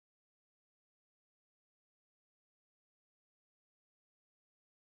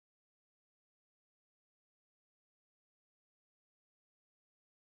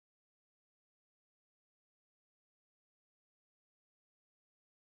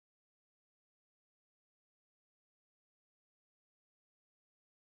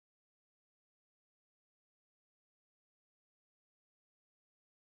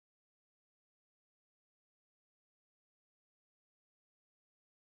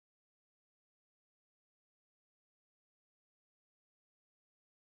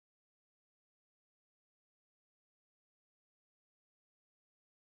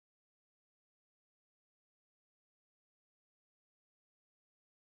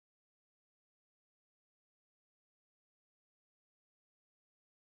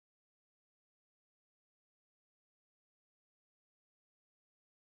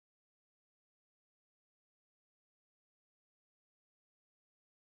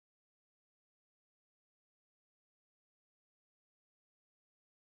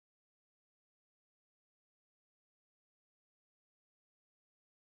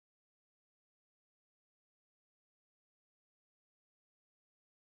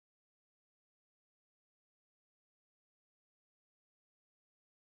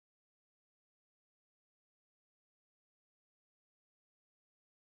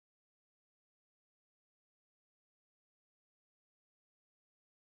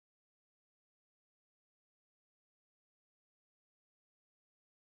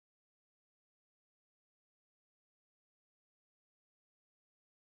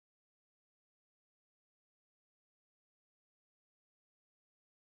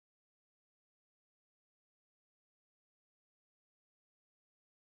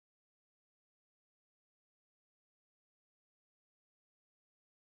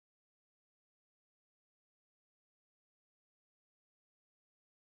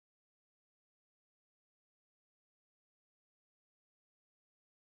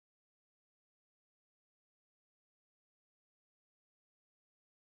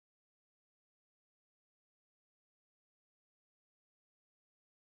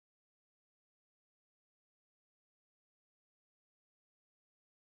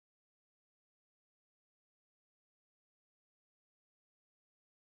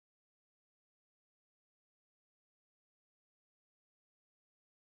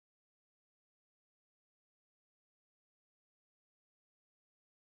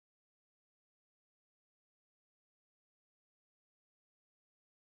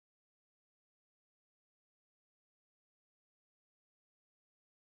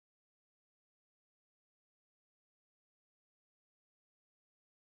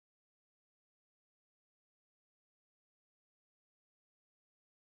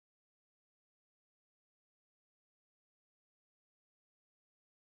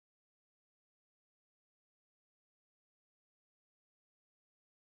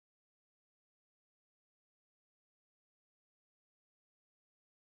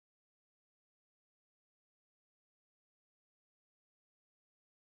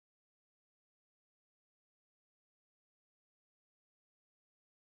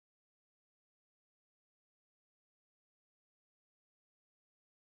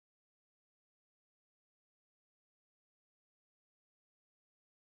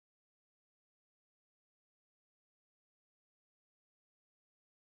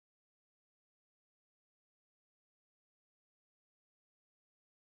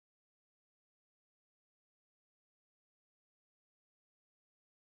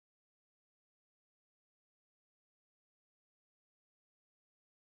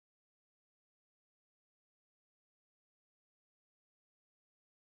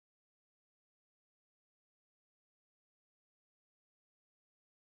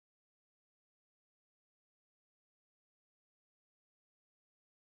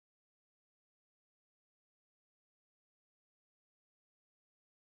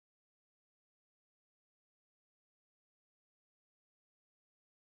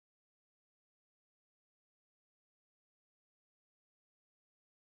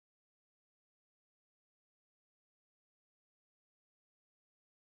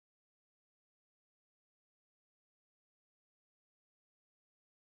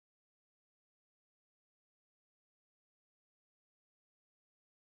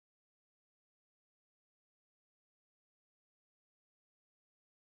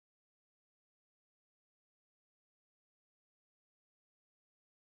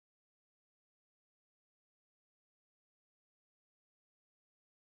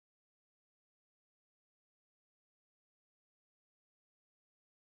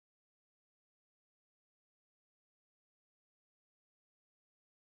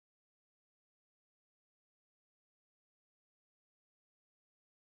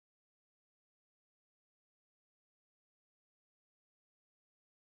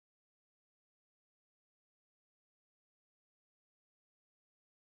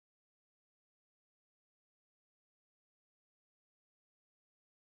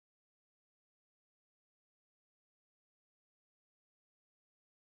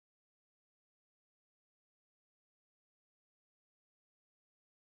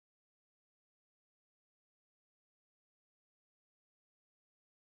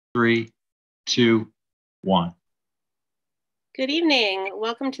3, 2, 1. Good evening.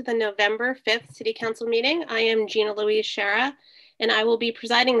 Welcome to the November 5th City Council meeting. I am Gina Louise Shara, and I will be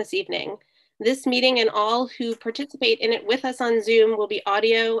presiding this evening. This meeting and all who participate in it with us on Zoom will be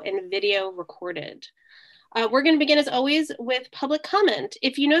audio and video recorded. We're going to begin, as always, with public comment.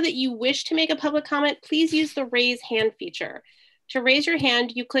 If you know that you wish to make a public comment, please use the raise hand feature. To raise your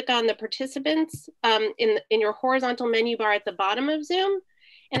hand, you click on the participants in your horizontal menu bar at the bottom of Zoom,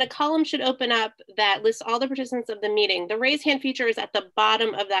 and a column should open up that lists all the participants of the meeting. The raise hand feature is at the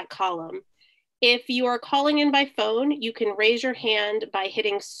bottom of that column. If you are calling in by phone, you can raise your hand by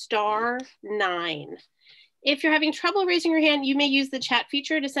hitting *9. If you're having trouble raising your hand, you may use the chat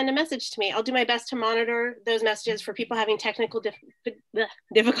feature to send a message to me. I'll do my best to monitor those messages for people having technical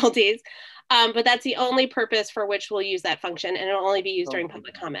difficulties, but that's the only purpose for which we'll use that function, and it'll only be used during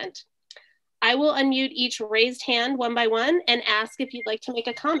public comment. I will unmute each raised hand one by one and ask if you'd like to make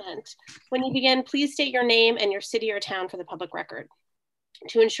a comment. When you begin, please state your name and your city or town for the public record.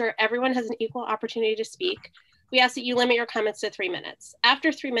 To ensure everyone has an equal opportunity to speak, we ask that you limit your comments to 3 minutes.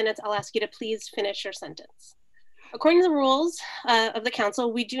 After 3 minutes, I'll ask you to please finish your sentence. According to the rules of the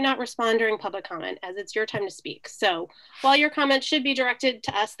council, we do not respond during public comment as it's your time to speak. So while your comment should be directed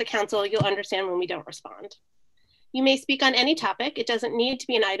to us, the council, you'll understand when we don't respond. You may speak on any topic. It doesn't need to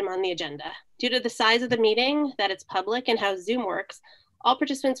be an item on the agenda. Due to the size of the meeting, that it's public, and how Zoom works, all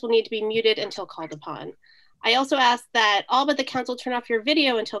participants will need to be muted until called upon. I also ask that all but the council turn off your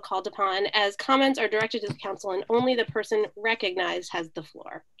video until called upon, as comments are directed to the council and only the person recognized has the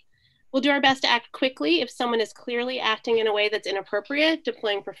floor. We'll do our best to act quickly if someone is clearly acting in a way that's inappropriate,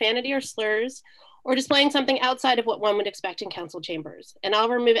 deploying profanity or slurs, or displaying something outside of what one would expect in council chambers. And I'll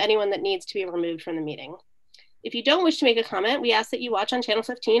remove anyone that needs to be removed from the meeting. If you don't wish to make a comment, we ask that you watch on Channel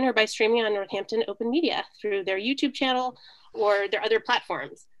 15 or by streaming on Northampton Open Media through their YouTube channel or their other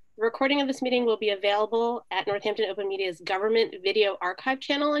platforms. The recording of this meeting will be available at Northampton Open Media's Government Video Archive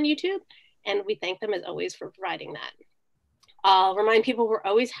channel on YouTube, and we thank them as always for providing that. I'll remind people we're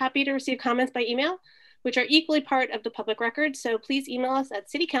always happy to receive comments by email, which are equally part of the public record, so please email us at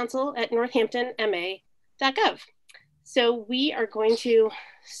citycouncil@northamptonma.gov. So we are going to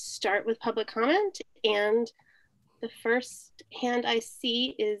start with public comment, and the first hand I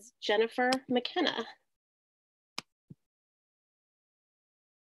see is Jennifer McKenna.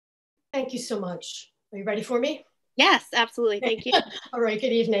 Thank you so much. Are you ready for me? Yes, absolutely. Thank you. All right,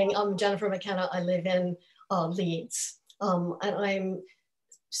 good evening. I'm Jennifer McKenna. I live in Leeds, and I'm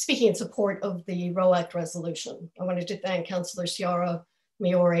speaking in support of the Roe Act resolution. I wanted to thank Councillors Ciara,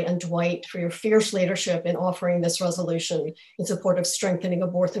 Maori, and Dwight for your fierce leadership in offering this resolution in support of strengthening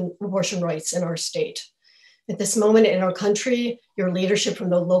abortion rights in our state. At this moment in our country, your leadership from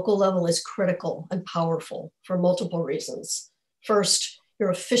the local level is critical and powerful for multiple reasons. First,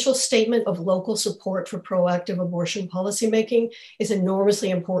 your official statement of local support for proactive abortion policymaking is enormously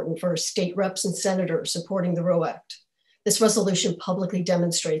important for our state reps and senators supporting the Roe Act. This resolution publicly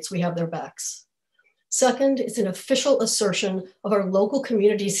demonstrates we have their backs. Second, it's an official assertion of our local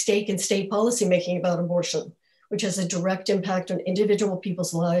community's stake in state policymaking about abortion, which has a direct impact on individual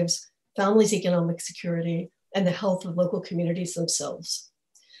people's lives, families' economic security, and the health of local communities themselves.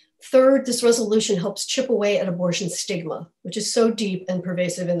 Third, this resolution helps chip away at abortion stigma, which is so deep and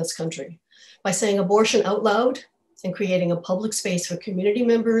pervasive in this country, by saying abortion out loud and creating a public space for community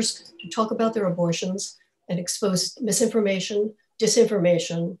members to talk about their abortions and expose misinformation,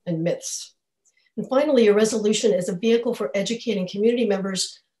 disinformation, and myths. And finally, your resolution is a vehicle for educating community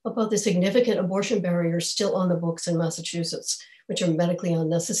members about the significant abortion barriers still on the books in Massachusetts, which are medically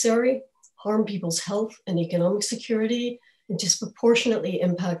unnecessary, harm people's health and economic security, and disproportionately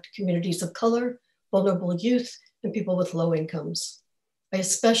impact communities of color, vulnerable youth, and people with low incomes. I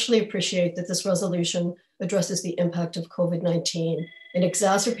especially appreciate that this resolution addresses the impact of COVID-19 in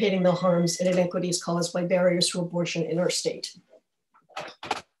exacerbating the harms and inequities caused by barriers to abortion in our state.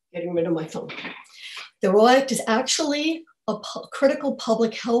 Getting rid of my phone. The Roe Act is actually a critical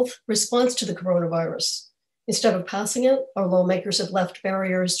public health response to the coronavirus. Instead of passing it, our lawmakers have left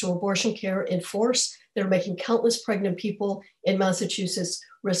barriers to abortion care in force that are making countless pregnant people in Massachusetts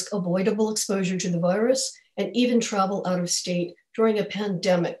risk avoidable exposure to the virus and even travel out of state during a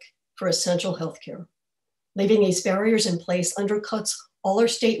pandemic for essential healthcare. Leaving these barriers in place undercuts all our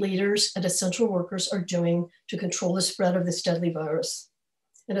state leaders and essential workers are doing to control the spread of this deadly virus.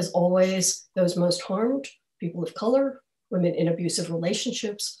 And as always, those most harmed, people of color, women in abusive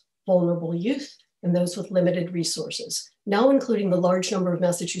relationships, vulnerable youth, and those with limited resources, now including the large number of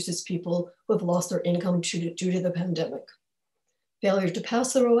Massachusetts people who have lost their income due to the pandemic. Failure to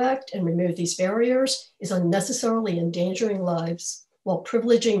pass the Roe Act and remove these barriers is unnecessarily endangering lives while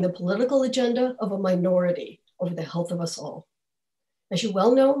privileging the political agenda of a minority over the health of us all. As you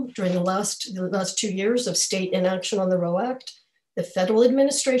well know, during the last 2 years of state inaction on the Roe Act, the federal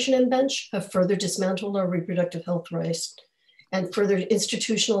administration and bench have further dismantled our reproductive health rights and further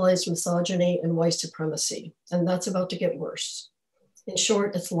institutionalized misogyny and white supremacy. And that's about to get worse. In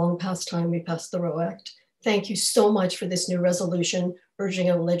short, it's long past time we passed the Roe Act. Thank you so much for this new resolution,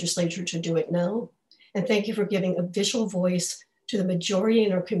 urging our legislature to do it now. And thank you for giving a visual voice to the majority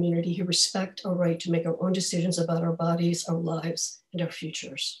in our community who respect our right to make our own decisions about our bodies, our lives, and our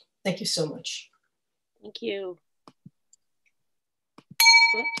futures. Thank you so much. Thank you.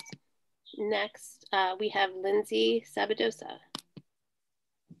 Whoops. Next, we have Lindsay Sabadosa.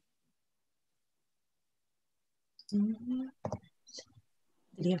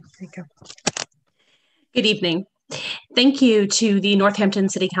 Good evening. Thank you to the Northampton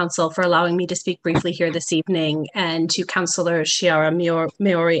City Council for allowing me to speak briefly here this evening, and to Councillors Chiara,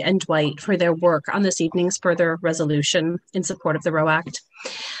 Maori, and Dwight for their work on this evening's further resolution in support of the Roe Act.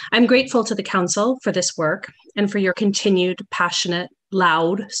 I'm grateful to the Council for this work and for your continued, passionate,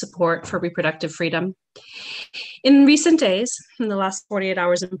 loud support for reproductive freedom. In recent days, in the last 48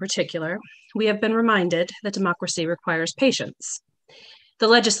 hours in particular, we have been reminded that democracy requires patience. The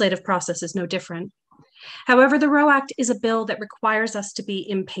legislative process is no different. However, the Roe Act is a bill that requires us to be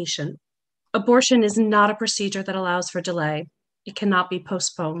impatient. Abortion is not a procedure that allows for delay. It cannot be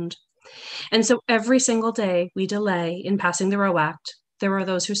postponed. And so every single day we delay in passing the Roe Act, there are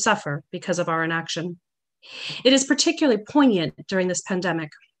those who suffer because of our inaction. It is particularly poignant during this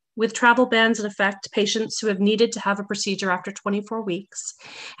pandemic. With travel bans in effect, patients who have needed to have a procedure after 24 weeks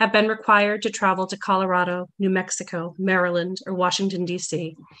have been required to travel to Colorado, New Mexico, Maryland, or Washington,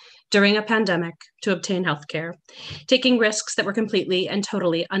 D.C. during a pandemic to obtain health care, taking risks that were completely and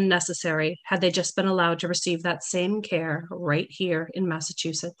totally unnecessary had they just been allowed to receive that same care right here in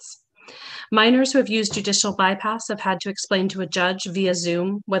Massachusetts. Minors who have used judicial bypass have had to explain to a judge via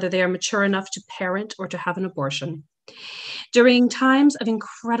Zoom whether they are mature enough to parent or to have an abortion. During times of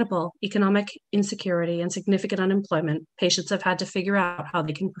incredible economic insecurity and significant unemployment, patients have had to figure out how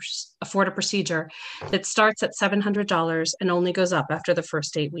they can afford a procedure that starts at $700 and only goes up after the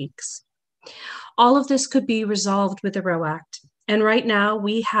first 8 weeks. All of this could be resolved with the Roe Act. And right now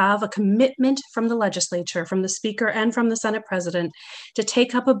we have a commitment from the legislature, from the Speaker and from the Senate President to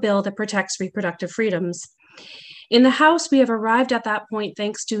take up a bill that protects reproductive freedoms. In the House, we have arrived at that point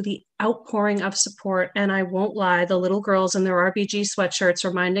thanks to the outpouring of support, and I won't lie, the little girls in their RBG sweatshirts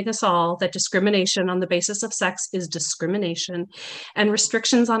reminding us all that discrimination on the basis of sex is discrimination, and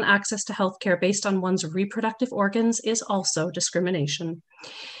restrictions on access to healthcare based on one's reproductive organs is also discrimination.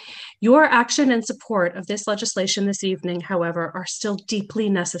 Your action and support of this legislation this evening, however, are still deeply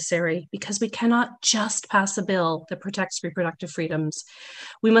necessary because we cannot just pass a bill that protects reproductive freedoms.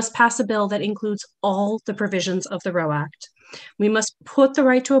 We must pass a bill that includes all the provisions of the Roe Act. We must put the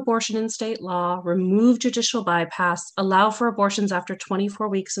right to abortion in state law, remove judicial bypass, allow for abortions after 24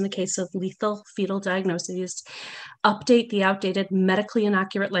 weeks in the case of lethal fetal diagnoses, update the outdated medically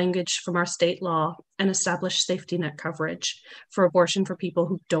inaccurate language from our state law, and establish safety net coverage for abortion for people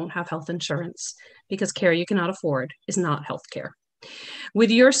who don't have health insurance, because care you cannot afford is not health care.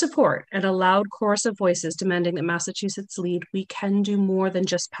 With your support and a loud chorus of voices demanding that Massachusetts lead, we can do more than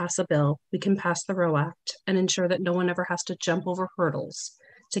just pass a bill. We can pass the Roe Act and ensure that no one ever has to jump over hurdles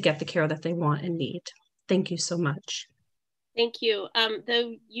to get the care that they want and need. Thank you so much. Thank you.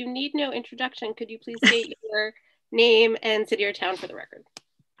 Though you need no introduction, could you please state your name and city or town for the record?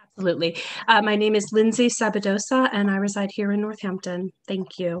 Absolutely. My name is Lindsay Sabadosa, and I reside here in Northampton.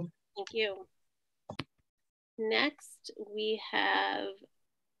 Thank you. Thank you. Next, we have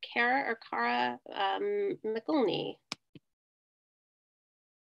Cara McElney.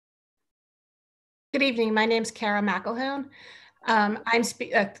 Good evening. My name is Cara McElhone.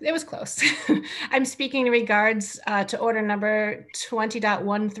 It was close. I'm speaking in regards to order number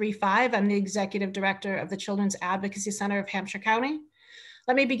 20.135. I'm the executive director of the Children's Advocacy Center of Hampshire County.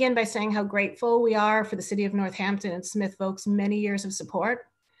 Let me begin by saying how grateful we are for the city of Northampton and Smith Volk's many years of support.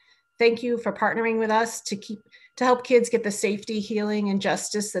 Thank you for partnering with us to help kids get the safety, healing, and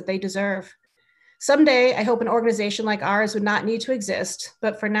justice that they deserve. Someday, I hope an organization like ours would not need to exist,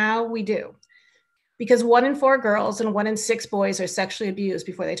 but for now, we do. Because 1 in 4 girls and 1 in 6 boys are sexually abused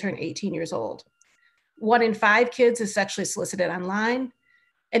before they turn 18 years old. 1 in 5 kids is sexually solicited online.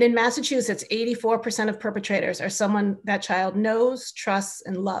 And in Massachusetts, 84% of perpetrators are someone that child knows, trusts,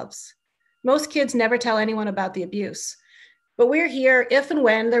 and loves. Most kids never tell anyone about the abuse, but we're here if and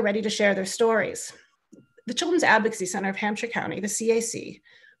when they're ready to share their stories. The Children's Advocacy Center of Hampshire County, the CAC,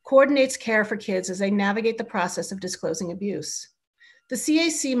 coordinates care for kids as they navigate the process of disclosing abuse. The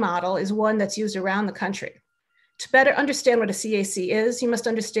CAC model is one that's used around the country. To better understand what a CAC is, you must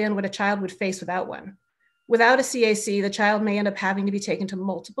understand what a child would face without one. Without a CAC, the child may end up having to be taken to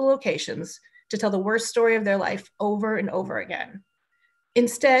multiple locations to tell the worst story of their life over and over again.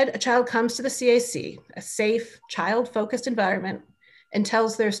 Instead, a child comes to the CAC, a safe, child-focused environment, and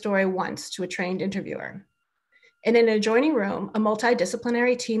tells their story once to a trained interviewer. And in an adjoining room, a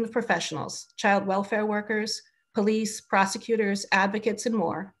multidisciplinary team of professionals, child welfare workers, police, prosecutors, advocates, and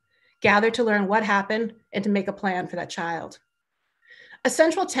more, gather to learn what happened and to make a plan for that child. A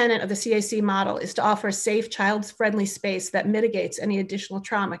central tenet of the CAC model is to offer a safe, child-friendly space that mitigates any additional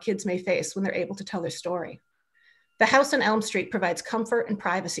trauma kids may face when they're able to tell their story. The house on Elm Street provides comfort and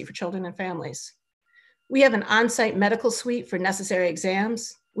privacy for children and families. We have an on-site medical suite for necessary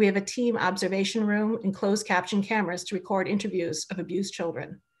exams. We have a team observation room and closed caption cameras to record interviews of abused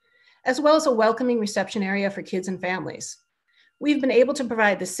children, as well as a welcoming reception area for kids and families. We've been able to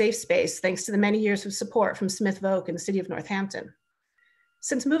provide this safe space thanks to the many years of support from Smith Voc and the City of Northampton.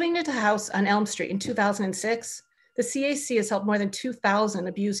 Since moving into the house on Elm Street in 2006, the CAC has helped more than 2,000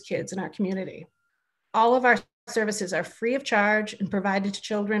 abused kids in our community. All of our services are free of charge and provided to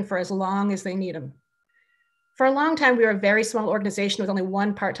children for as long as they need them. For a long time, we were a very small organization with only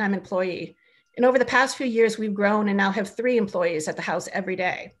one part-time employee. And over the past few years, we've grown and now have 3 employees at the house every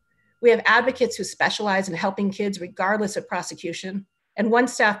day. We have advocates who specialize in helping kids regardless of prosecution, and 1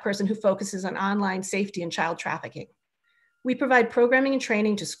 staff person who focuses on online safety and child trafficking. We provide programming and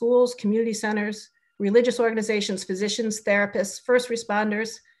training to schools, community centers, religious organizations, physicians, therapists, first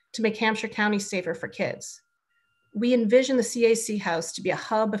responders to make Hampshire County safer for kids. We envision the CAC house to be a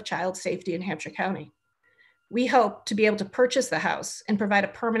hub of child safety in Hampshire County. We hope to be able to purchase the house and provide a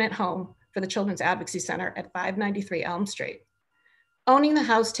permanent home for the Children's Advocacy Center at 593 Elm Street. Owning the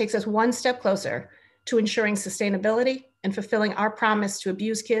house takes us 1 step closer to ensuring sustainability and fulfilling our promise to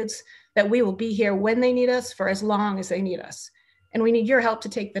abused kids that we will be here when they need us for as long as they need us. And we need your help to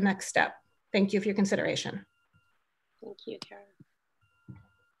take the next step. Thank you for your consideration. Thank you, Kara.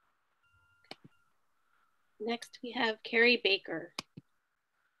 Next, we have Carrie Baker.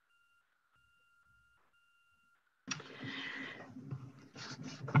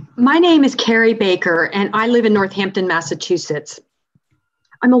 My name is Carrie Baker, and I live in Northampton, Massachusetts.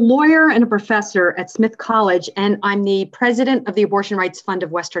 I'm a lawyer and a professor at Smith College, and I'm the president of the Abortion Rights Fund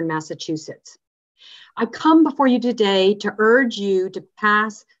of Western Massachusetts. I come before you today to urge you to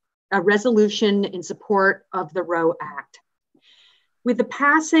pass a resolution in support of the Roe Act. With the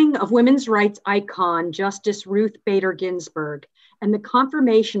passing of women's rights icon, Justice Ruth Bader Ginsburg, and the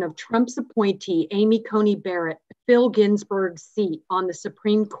confirmation of Trump's appointee, Amy Coney Barrett, to fill Ginsburg's seat on the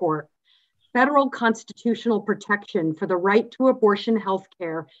Supreme Court, federal constitutional protection for the right to abortion health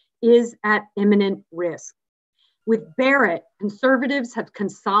care is at imminent risk. With Barrett, conservatives have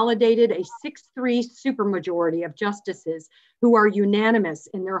consolidated a 6-3 supermajority of justices who are unanimous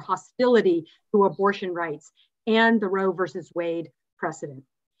in their hostility to abortion rights and the Roe versus Wade precedent.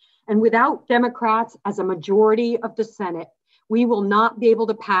 And without Democrats as a majority of the Senate, we will not be able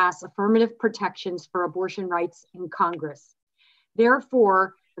to pass affirmative protections for abortion rights in Congress.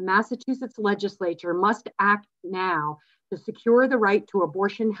 Therefore, the Massachusetts legislature must act now to secure the right to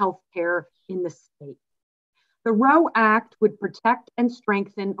abortion health care in the state. The Roe Act would protect and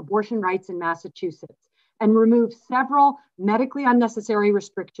strengthen abortion rights in Massachusetts and remove several medically unnecessary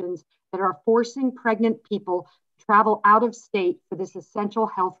restrictions that are forcing pregnant people to travel out of state for this essential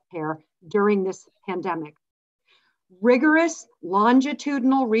health care during this pandemic. Rigorous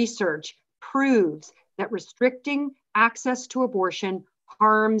longitudinal research proves that restricting access to abortion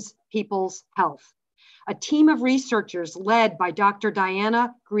harms people's health. A team of researchers led by Dr.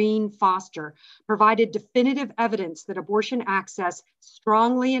 Diana Green Foster provided definitive evidence that abortion access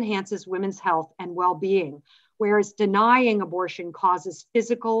strongly enhances women's health and well-being, whereas denying abortion causes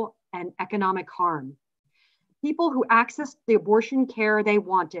physical and economic harm. People who accessed the abortion care they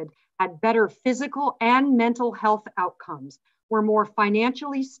wanted had better physical and mental health outcomes, were more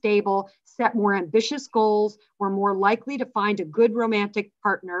financially stable, set more ambitious goals, were more likely to find a good romantic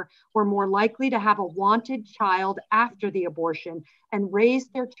partner, were more likely to have a wanted child after the abortion, and raise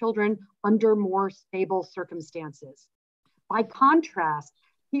their children under more stable circumstances. By contrast,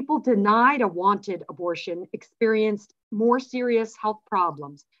 people denied a wanted abortion experienced more serious health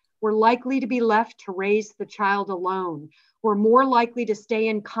problems, were likely to be left to raise the child alone, were more likely to stay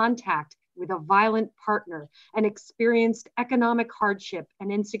in contact with a violent partner, and experienced economic hardship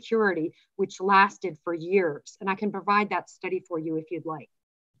and insecurity, which lasted for years. And I can provide that study for you if you'd like.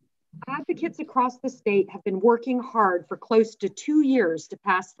 Advocates across the state have been working hard for close to 2 years to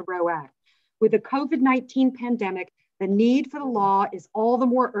pass the Roe Act. With the COVID-19 pandemic, The need for the law is all the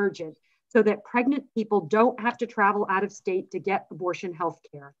more urgent so that pregnant people don't have to travel out of state to get abortion health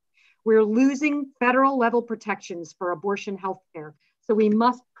care. We're losing federal level protections for abortion health care, so we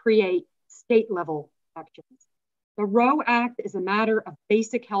must create state level protections. The Roe Act is a matter of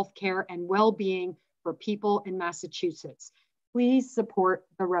basic health care and well-being for people in Massachusetts. Please support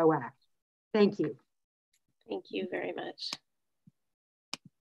the Roe Act. Thank you. Thank you very much.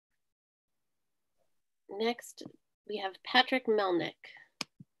 Next, we have Patrick Melnick.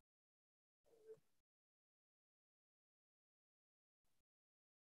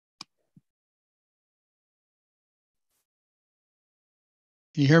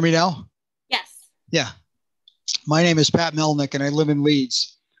 Can you hear me now? Yes. Yeah. My name is Pat Melnick and I live in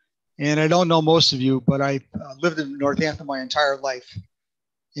Leeds. And I don't know most of you, but I lived in Northampton my entire life.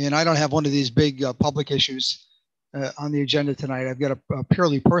 And I don't have one of these big public issues on the agenda tonight. I've got a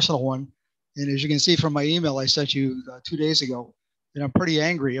purely personal one. And as you can see from my email I sent you 2 days ago, that I'm pretty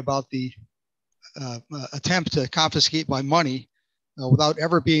angry about the attempt to confiscate my money without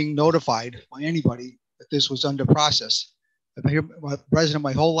ever being notified by anybody that this was under process. I've been here president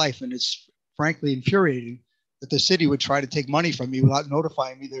my whole life, and it's frankly infuriating that the city would try to take money from me without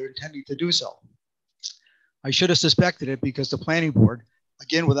notifying me they're intending to do so. I should have suspected it because the planning board,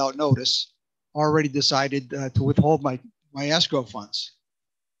 again without notice, already decided to withhold my escrow funds.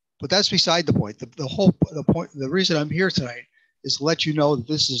 But that's beside the point. The reason I'm here tonight is to let you know that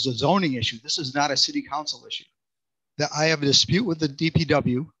this is a zoning issue. This is not a city council issue. That I have a dispute with the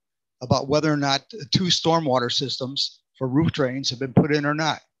DPW about whether or not 2 stormwater systems for roof drains have been put in or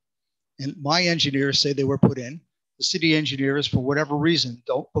not. And my engineers say they were put in. The city engineers, for whatever reason,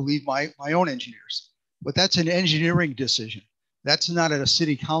 don't believe my own engineers. But that's an engineering decision. That's not a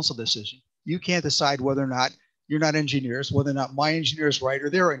city council decision. You can't decide whether or not, you're not engineers, whether or not my engineer is right or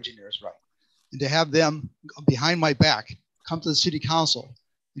their engineer is right. And to have them behind my back come to the city council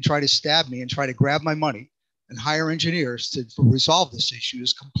and try to stab me and try to grab my money and hire engineers to resolve this issue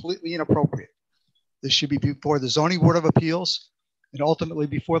is completely inappropriate. This should be before the Zoning Board of Appeals and ultimately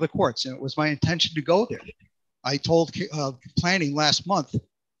before the courts. And it was my intention to go there. I told planning last month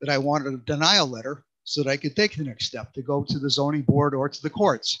that I wanted a denial letter so that I could take the next step to go to the zoning board or to the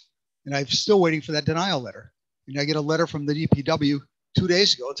courts. And I'm still waiting for that denial letter. And I get a letter from the DPW 2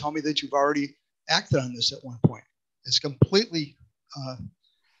 days ago telling me that you've already acted on this at one point. It's completely,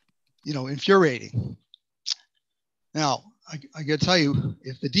 infuriating. Now, I got to tell you,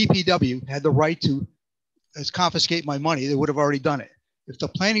 if the DPW had the right to confiscate my money, they would have already done it. If the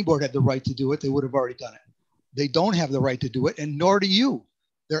planning board had the right to do it, they would have already done it. They don't have the right to do it, and nor do you.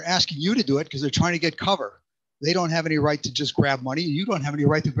 They're asking you to do it because they're trying to get cover. They don't have any right to just grab money. You don't have any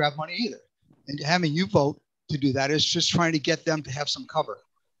right to grab money either. And having you vote to do that is just trying to get them to have some cover.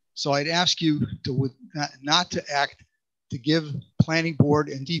 So I'd ask you to not to act to give planning board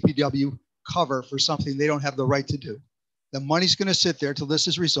and DPW cover for something they don't have the right to do. The money's going to sit there till this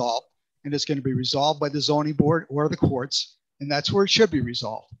is resolved, and it's going to be resolved by the zoning board or the courts, and that's where it should be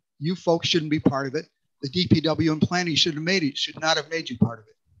resolved. You folks shouldn't be part of it. The DPW and planning should not have made you part of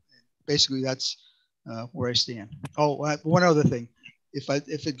it. Basically, that's where I stand. Oh, one other thing.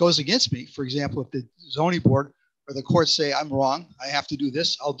 If it goes against me, for example, if the zoning board or the courts say I'm wrong, I have to do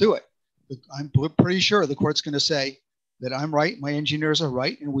this, I'll do it. But I'm pretty sure the court's going to say that I'm right, my engineers are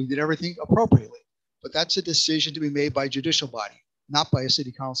right, and we did everything appropriately. But that's a decision to be made by a judicial body, not by a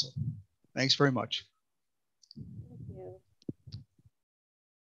city council. Thanks very much. Thank you.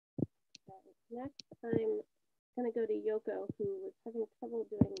 Next, I'm going to go to Yoko, who was having trouble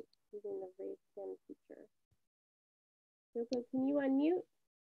using the raise hand feature. Yoko, can you unmute?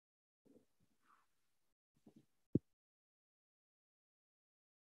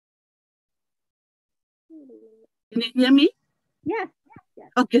 Can you hear me? Yes.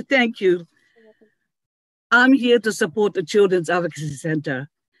 Okay, thank you. I'm here to support the Children's Advocacy Center.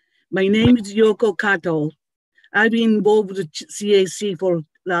 My name is Yoko Kato. I've been involved with CAC for the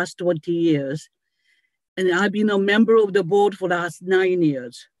last 20 years, and I've been a member of the board for the last 9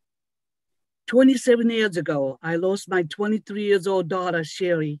 years. 27 years ago, I lost my 23-year-old daughter,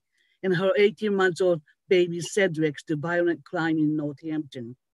 Sherry, and her 18-month-old baby, Cedric, to violent crime in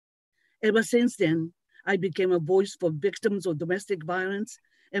Northampton. Ever since then, I became a voice for victims of domestic violence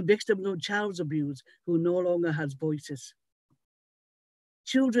and victims of child abuse who no longer has voices.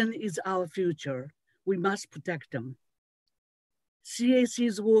 Children is our future. We must protect them.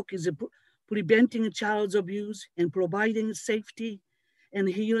 CAC's work is preventing child abuse and providing safety and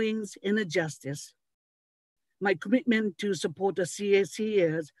healings and justice. My commitment to support the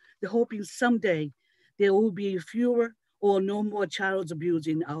CAC is hoping someday there will be fewer or no more child abuse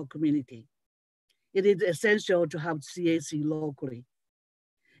in our community. It is essential to have CAC locally.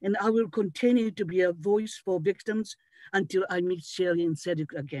 And I will continue to be a voice for victims until I meet Shelly and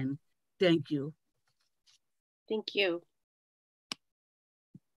Cedric again. Thank you. Thank you.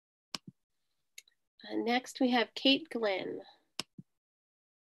 Next, we have Kate Glenn.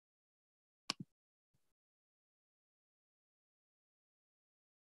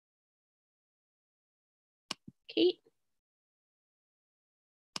 Kate?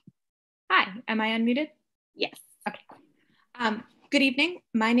 Hi, am I unmuted? Yes. Okay. Good evening.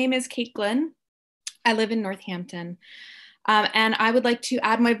 My name is Kate Glenn. I live in Northampton. And I would like to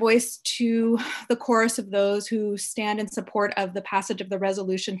add my voice to the chorus of those who stand in support of the passage of the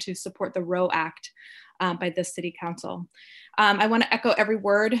resolution to support the Roe Act by this City Council. I want to echo every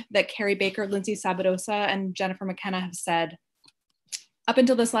word that Carrie Baker, Lindsay Sabadosa, and Jennifer McKenna have said. Up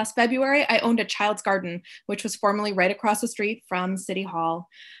until this last February, I owned a child's garden, which was formerly right across the street from City Hall,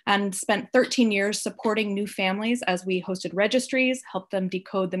 and spent 13 years supporting new families as we hosted registries, helped them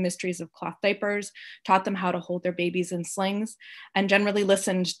decode the mysteries of cloth diapers, taught them how to hold their babies in slings, and generally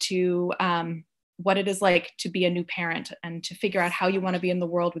listened to what it is like to be a new parent and to figure out how you want to be in the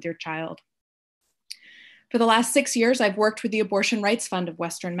world with your child. For the last 6 years, I've worked with the Abortion Rights Fund of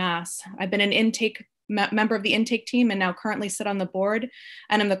Western Mass. I've been an member of the intake team and now currently sit on the board,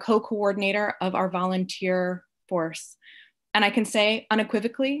 and I'm the co-coordinator of our volunteer force. And I can say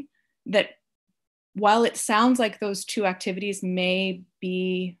unequivocally that while it sounds like those two activities may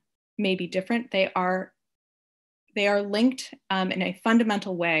be different, they are linked in a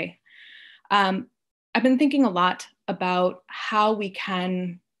fundamental way. I've been thinking a lot about how we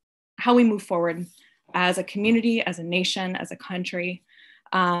move forward as a community, as a nation, as a country,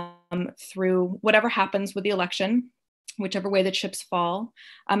 through whatever happens with the election, whichever way the chips fall.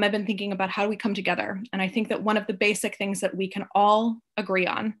 I've been thinking about how do we come together. And I think that one of the basic things that we can all agree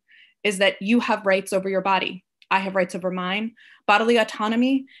on is that you have rights over your body. I have rights over mine. Bodily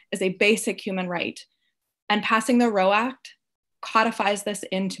autonomy is a basic human right. And passing the Roe Act codifies this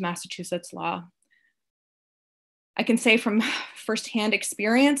into Massachusetts law. I can say from firsthand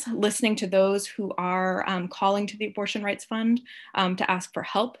experience, listening to those who are calling to the Abortion Rights Fund to ask for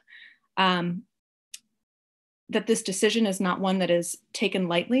help, that this decision is not one that is taken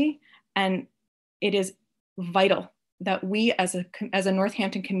lightly, and it is vital that we as a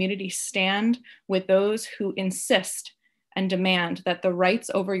Northampton community stand with those who insist and demand that the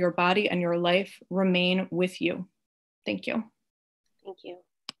rights over your body and your life remain with you. Thank you. Thank you.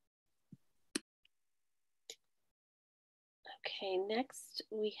 Okay, next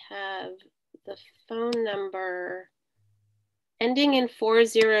we have the phone number ending in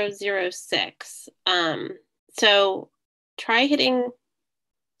 4006. So try hitting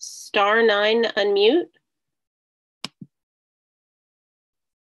 *9 unmute.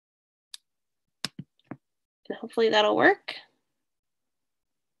 And hopefully that'll work.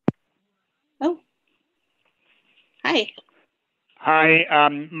 Oh, hi. Hi,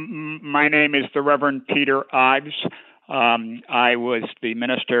 my name is the Reverend Peter Ives. I was the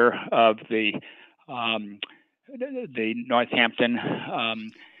minister of the Northampton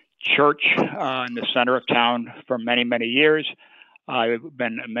church in the center of town for many, many years. I've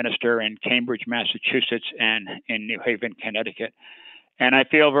been a minister in Cambridge, Massachusetts, and in New Haven, Connecticut. And I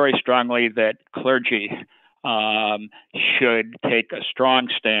feel very strongly that clergy should take a strong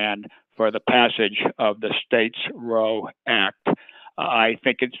stand for the passage of the state's Roe Act. I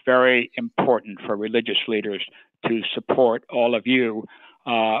think it's very important for religious leaders to support all of you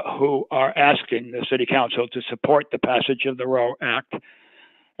who are asking the City Council to support the passage of the Roe Act.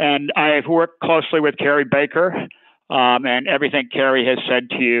 And I've worked closely with Carrie Baker, and everything Carrie has said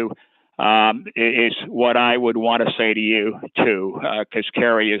to you is what I would want to say to you too, because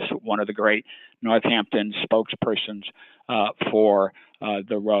Carrie is one of the great Northampton spokespersons for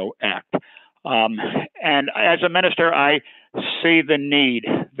the Roe Act. And as a minister, I see the need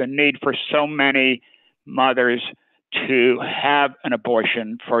for so many mothers to have an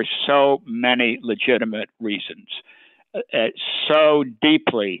abortion for so many legitimate reasons. So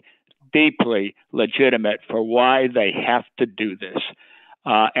deeply, deeply legitimate for why they have to do this.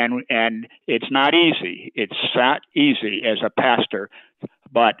 And it's not easy. It's not easy as a pastor,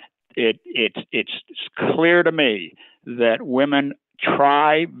 but it's clear to me that women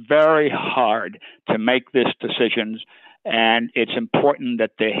try very hard to make these decisions, and it's important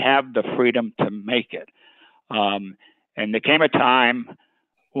that they have the freedom to make it. And there came a time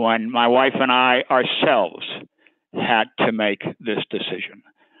when my wife and I ourselves had to make this decision.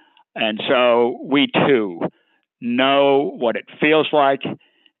 And so we too know what it feels like,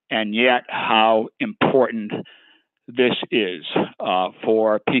 and yet how important this is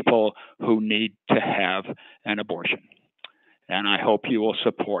for people who need to have an abortion. And I hope you will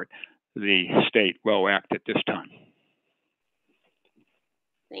support the State Roe Act at this time.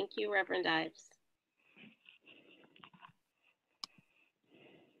 Thank you, Reverend Ives.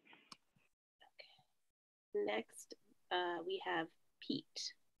 Okay. Next, we have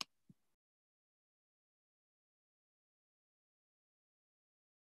Pete.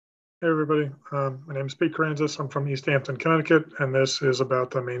 Hey everybody, my name is Pete Karanzas. I'm from East Hampton, Connecticut, and this is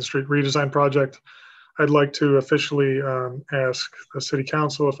about the Main Street redesign project. I'd like to officially ask the City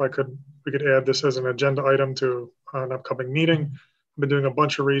Council if we could add this as an agenda item to an upcoming meeting. I've been doing a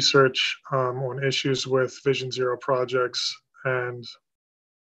bunch of research on issues with Vision Zero projects, and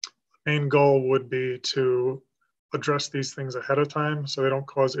the main goal would be to address these things ahead of time so they don't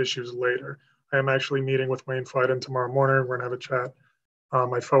cause issues later. I am actually meeting with Wayne Fiden tomorrow morning. We're gonna have a chat.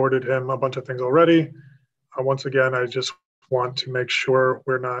 I forwarded him a bunch of things already. Once again, I just want to make sure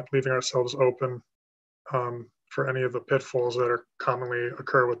we're not leaving ourselves open for any of the pitfalls that are commonly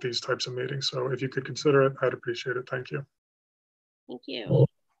occur with these types of meetings. So if you could consider it, I'd appreciate it. Thank you. Thank you.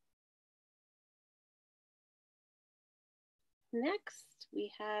 Next, we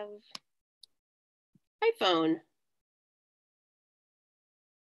have iPhone.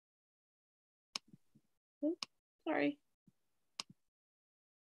 Oops, sorry.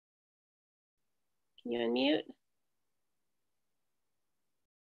 Can you unmute?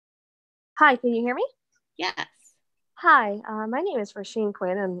 Hi, can you hear me? Yes. Hi, my name is Rasheen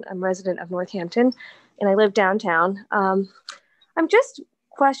Quinn, and I'm a resident of Northampton, and I live downtown. I'm just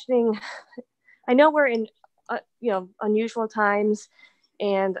questioning, I know we're in, unusual times,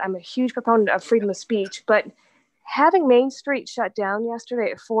 and I'm a huge proponent of freedom of speech, but having Main Street shut down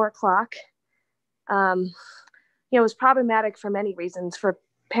yesterday at 4 o'clock, was problematic for many reasons, for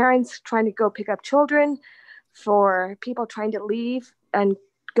parents trying to go pick up children, for people trying to leave and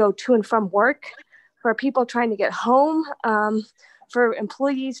go to and from work, for people trying to get home, for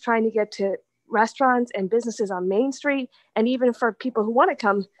employees trying to get to restaurants and businesses on Main Street, and even for people who want to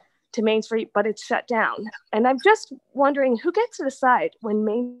come to Main Street, but it's shut down. And I'm just wondering who gets to decide when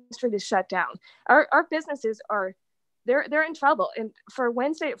Main Street is shut down. Our businesses they're in trouble. And for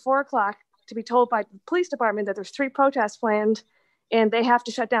Wednesday at 4 o'clock to be told by the police department that there's 3 protests planned and they have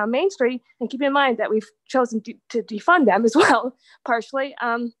to shut down Main Street, and keep in mind that we've chosen to defund them as well, partially.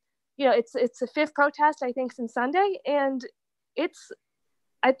 It's the 5th protest, I think, since Sunday. And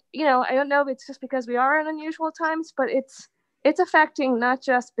I don't know if it's just because we are in unusual times, but it's affecting not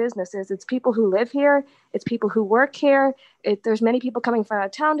just businesses. It's people who live here. It's people who work here. There's many people coming from out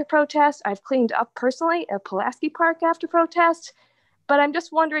of town to protest. I've cleaned up personally at Pulaski Park after protest. But I'm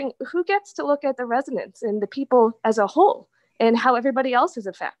just wondering who gets to look at the residents and the people as a whole and how everybody else is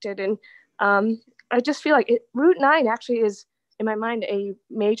affected. And I just feel like Route 9 actually is, in my mind, a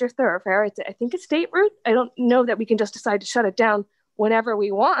major thoroughfare. I think it's state route. I don't know that we can just decide to shut it down whenever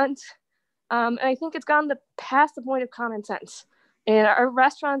we want. And I think it's gone past the point of common sense. And our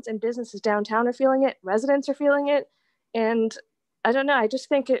restaurants and businesses downtown are feeling it. Residents are feeling it. And I don't know. I just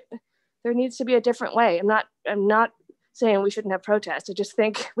think there needs to be a different way. I'm not saying we shouldn't have protests. I just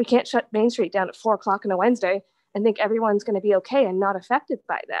think we can't shut Main Street down at 4 o'clock on a Wednesday and think everyone's going to be okay and not affected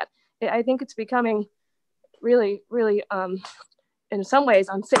by that. I think it's becoming really, really, in some ways,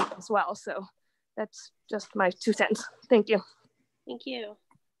 unsafe as well. So that's just my 2 cents. Thank you. Thank you.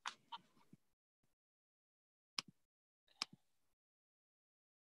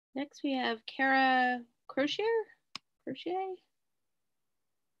 Next, we have Kara Crochet.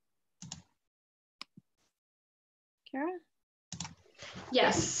 Kara?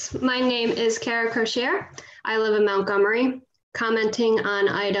 Yes, my name is Kara Crochet. I live in Montgomery, commenting on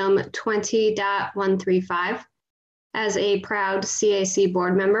item 20.135 as a proud CAC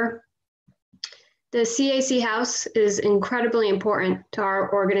board member. The CAC House is incredibly important to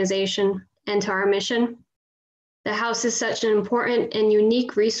our organization and to our mission. The House is such an important and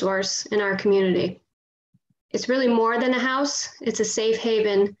unique resource in our community. It's really more than a house. It's a safe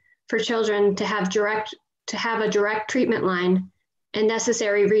haven for children to have a direct treatment line and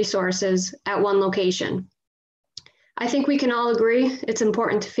necessary resources at one location. I think we can all agree it's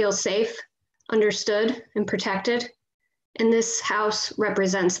important to feel safe, understood, and protected, and this house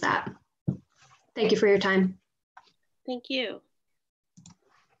represents that. Thank you for your time. Thank you.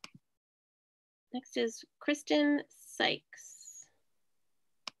 Next is Kristen Sykes.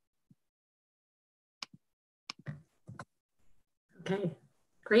 Okay,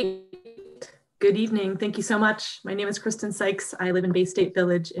 great. Good evening. Thank you so much. My name is Kristen Sykes. I live in Bay State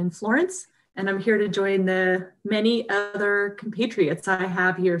Village in Florence, and I'm here to join the many other compatriots I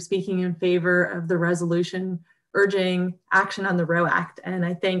have here speaking in favor of the resolution urging action on the Roe Act. And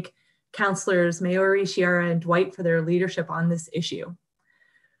I thank Councilors Maori, Chiara, and Dwight for their leadership on this issue.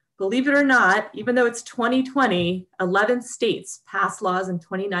 Believe it or not, even though it's 2020, 11 states passed laws in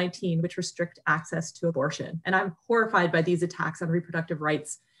 2019 which restrict access to abortion. And I'm horrified by these attacks on reproductive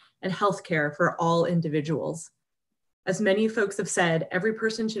rights and healthcare for all individuals. As many folks have said, every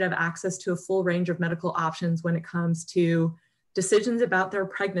person should have access to a full range of medical options when it comes to decisions about their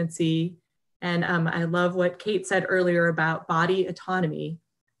pregnancy. And I love what Kate said earlier about body autonomy.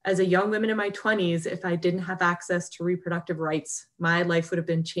 As a young woman in my 20s, if I didn't have access to reproductive rights, my life would have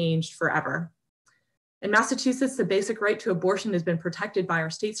been changed forever. In Massachusetts, the basic right to abortion has been protected by our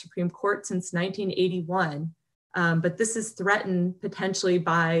state Supreme Court since 1981. But this is threatened potentially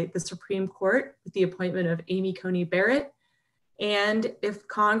by the Supreme Court with the appointment of Amy Coney Barrett. And if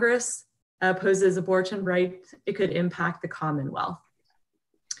Congress opposes abortion rights, it could impact the Commonwealth.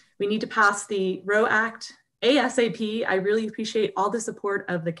 We need to pass the Roe Act ASAP. I really appreciate all the support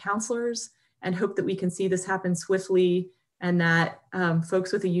of the counselors and hope that we can see this happen swiftly and that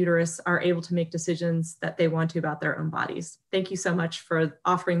folks with a uterus are able to make decisions that they want to about their own bodies. Thank you so much for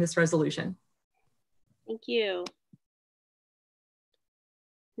offering this resolution. Thank you.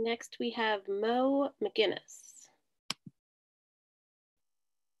 Next, we have Mo McGinnis.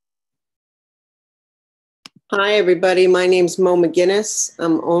 Hi, everybody. My name's Mo McGinnis.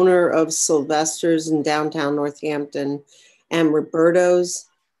 I'm owner of Sylvester's in downtown Northampton and Roberto's.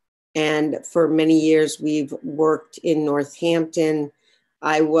 And for many years, we've worked in Northampton.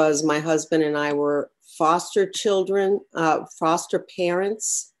 My husband and I were foster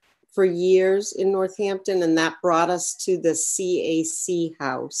parents for years in Northampton, and that brought us to the CAC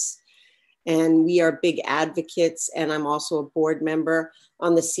house. And we are big advocates, and I'm also a board member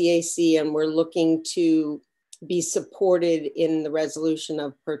on the CAC, and we're looking to be supported in the resolution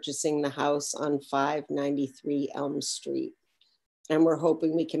of purchasing the house on 593 Elm Street. And we're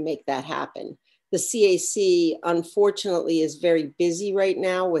hoping we can make that happen. The CAC, unfortunately, is very busy right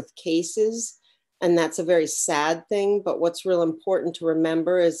now with cases, and that's a very sad thing. But what's real important to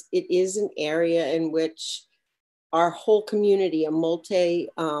remember is it is an area in which our whole community, a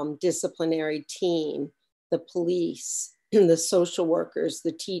multidisciplinary team, the police, the social workers,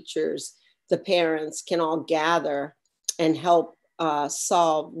 the teachers, the parents can all gather and help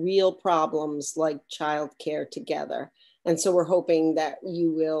solve real problems like childcare together. And so we're hoping that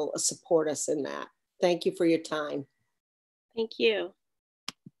you will support us in that. Thank you for your time. Thank you.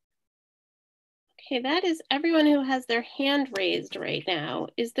 Okay, that is everyone who has their hand raised right now.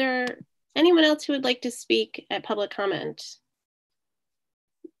 Is there anyone else who would like to speak at public comment?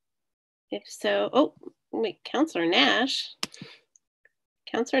 If so, oh, wait, Councilor Nash.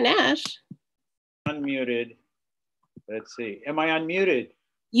 Councilor Nash. Unmuted. Let's see. Am I unmuted?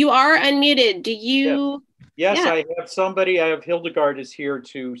 You are unmuted. Do you? Yes, yeah. I have somebody. I have Hildegard is here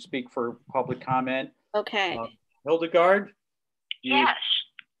to speak for public comment. Okay. Hildegard? Yes.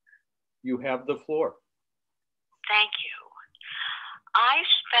 You have the floor. Thank you. I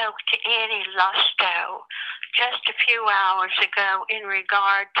spoke to Annie Lusto just a few hours ago in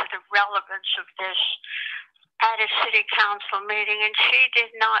regard to the relevance of this at a city council meeting, and she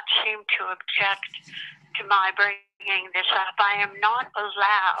did not seem to object to my bringing this up. I am not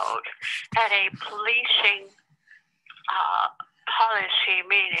allowed at a policing policy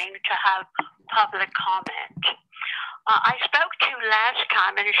meeting to have public comment. I spoke to last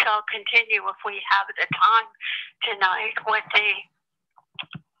time, and shall continue if we have the time tonight, with the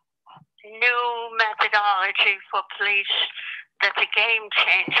new methodology for police that's a game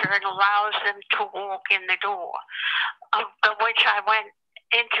changer and allows them to walk in the door, which I went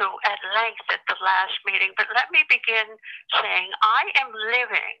into at length at the last meeting. But let me begin saying I am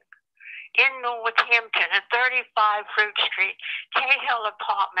living in Northampton at 35 Fruit Street. Cahill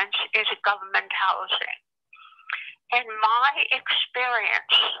Apartments is a government housing. And my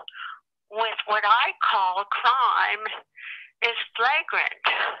experience with what I call crime is flagrant.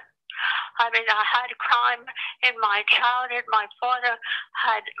 I mean, I had crime in my childhood. My father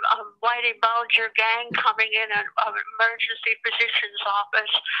had a Whitey Bulger gang coming in an emergency physician's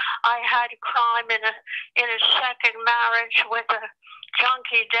office. I had crime in a second marriage with a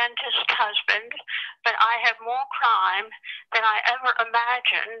junkie dentist husband. But I have more crime than I ever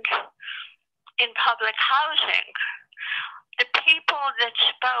imagined in public housing. The people that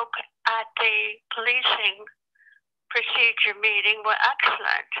spoke at the policing procedure meeting were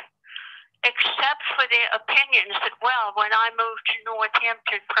excellent, except for their opinions that, well, when I moved to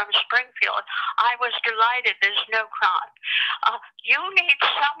Northampton from Springfield, I was delighted there's no crime. You need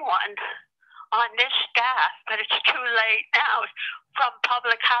someone on this staff, but it's too late now, from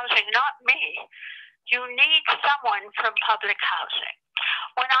public housing, not me, You need someone from public housing.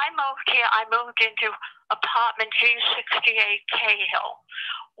 When I moved here, I moved into apartment G68 Cahill,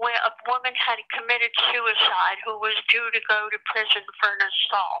 where a woman had committed suicide who was due to go to prison for an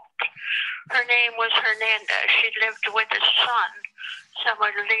assault. Her name was Hernandez. She lived with a son,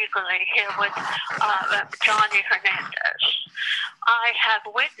 somewhat legally here with Johnny Hernandez. I have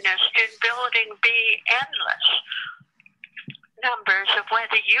witnessed in Building B endless numbers of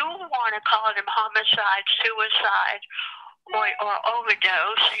whether you want to call them homicide, suicide, or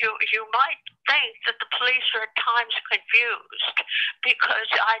overdose. You might think that the police are at times confused because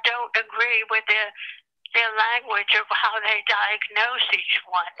I don't agree with their language of how they diagnose each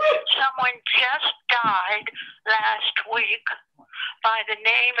one. Someone just died last week by the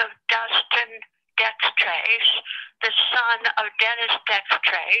name of Dustin Dextrace, the son of Dennis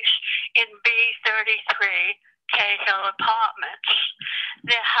Dextrace, in B33 Cahill Apartments.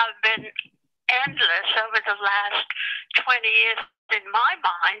 There have been endless, over the last 20 years, in my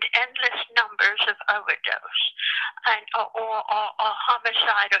mind, endless numbers of overdose and or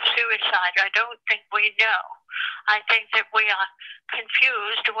homicide or suicide. I don't think we know. I think that we are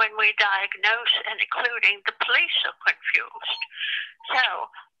confused when we diagnose, and including the police are confused. So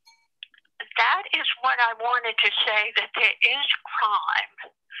that is what I wanted to say, that there is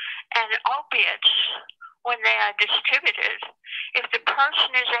crime, and opiates, when they are distributed, if the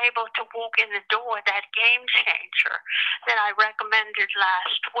person is able to walk in the door, that game changer that I recommended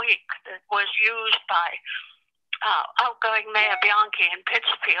last week that was used by outgoing Mayor Bianchi in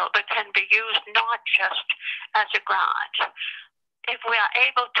Pittsfield, but can be used not just as a grant. If we are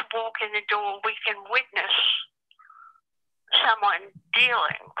able to walk in the door, we can witness someone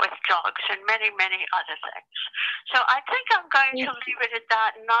dealing with drugs and many, many other things. So I think I'm going to leave it at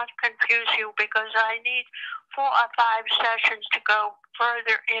that and not confuse you, because I need 4 or 5 sessions to go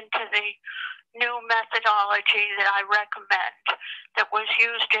further into the new methodology that I recommend that was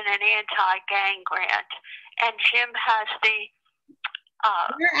used in an anti-gang grant. And Jim has the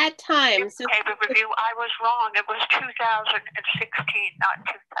we're at time. So paper review. I was wrong. It was 2016, not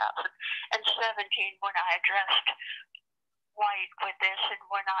 2017 when I addressed White with this, and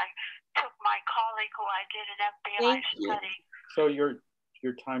when I took my colleague who I did an FBI study. So your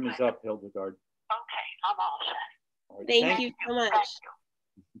time is up, Hildegard. Okay, I'm all set. Right, thank you so much.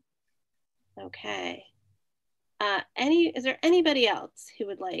 Okay. Is there anybody else who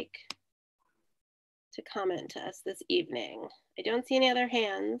would like to comment to us this evening? I don't see any other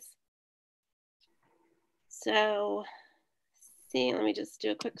hands. So, let me just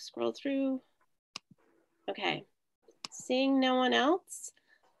do a quick scroll through. Okay. Seeing no one else,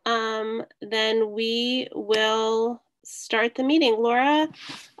 then we will start the meeting. Laura,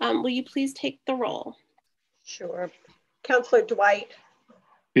 will you please take the roll? Sure. Councillor Dwight.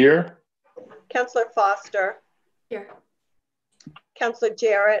 Here. Councillor Foster. Here. Councillor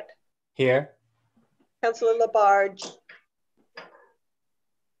Jarrett. Here. Councillor Labarge.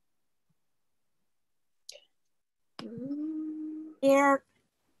 Here.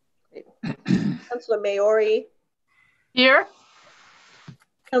 Councillor Maori. Here.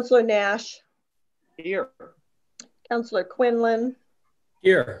 Councillor Nash. Here. Councillor Quinlan.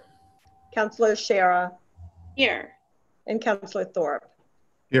 Here. Councillor Shara. Here. And Councillor Thorpe.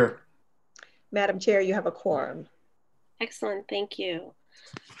 Here. Madam Chair, you have a quorum. Excellent, thank you.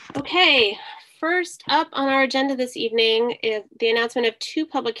 Okay, first up on our agenda this evening is the announcement of 2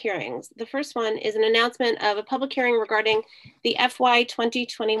 public hearings. The first one is an announcement of a public hearing regarding the FY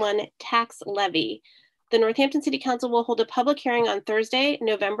 2021 tax levy. The Northampton City Council will hold a public hearing on Thursday,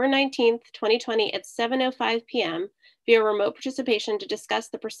 November 19th, 2020 at 7:05 p.m. via remote participation to discuss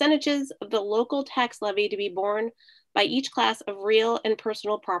the percentages of the local tax levy to be borne by each class of real and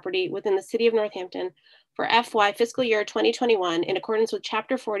personal property within the City of Northampton for FY fiscal year 2021 in accordance with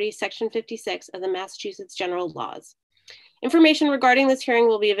Chapter 40, Section 56 of the Massachusetts General Laws. Information regarding this hearing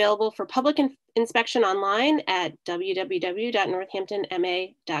will be available for public inspection online at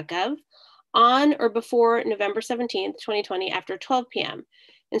www.northamptonma.gov. on or before November 17th, 2020 after 12 p.m.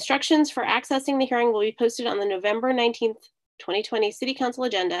 Instructions for accessing the hearing will be posted on the November 19th, 2020 City Council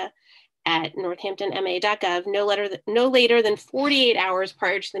agenda at northamptonma.gov no later than 48 hours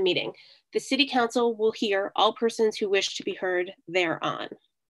prior to the meeting. The City Council will hear all persons who wish to be heard thereon.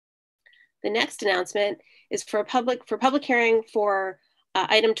 The next announcement is for public hearing for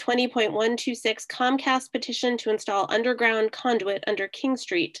item 20.126 Comcast petition to install underground conduit under King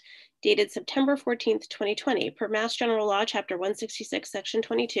Street, dated September 14th, 2020, per Mass General Law, Chapter 166, Section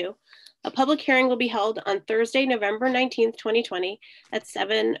 22. A public hearing will be held on Thursday, November 19th, 2020 at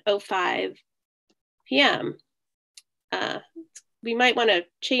 7:05 p.m. We might want to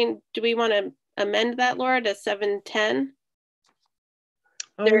change, do we want to amend that, Laura, to 7:10?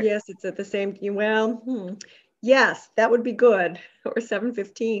 Oh, yes, it's at the same, well, yes, that would be good, or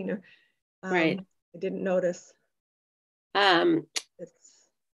 7:15. Right. I didn't notice. So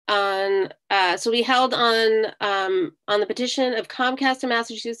we held on the petition of Comcast of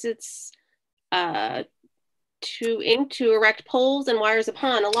Massachusetts to erect poles and wires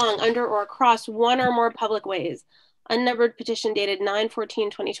upon, along, under, or across one or more public ways. Unnumbered petition dated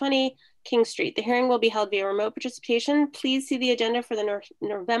 9/14/2020, King Street. The hearing will be held via remote participation. Please see the agenda for the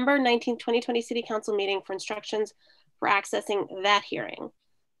November 19, 2020 City Council meeting for instructions for accessing that hearing.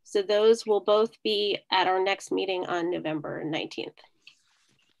 So those will both be at our next meeting on November 19th.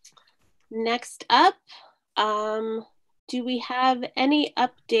 Next up, do we have any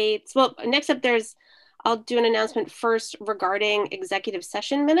updates? Well, next up I'll do an announcement first regarding executive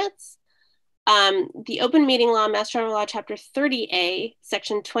session minutes. The Open Meeting Law, Mass General Law, Chapter 30A,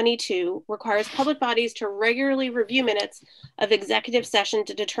 Section 22, requires public bodies to regularly review minutes of executive session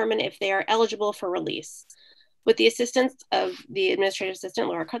to determine if they are eligible for release. With the assistance of the Administrative Assistant,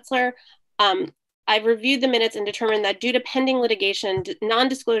 Laura Kutzler, I've reviewed the minutes and determined that due to pending litigation,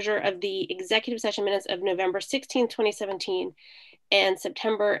 non-disclosure of the executive session minutes of November 16, 2017 and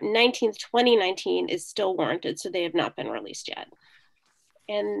September 19th, 2019 is still warranted, so they have not been released yet.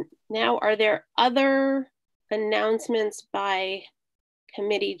 And now, are there other announcements by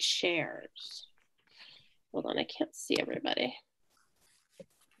committee chairs? Hold on, I can't see everybody.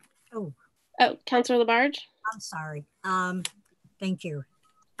 Oh, Councilor Labarge? I'm sorry. Thank you.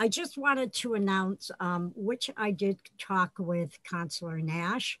 I just wanted to announce, which I did talk with Councilor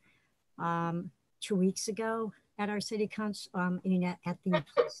Nash 2 weeks ago at our city council, at the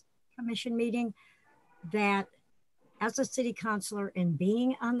commission meeting, that as a city councilor and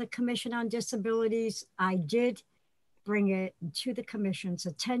being on the Commission on Disabilities, I did bring it to the commission's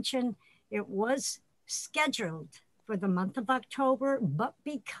attention. It was scheduled for the month of October, but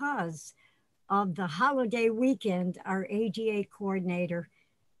because of the holiday weekend, our ADA coordinator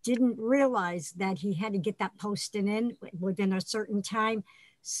didn't realize that he had to get that posted in within a certain time.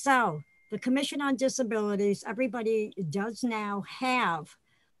 So the Commission on Disabilities, everybody does now have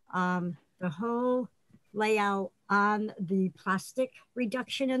the whole layout on the plastic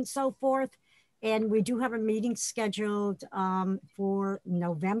reduction and so forth. And we do have a meeting scheduled for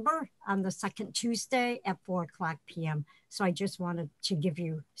November on the second Tuesday at 4:00 p.m. So I just wanted to give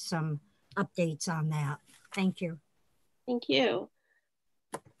you some updates on that. Thank you. Thank you.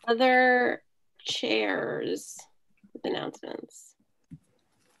 Other chairs with announcements.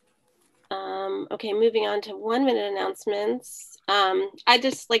 Okay, moving on to 1-minute announcements. I'd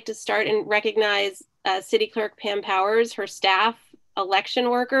just like to start and recognize City Clerk Pam Powers, her staff, election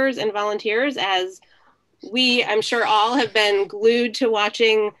workers, and volunteers, as we, I'm sure, all have been glued to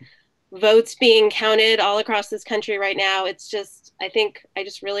watching votes being counted all across this country right now. It's just, I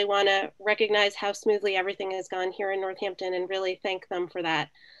just really want to recognize how smoothly everything has gone here in Northampton and really thank them for that.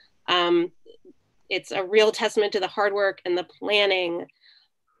 It's a real testament to the hard work and the planning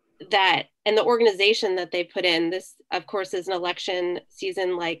and the organization that they put in. This, of course, is an election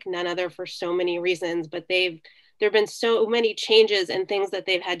season like none other for so many reasons, but there have been so many changes and things that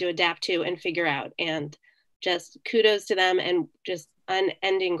they've had to adapt to and figure out, and just kudos to them and just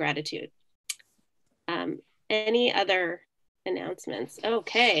unending gratitude. Any other announcements?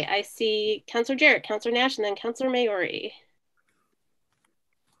 Okay, I see Councilor Jarrett, Councilor Nash, and then Councilor Maori.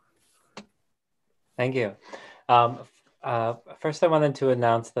 Thank you. First, I wanted to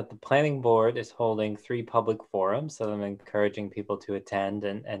announce that the planning board is holding 3 public forums, so I'm encouraging people to attend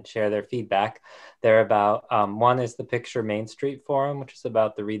and share their feedback. They're about, one is the Picture Main Street Forum, which is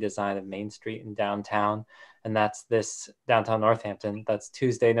about the redesign of Main Street in downtown, and that's this downtown Northampton. That's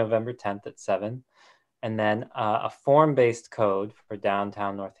Tuesday, November 10th at 7. And then a form-based code for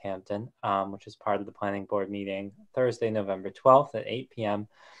downtown Northampton, which is part of the planning board meeting, Thursday, November 12th at 8 p.m.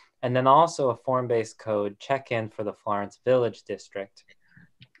 And then also a form-based code check-in for the Florence Village District,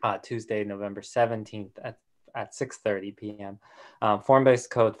 Tuesday, November 17th at 6:30 p.m.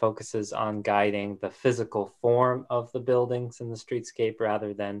 Form-based code focuses on guiding the physical form of the buildings in the streetscape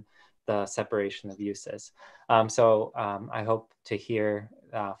rather than the separation of uses. I hope to hear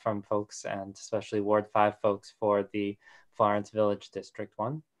from folks, and especially Ward 5 folks, for the Florence Village District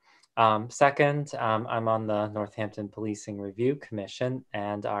one. Second, I'm on the Northampton Policing Review Commission,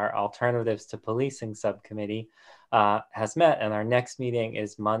 and our Alternatives to Policing Subcommittee has met, and our next meeting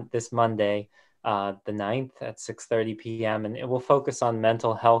is this Monday, the 9th at 6:30 p.m. and it will focus on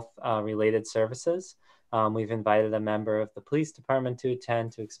mental health related services. We've invited a member of the police department to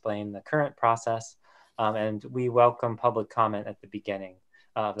attend to explain the current process, and we welcome public comment at the beginning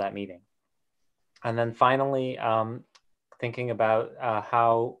of that meeting. And then finally, thinking about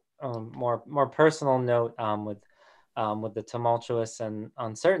how more personal note with the tumultuous and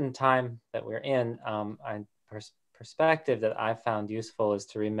uncertain time that we're in, perspective that I found useful is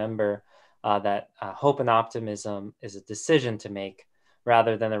to remember that hope and optimism is a decision to make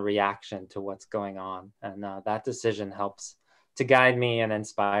rather than a reaction to what's going on. And that decision helps to guide me and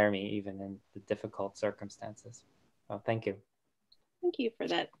inspire me even in the difficult circumstances. So thank you. Thank you for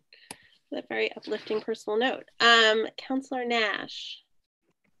that very uplifting personal note. Councillor Nash.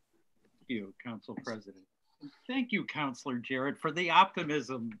 Thank you, Council President. Thank you, Councillor Jarrett, for the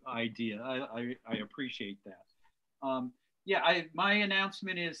optimism idea. I appreciate that. Yeah, my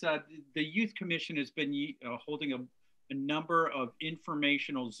announcement is the Youth Commission has been holding a number of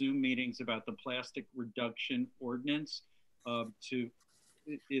informational Zoom meetings about the plastic reduction ordinance.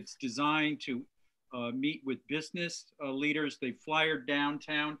 It's designed to meet with business leaders. They flyered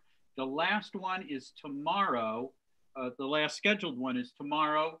downtown. The last one is tomorrow. The last scheduled one is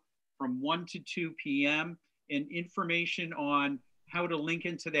tomorrow from 1 to 2 p.m. And information on how to link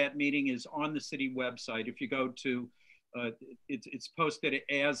into that meeting is on the city website. If you go to, it's posted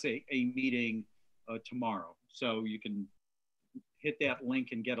as a meeting tomorrow. So you can hit that link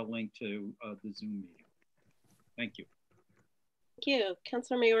and get a link to the Zoom meeting. Thank you. Thank you.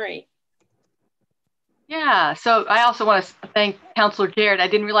 Councillor Maori. Yeah, so I also want to thank Councillor Jarrett. I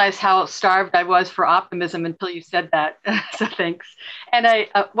didn't realize how starved I was for optimism until you said that, so thanks. And I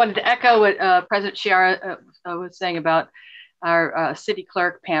wanted to echo what President Chiara was saying about our city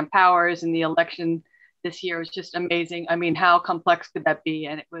clerk, Pam Powers, and the election this year was just amazing. I mean, how complex could that be?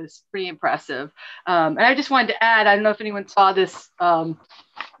 And it was pretty impressive. And I just wanted to add, I don't know if anyone saw this,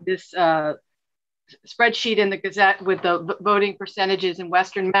 spreadsheet in the Gazette with the voting percentages in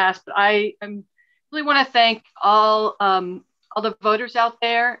Western Mass, but I really want to thank all the voters out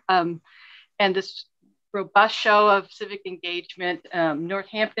there and this robust show of civic engagement.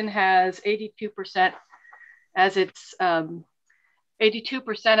 Northampton has 82% as its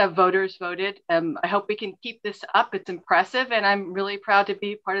 82% of voters voted. I hope we can keep this up. It's impressive, and I'm really proud to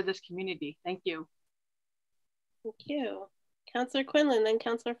be part of this community. Thank you. Thank you. Councillor Quinlan, then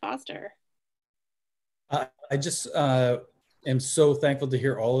Councillor Foster. I just am so thankful to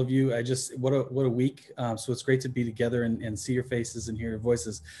hear all of you. What a week. So it's great to be together and see your faces and hear your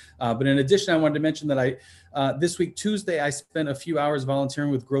voices. But in addition, I wanted to mention that this week, Tuesday, I spent a few hours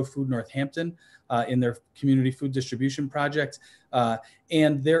volunteering with Grow Food Northampton in their community food distribution project.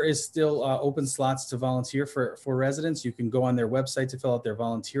 And there is still open slots to volunteer for residents. You can go on their website to fill out their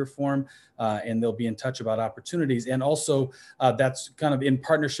volunteer form, and they'll be in touch about opportunities. And also that's kind of in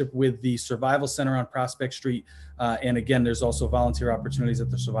partnership with the Survival Center on Prospect Street. And again, there's also volunteer opportunities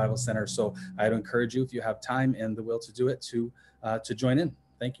at the Survival Center. So I'd encourage you, if you have time and the will to do it, to join in.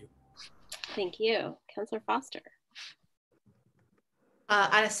 Thank you. Thank you. Councillor Foster.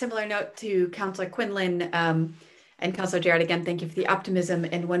 On a similar note to Councillor Quinlan and Councillor Jarrett, again, thank you for the optimism.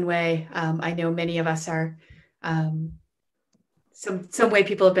 In one way, I know many of us are, some way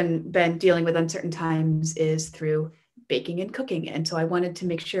people have been dealing with uncertain times is through baking and cooking. And so I wanted to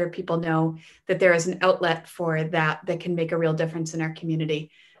make sure people know that there is an outlet for that can make a real difference in our community.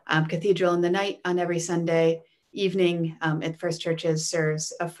 Cathedral in the Night on every Sunday evening at First Churches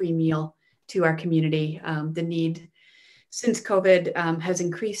serves a free meal to our community. The need since COVID has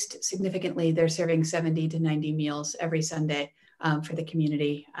increased significantly. They're serving 70 to 90 meals every Sunday for the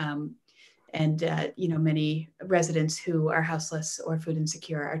community. Many residents who are houseless or food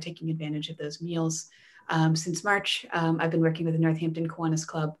insecure are taking advantage of those meals. Since March, I've been working with the Northampton Kiwanis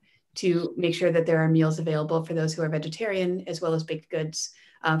Club to make sure that there are meals available for those who are vegetarian, as well as baked goods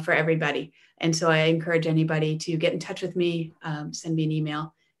for everybody. And so I encourage anybody to get in touch with me, send me an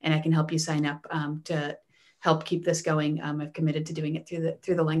email, and I can help you sign up to help keep this going. I've committed to doing it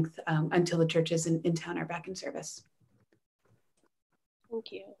through the length until the churches in town are back in service.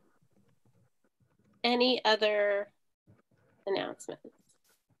 Thank you. Any other announcements?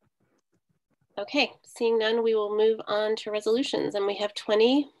 Okay, seeing none, we will move on to resolutions. And we have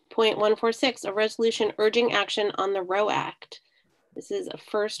 20.146, a resolution urging action on the Roe Act. This is a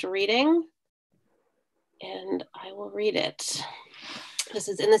first reading, and I will read it. This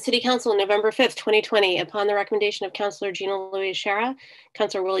is in the City Council on November 5th, 2020, upon the recommendation of Councillor Gina Louise Shara,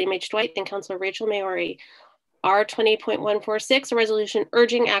 Councillor William H. Dwight, and Councillor Rachel Maori. R 20.146, a resolution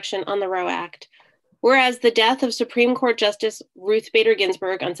urging action on the Roe Act. Whereas the death of Supreme Court Justice Ruth Bader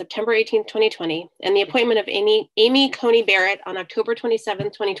Ginsburg on September 18, 2020, and the appointment of Amy Coney Barrett on October 27,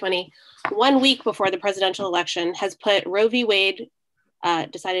 2020, 1 week before the presidential election, has put Roe v. Wade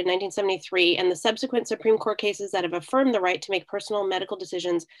decided in 1973, and the subsequent Supreme Court cases that have affirmed the right to make personal medical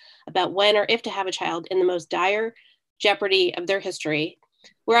decisions about when or if to have a child in the most dire jeopardy of their history.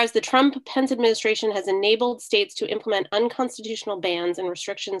 Whereas the Trump-Pence administration has enabled states to implement unconstitutional bans and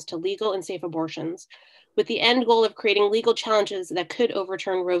restrictions to legal and safe abortions, with the end goal of creating legal challenges that could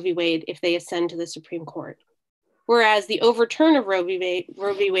overturn Roe v. Wade if they ascend to the Supreme Court. Whereas the overturn of Roe v.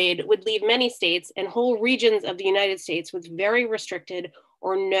 Wade would leave many states and whole regions of the United States with very restricted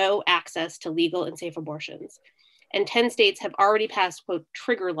or no access to legal and safe abortions. And 10 states have already passed, quote,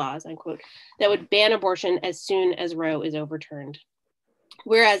 trigger laws, unquote, that would ban abortion as soon as Roe is overturned.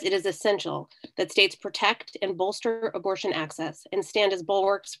 Whereas it is essential that states protect and bolster abortion access and stand as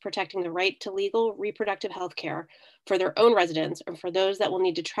bulwarks protecting the right to legal reproductive health care for their own residents or for those that will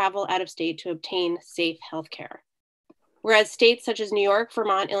need to travel out of state to obtain safe health care. Whereas states such as New York,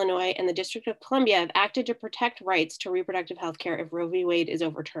 Vermont, Illinois, and the District of Columbia have acted to protect rights to reproductive health care if Roe v. Wade is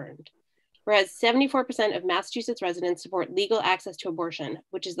overturned. Whereas 74% of Massachusetts residents support legal access to abortion,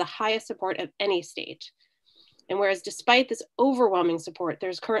 which is the highest support of any state. And whereas despite this overwhelming support,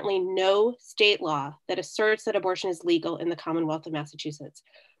 there's currently no state law that asserts that abortion is legal in the Commonwealth of Massachusetts,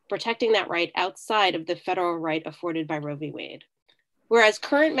 protecting that right outside of the federal right afforded by Roe v. Wade. Whereas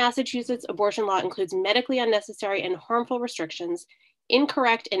current Massachusetts abortion law includes medically unnecessary and harmful restrictions,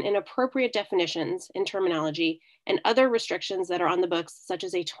 incorrect and inappropriate definitions and terminology, and other restrictions that are on the books, such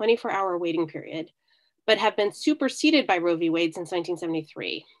as a 24-hour waiting period, but have been superseded by Roe v. Wade since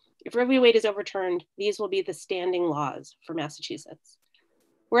 1973. If Roe v. Wade is overturned, these will be the standing laws for Massachusetts.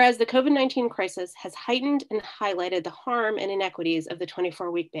 Whereas the COVID-19 crisis has heightened and highlighted the harm and inequities of the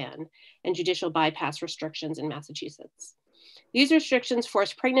 24-week ban and judicial bypass restrictions in Massachusetts. These restrictions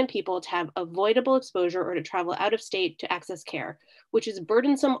force pregnant people to have avoidable exposure or to travel out of state to access care, which is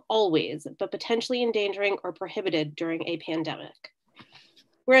burdensome always, but potentially endangering or prohibited during a pandemic.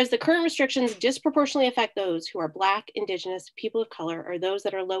 Whereas the current restrictions disproportionately affect those who are Black, Indigenous, people of color, or those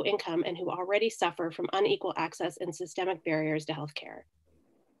that are low income and who already suffer from unequal access and systemic barriers to healthcare.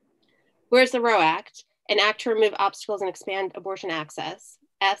 Whereas the Roe Act, an act to remove obstacles and expand abortion access,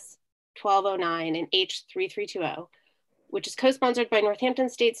 S 1209 and H 3320, which is co-sponsored by Northampton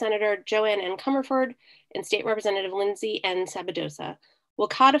State Senator Joanne N. Comerford and State Representative Lindsay N. Sabadosa, will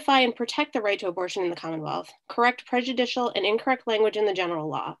codify and protect the right to abortion in the Commonwealth, correct prejudicial and incorrect language in the general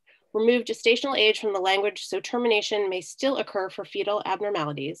law, remove gestational age from the language so termination may still occur for fetal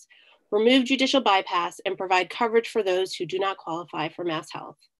abnormalities, remove judicial bypass, and provide coverage for those who do not qualify for Mass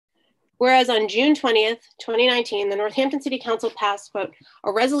Health. Whereas on June 20th, 2019, the Northampton City Council passed, quote,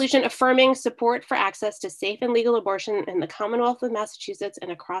 a resolution affirming support for access to safe and legal abortion in the Commonwealth of Massachusetts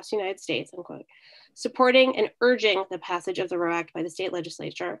and across the United States, unquote, supporting and urging the passage of the Roe Act by the state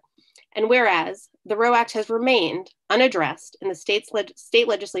legislature. And whereas the Roe Act has remained unaddressed in the state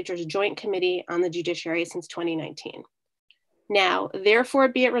legislature's Joint Committee on the Judiciary since 2019. Now, therefore,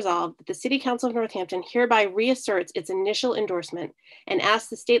 be it resolved that the City Council of Northampton hereby reasserts its initial endorsement and asks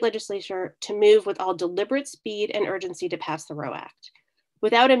the state legislature to move with all deliberate speed and urgency to pass the Roe Act.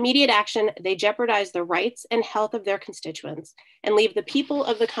 Without immediate action, they jeopardize the rights and health of their constituents and leave the people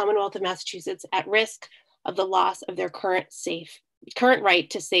of the Commonwealth of Massachusetts at risk of the loss of their current right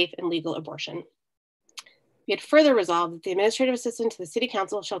to safe and legal abortion. Be it further resolved that the administrative assistant to the City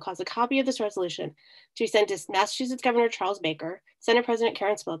Council shall cause a copy of this resolution to be sent to Massachusetts Governor Charles Baker, Senate President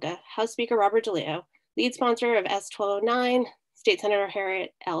Karen Spilka, House Speaker Robert DeLeo, lead sponsor of S 1209, State Senator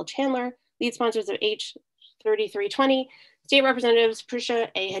Harriet L. Chandler, lead sponsors of H 3320, State Representatives Prussia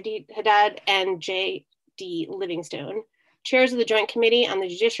A. Haddad and J. D. Livingstone, chairs of the Joint Committee on the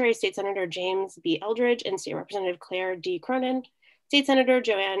Judiciary, State Senator James B. Eldridge and State Representative Claire D. Cronin, State Senator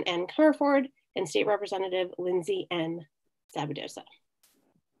Joanne N. Comerford, and State Representative Lindsay N. Sabadosa.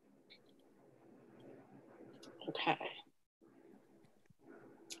 Okay.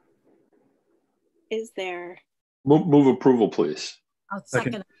 Is there? Move approval, please. I'll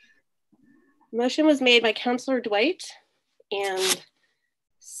second. Motion was made by Councillor Dwight and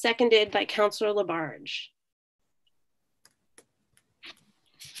seconded by Councillor Labarge.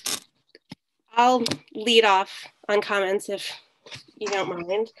 I'll lead off on comments if you don't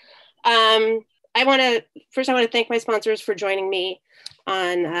mind. I want to thank my sponsors for joining me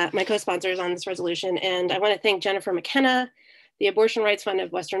on my co-sponsors on this resolution. And I want to thank Jennifer McKenna, the Abortion Rights Fund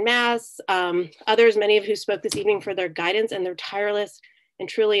of Western Mass, others, many of who spoke this evening for their guidance and their tireless and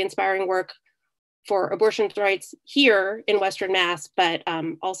truly inspiring work for abortion rights here in Western Mass, but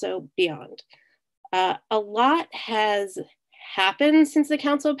also beyond. A lot has happened since the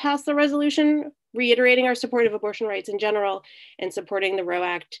council passed the resolution, reiterating our support of abortion rights in general and supporting the Roe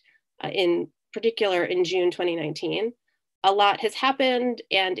Act in particular in June 2019. A lot has happened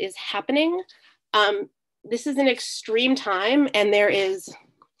and is happening. This is an extreme time, and there is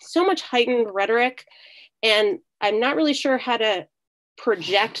so much heightened rhetoric, and I'm not really sure how to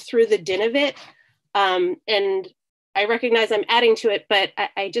project through the din of it. And I recognize I'm adding to it, but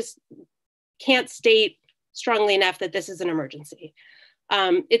I just can't state strongly enough that this is an emergency.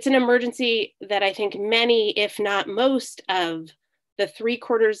 It's an emergency that I think many, if not most, of the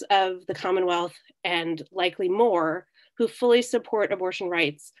 3/4 of the Commonwealth, and likely more, who fully support abortion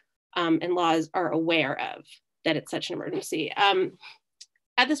rights and laws are aware of, that it's such an emergency.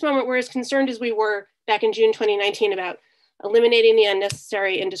 At this moment, we're as concerned as we were back in June 2019 about eliminating the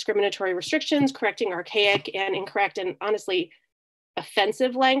unnecessary and discriminatory restrictions, correcting archaic and incorrect and honestly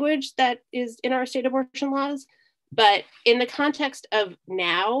offensive language that is in our state abortion laws. But in the context of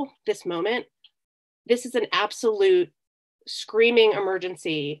now, this moment, this is an absolute screaming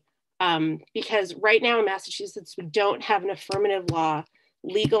emergency, because right now in Massachusetts, we don't have an affirmative law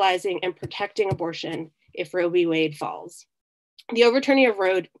legalizing and protecting abortion if Roe v. Wade falls. The overturning of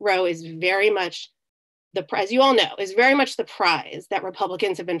Roe is very much the prize, as you all know, is very much the prize that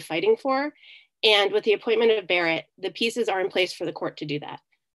Republicans have been fighting for. And with the appointment of Barrett, the pieces are in place for the court to do that.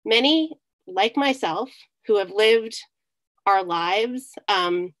 Many, like myself, who have lived our lives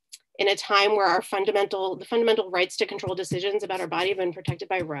in a time where the fundamental rights to control decisions about our body have been protected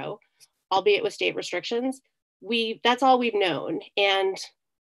by Roe, albeit with state restrictions, that's all we've known. And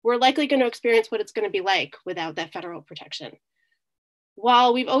we're likely going to experience what it's going to be like without that federal protection.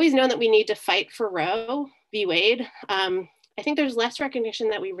 While we've always known that we need to fight for Roe v. Wade, I think there's less recognition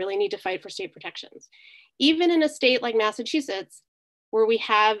that we really need to fight for state protections. Even in a state like Massachusetts, where we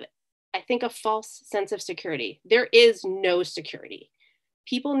have, I think, a false sense of security. There is no security.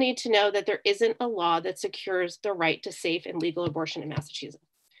 People need to know that there isn't a law that secures the right to safe and legal abortion in Massachusetts.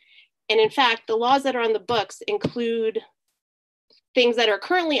 And in fact, the laws that are on the books include things that are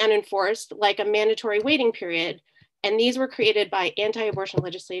currently unenforced, like a mandatory waiting period. And these were created by anti-abortion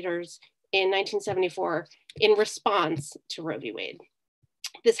legislators in 1974 in response to Roe v. Wade.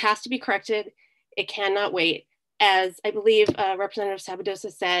 This has to be corrected. It cannot wait. As I believe Representative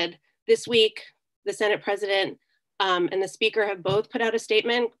Sabadosa said, this week, the Senate President and the Speaker have both put out a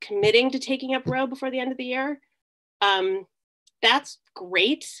statement committing to taking up Roe before the end of the year. That's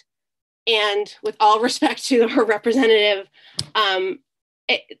great. And with all respect to her representative,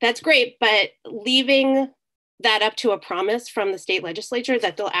 that's great, but leaving that up to a promise from the state legislature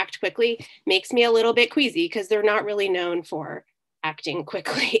that they'll act quickly makes me a little bit queasy, because they're not really known for acting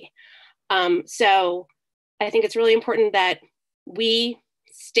quickly. So I think it's really important that we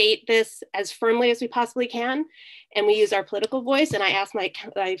state this as firmly as we possibly can, and we use our political voice. And I ask my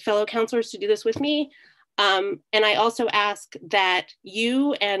fellow counselors to do this with me. And I also ask that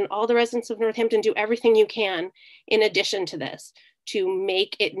you and all the residents of Northampton do everything you can in addition to this to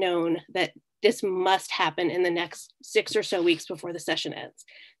make it known that this must happen in the next 6 or so weeks before the session ends.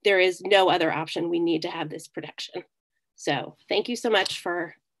 There is no other option. We need to have this protection. So thank you so much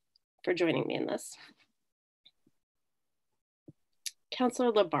for joining me in this.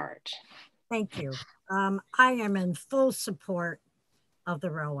 Councilor Labarge. Thank you. I am in full support of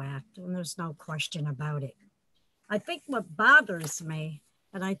the Roe Act, and there's no question about it. I think what bothers me,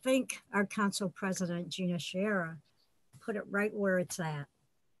 and I think our Council President Gina Sciarra put it right where it's at.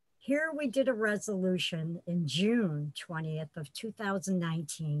 Here we did a resolution in June 20th of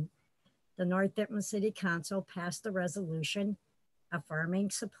 2019. The Northampton City Council passed a resolution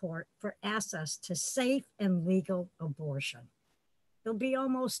affirming support for access to safe and legal abortion. It'll be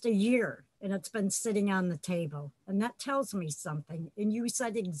almost a year and it's been sitting on the table. And that tells me something. And you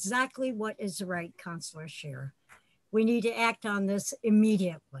said exactly what is right, Councilor Sciarra. We need to act on this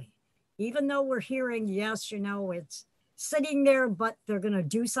immediately. Even though we're hearing, yes, it's sitting there, but they're going to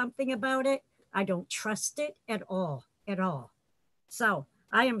do something about it. I don't trust it at all. So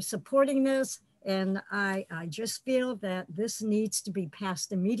I am supporting this, and I just feel that this needs to be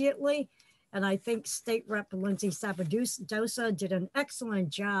passed immediately. And I think State Rep Lindsay Sabadosa did an excellent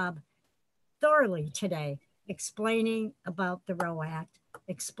job thoroughly today explaining about the Roe Act,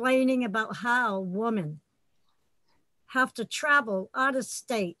 explaining about how women have to travel out of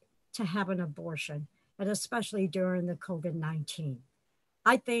state to have an abortion, and especially during the COVID-19.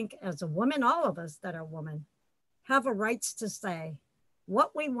 I think as a woman, all of us that are women have a rights to say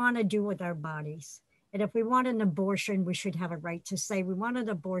what we want to do with our bodies. And if we want an abortion, we should have a right to say we want an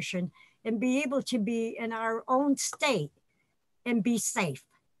abortion and be able to be in our own state and be safe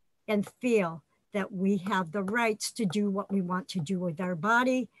and feel that we have the rights to do what we want to do with our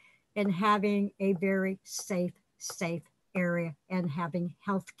body, and having a very safe area and having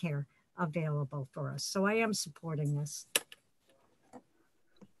health care available for us. So I am supporting this.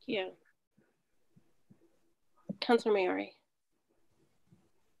 you. Councilor Maori.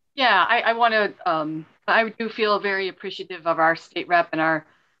 Yeah, I want to, I do feel very appreciative of our state rep and our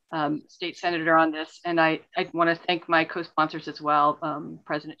state senator on this. And I want to thank my co-sponsors as well,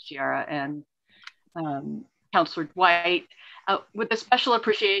 President Chiara and Councilor Dwight, with a special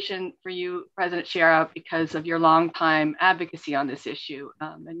appreciation for you, President Chiara, because of your longtime advocacy on this issue.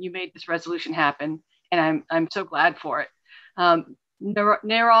 And you made this resolution happen, and I'm so glad for it.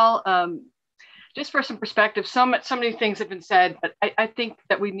 Neral, just for some perspective, so many things have been said, but I think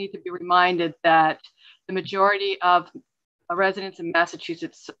that we need to be reminded that the majority of residents in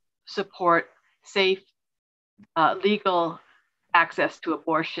Massachusetts support safe, legal access to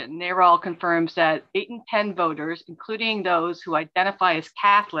abortion. NARAL confirms that 8 in 10 voters, including those who identify as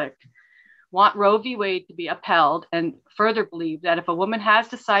Catholic, want Roe v. Wade to be upheld, and further believe that if a woman has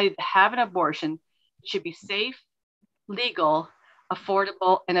decided to have an abortion, it should be safe, legal,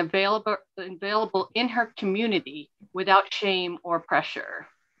 affordable, and available in her community without shame or pressure.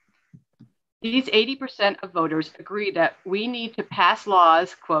 These 80% of voters agree that we need to pass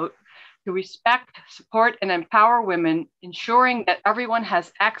laws, quote, to respect, support, and empower women, ensuring that everyone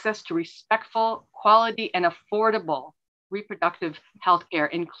has access to respectful, quality, and affordable reproductive health care,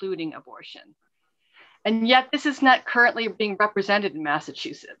 including abortion. And yet this is not currently being represented in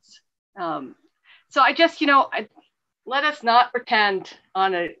Massachusetts. So I just, let us not pretend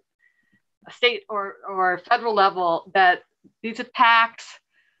on a state or federal level that these attacks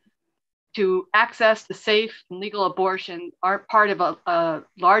to access to safe and legal abortion aren't part of a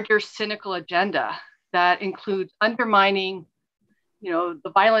larger cynical agenda that includes undermining,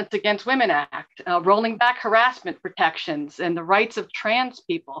 the Violence Against Women Act, rolling back harassment protections and the rights of trans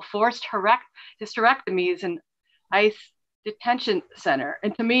people, forced hysterectomies and ICE detention center.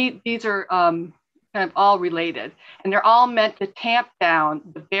 And to me, these are kind of all related, and they're all meant to tamp down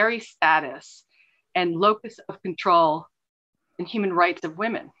the very status and locus of control and human rights of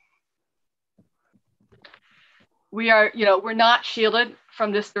women. We are, we're not shielded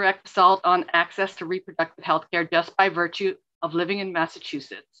from this direct assault on access to reproductive health care just by virtue of living in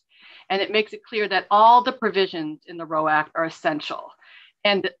Massachusetts. And it makes it clear that all the provisions in the Roe Act are essential.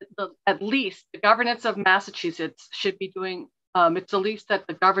 And at least the governance of Massachusetts should be doing, it's the least that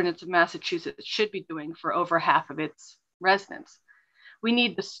the governance of Massachusetts should be doing for over half of its residents. We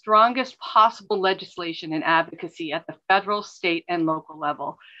need the strongest possible legislation and advocacy at the federal, state, and local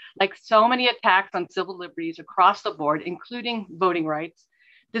level. Like so many attacks on civil liberties across the board, including voting rights,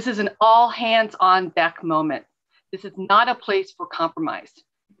 this is an all hands on deck moment. This is not a place for compromise,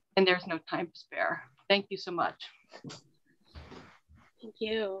 and there's no time to spare. Thank you so much. Thank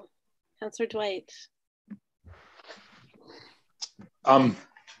you. Councilor Dwight.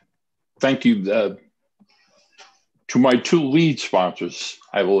 Thank you. To my 2 lead sponsors,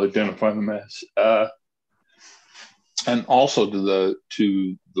 I will identify them as, and also to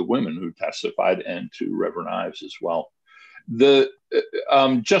the women who testified, and to Reverend Ives as well.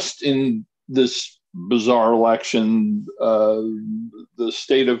 Just in this bizarre election, the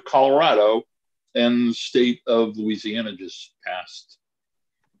state of Colorado and the state of Louisiana just passed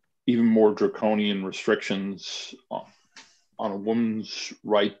even more draconian restrictions on a woman's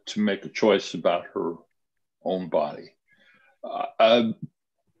right to make a choice about her own body. Honestly,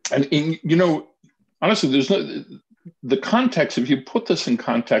 there's no, the context, if you put this in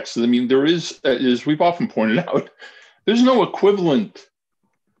context, I mean, there is, as we've often pointed out, there's no equivalent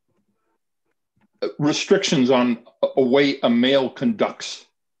restrictions on a way a male conducts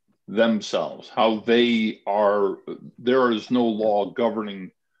themselves, how they are, there is no law governing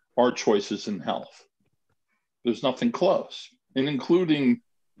our choices in health. There's nothing close, and including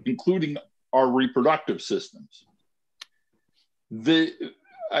our reproductive systems.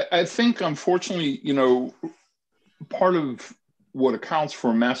 I think, unfortunately, part of what accounts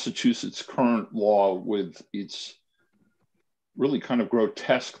for Massachusetts' current law with its really kind of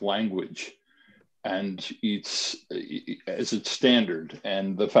grotesque language and its standard,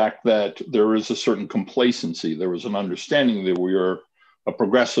 and the fact that there is a certain complacency, there was an understanding that we are a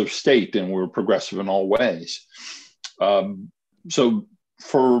progressive state and we're progressive in all ways. So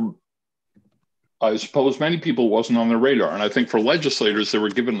for, I suppose, many people wasn't on their radar. And I think for legislators, they were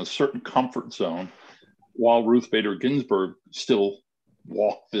given a certain comfort zone while Ruth Bader Ginsburg still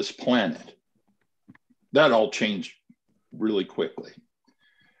walked this planet. That all changed really quickly.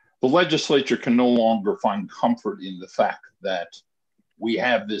 The legislature can no longer find comfort in the fact that we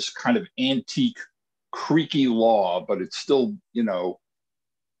have this kind of antique, creaky law, but it's still,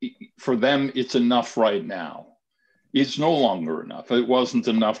 for them, it's enough right now. It's no longer enough. It wasn't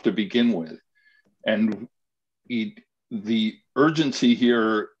enough to begin with. And the urgency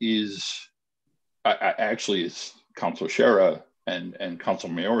here is, actually, as Councilor Shara and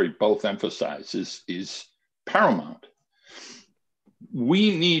Councilor Maori both emphasize, is paramount.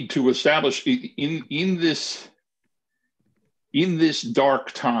 We need to establish in this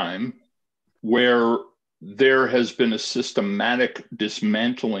dark time where there has been a systematic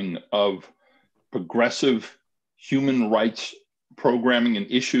dismantling of progressive human rights programming and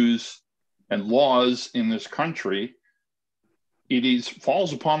issues and laws in this country, it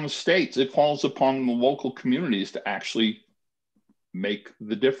falls upon the states, it falls upon the local communities to actually make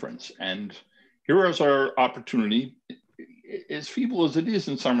the difference. And here is our opportunity, as feeble as it is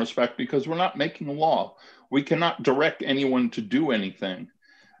in some respect, because we're not making a law. We cannot direct anyone to do anything,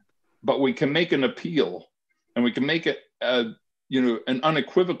 but we can make an appeal, and we can make it an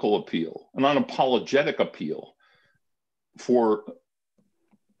unequivocal appeal, an unapologetic appeal for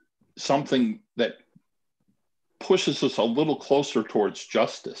something that pushes us a little closer towards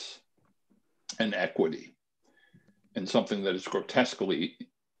justice and equity, and something that is grotesquely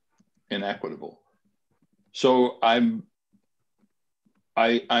inequitable. So I'm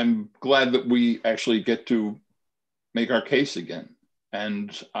glad that we actually get to make our case again.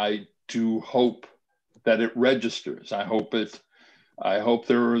 And I do hope that it registers. I hope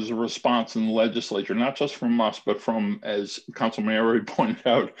there is a response in the legislature, not just from us, but from, as Councilor Maori pointed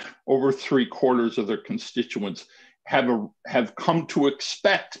out, over 3/4 of their constituents have come to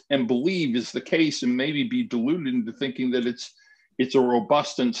expect and believe is the case, and maybe be deluded into thinking that it's a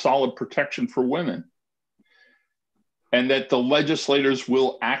robust and solid protection for women. And that the legislators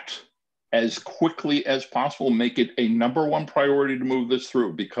will act as quickly as possible, make it a #1 priority to move this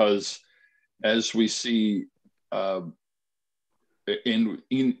through, because as we see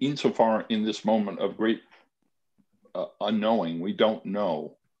insofar in this moment of great unknowing, we don't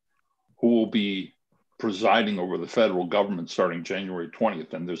know who will be presiding over the federal government starting January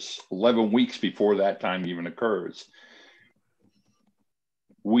 20th. And there's 11 weeks before that time even occurs.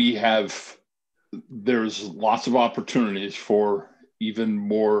 There's lots of opportunities for even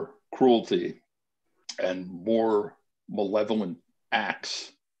more cruelty and more malevolent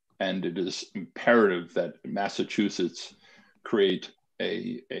acts. And it is imperative that Massachusetts create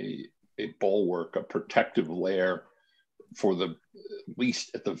a bulwark, a protective layer for at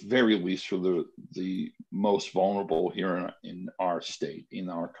the very least, for the most vulnerable here in our state, in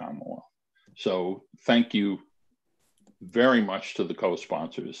our Commonwealth. So thank you very much to the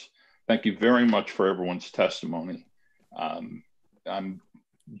co-sponsors. Thank you very much for everyone's testimony. I'm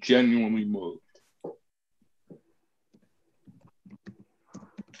genuinely moved.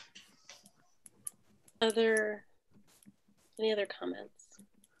 Any other comments?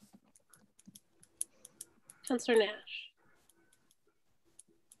 Councilor Nash.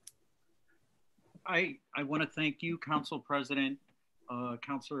 I want to thank you, Council President,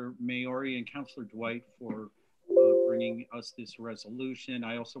 Councilor Maori, and Councilor Dwight for bringing us this resolution.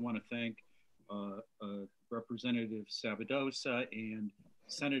 I also want to thank Representative Sabadosa and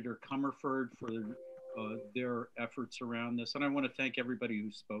Senator Comerford for their efforts around this. And I want to thank everybody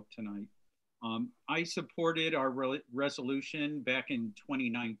who spoke tonight. I supported our resolution back in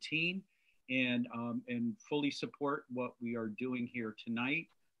 2019 and fully support what we are doing here tonight.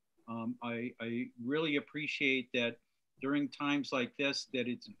 I really appreciate that during times like this, that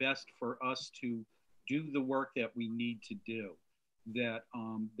it's best for us to do the work that we need to do. There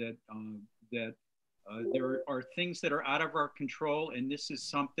are things that are out of our control, and this is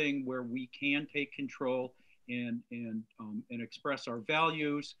something where we can take control and express our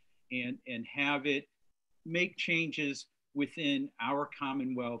values and have it make changes within our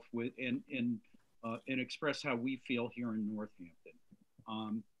Commonwealth and express how we feel here in Northampton.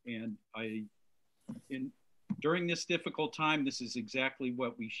 During this difficult time, this is exactly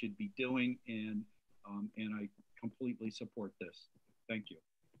what we should be doing, and I completely support this. Thank you.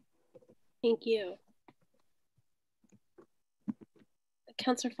 Thank you.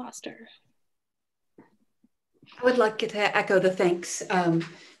 Councilor Foster. I would like to echo the thanks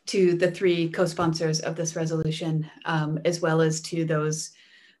to the 3 co-sponsors of this resolution, as well as to those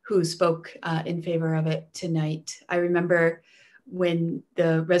who spoke in favor of it tonight. I remember when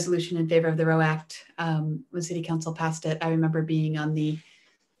the resolution in favor of the Roe Act, when City Council passed it, I remember being on the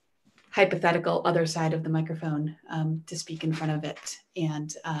hypothetical other side of the microphone to speak in front of it.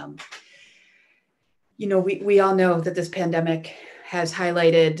 And, you know, we all know that this pandemic has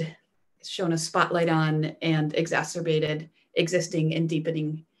highlighted, shown a spotlight on, and exacerbated existing and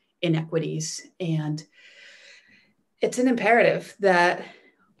deepening inequities. And it's an imperative that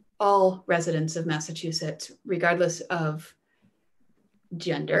all residents of Massachusetts, regardless of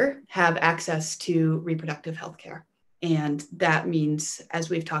gender, have access to reproductive health care. And that means, as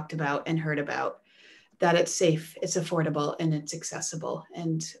we've talked about and heard about, that it's safe, it's affordable, and it's accessible.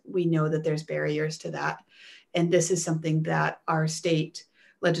 And we know that there's barriers to that. And this is something that our state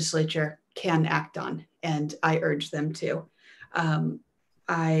legislature can act on, and I urge them to.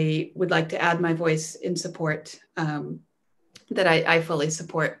 I would like to add my voice in support that I fully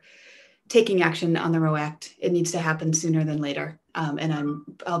support taking action on the Roe Act. It needs to happen sooner than later. And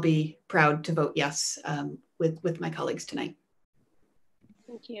I'll be proud to vote yes with my colleagues tonight.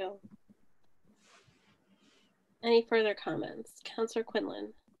 Thank you. Any further comments? Councillor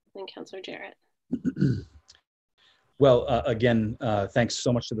Quinlan and Councillor Jarrett. Well, again, thanks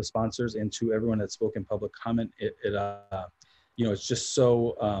so much to the sponsors and to everyone that spoke in public comment. It's just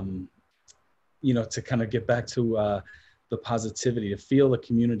so, to kind of get back to the positivity, to feel the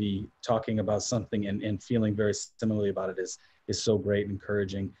community talking about something and feeling very similarly about it is so great and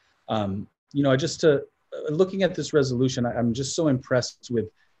encouraging. Looking at this resolution, I'm just so impressed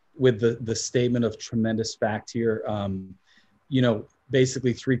with the statement of tremendous fact here.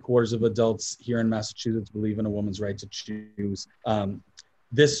 Basically 3/4 of adults here in Massachusetts believe in a woman's right to choose.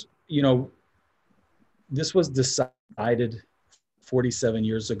 This was decided 47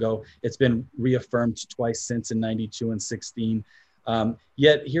 years ago. It's been reaffirmed twice since in 92 and 16.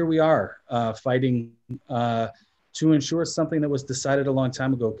 Yet here we are fighting to ensure something that was decided a long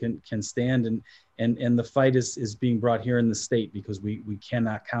time ago can stand, and the fight is being brought here in the state because we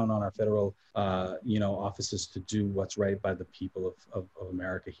cannot count on our federal offices to do what's right by the people of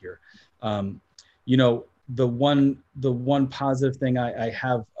America here. The one positive thing I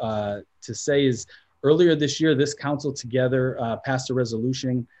have to say is earlier this year, this council together passed a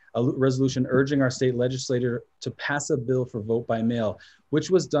resolution urging our state legislature to pass a bill for vote by mail, which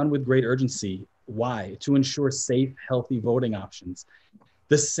was done with great urgency. Why? To ensure safe, healthy voting options.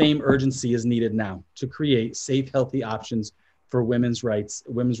 The same urgency is needed now to create safe, healthy options for women's rights,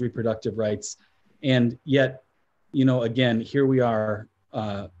 women's reproductive rights. And yet, again, here we are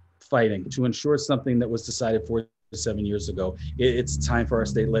fighting to ensure something that was decided 47 years ago. It's time for our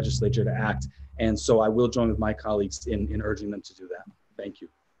state legislature to act. And so I will join with my colleagues in urging them to do that. Thank you.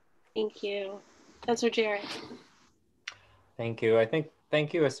 Thank you. Councillor Jarrett. Thank you.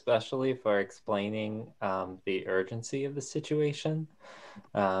 Thank you especially for explaining the urgency of the situation.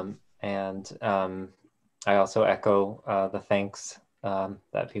 I also echo the thanks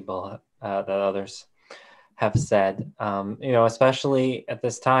that others have said. Especially at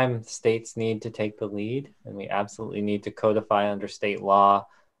this time, states need to take the lead, and we absolutely need to codify under state law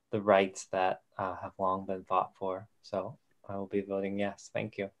the rights that have long been fought for. So I will be voting yes.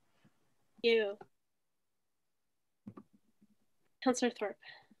 Thank you. Thank you. Councillor Thorpe.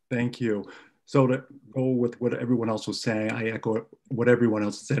 Thank you. So to go with what everyone else was saying, I echo what everyone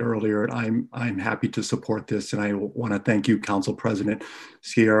else said earlier. I'm happy to support this, and I want to thank you, Council President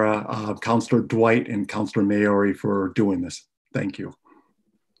Sierra, Councillor Dwight, and Councillor Maori for doing this. Thank you.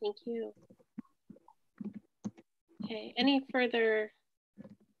 Thank you. Okay, any further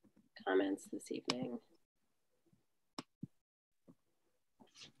comments this evening?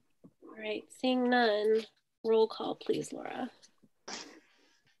 All right, seeing none, roll call, please, Laura.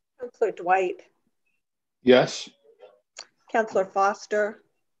 Councillor Dwight. Yes. Councillor Foster.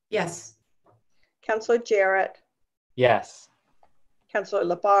 Yes. Councillor Jarrett. Yes. Councillor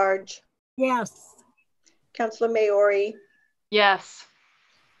Labarge. Yes. Councillor Maori. Yes.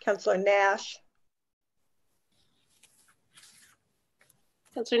 Councillor Nash.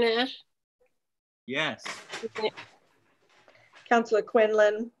 Councillor Nash. Yes. Councillor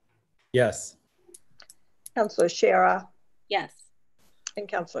Quinlan. Yes. Councillor Shara. Yes. And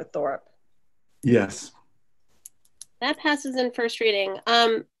Councillor Thorpe. Yes. That passes in first reading.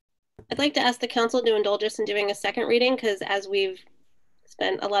 I'd like to ask the council to indulge us in doing a second reading, because as we've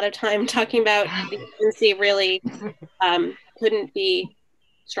spent a lot of time talking about, the urgency really couldn't be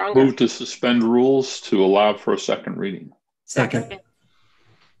stronger. Move to suspend rules to allow for a second reading. Second.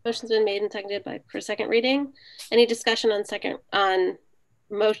 Motion's been made and seconded for second reading. Any discussion on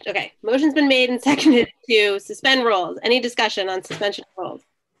motion? Okay, motion's been made and seconded to suspend rules. Any discussion on suspension of rules?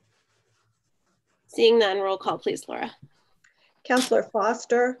 Seeing none, roll call, please, Laura. Councillor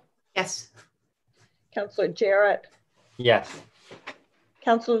Foster. Yes. Councillor Jarrett. Yes.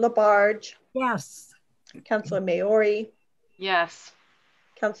 Councillor Labarge. Yes. Councillor Maori. Yes.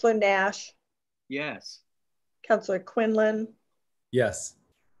 Councillor Nash. Yes. Councillor Quinlan. Yes.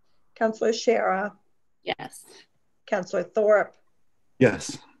 Councillor Shara. Yes. Councillor Thorpe.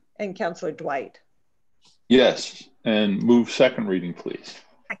 Yes. And Councillor Dwight. Yes. And move second reading, please.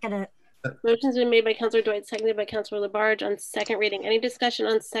 Second it. Motion's been made by Councillor Dwight, seconded by Councillor Labarge on second reading. Any discussion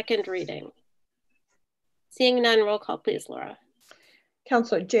on second reading? Seeing none, roll call, please, Laura.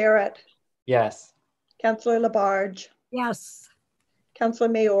 Councillor Jarrett, Yes. Councillor Labarge, Yes. Councillor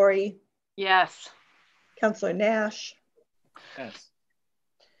Maori, Yes. Councillor Nash, Yes.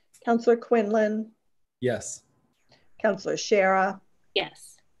 Councillor Quinlan, Yes. Councillor Shara,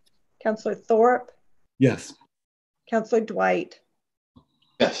 Yes. Councillor Thorpe, Yes. Councillor Dwight,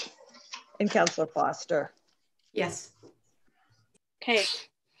 Yes. and Councillor Foster. Yes. Okay,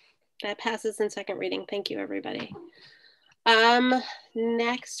 that passes in second reading. Thank you, everybody.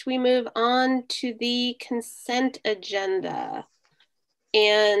 Next, we move on to the consent agenda.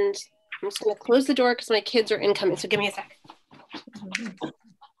 And I'm just going to close the door because my kids are incoming. So give me a second.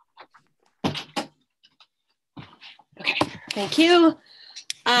 Okay, thank you.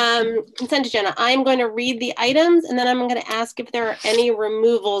 Consent agenda. I'm going to read the items and then I'm going to ask if there are any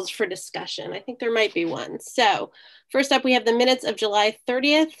removals for discussion. I think there might be one. So first up, we have the minutes of July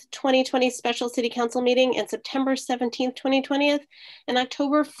 30th, 2020 special city council meeting and September 17th, 2020 and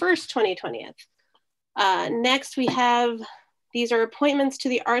October 1st, 2020. Next, we have, these are appointments to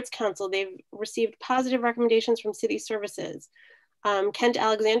the Arts Council. They've received positive recommendations from City Services. Kent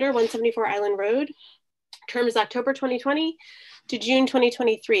Alexander, 174 Island Road. Term is October 2020 to June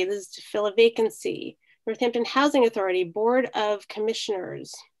 2023. This is to fill a vacancy. Northampton Housing Authority, Board of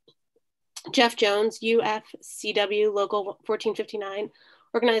Commissioners. Jeff Jones, UFCW, Local 1459,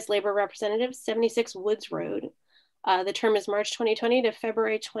 Organized Labor Representative, 76 Woods Road. The term is March 2020 to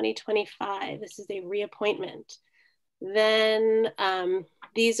February 2025. This is a reappointment. Then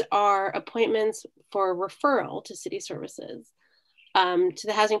these are appointments for referral to City Services. To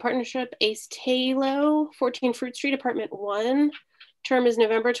the Housing Partnership, Ace Talo, 14 Fruit Street, Apartment 1. Term is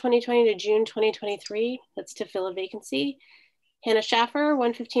November 2020 to June 2023. That's to fill a vacancy. Hannah Schaffer,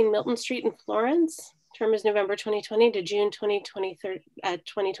 115 Milton Street in Florence. Term is November 2020 to June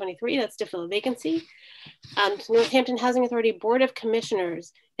 2023. That's to fill a vacancy. Northampton Housing Authority Board of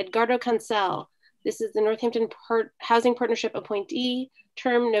Commissioners, Edgardo Cancel. This is the Northampton Housing Partnership appointee.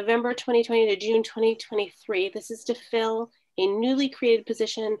 Term November 2020 to June 2023. This is to fill a newly created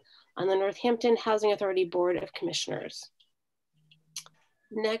position on the Northampton Housing Authority Board of Commissioners.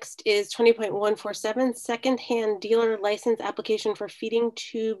 Next is 20.147, secondhand dealer license application for Feeding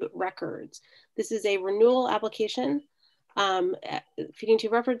Tube Records. This is a renewal application. Feeding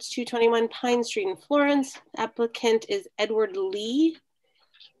Tube Records, 221 Pine Street in Florence. Applicant is Edward Lee.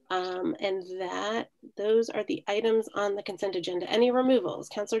 And those are the items on the consent agenda. Any removals?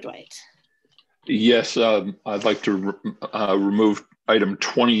 Councillor Dwight. Yes, I'd like to remove item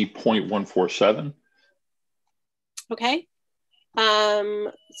 20.147. Okay.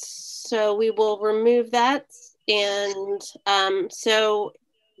 So we will remove that. And so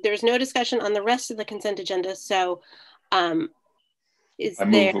there's no discussion on the rest of the consent agenda. So I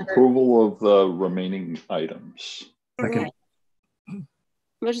move approval of the remaining items. Okay.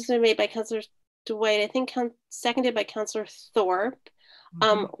 Motion's been made by Councillor Dwight. I think seconded by Councillor Thorpe.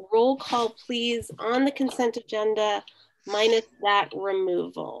 Roll call, please, on the consent agenda, minus that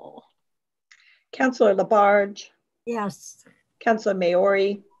removal. Councillor Labarge. Yes. Councillor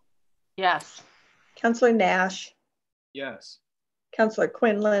Maori. Yes. Councillor Nash. Yes. Councillor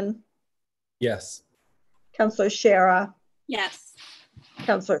Quinlan. Yes. Councillor Shara. Yes.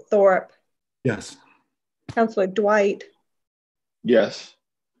 Councillor Thorpe. Yes. Councillor Dwight. Yes.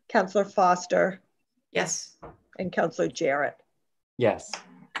 Councillor Foster. Yes. And Councillor Jarrett. Yes.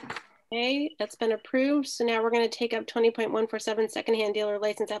 Okay, that's been approved. So now we're going to take up 20.147 secondhand dealer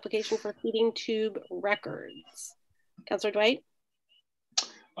license application for Feeding Tube Records. Councillor Dwight?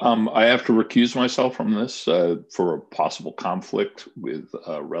 I have to recuse myself from this for a possible conflict with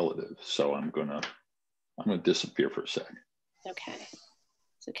a relative. So I'm gonna disappear for a second. Okay.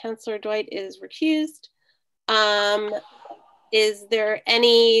 So Councillor Dwight is recused. Is there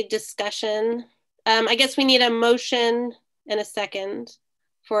any discussion? I guess we need a motion and a second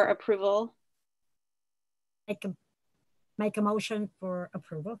for approval. Make a motion for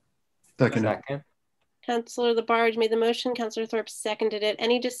approval. Second. Councillor Labarge made the motion. Councillor Thorpe seconded it.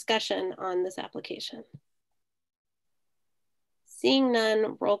 Any discussion on this application? Seeing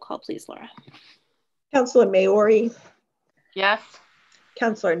none, roll call, please, Laura. Councillor Maori. Yes.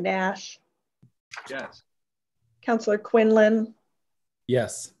 Councillor Nash. Yes. Councillor Quinlan.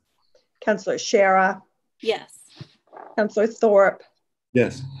 Yes. Councillor Shara. Yes. Councillor Thorpe.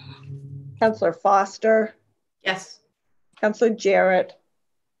 Yes. Councillor Foster. Yes. Councillor Jarrett.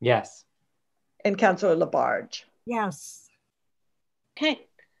 Yes. And Councillor Labarge. Yes. Okay,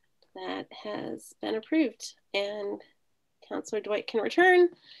 that has been approved and Councillor Dwight can return.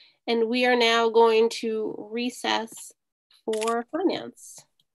 And we are now going to recess for finance.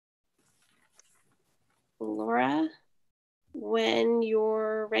 Laura, when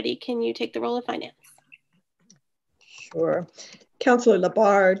you're ready, can you take the role of finance? Sure. Councillor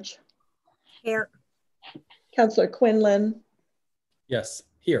Labarge. Here. Councillor Quinlan. Yes,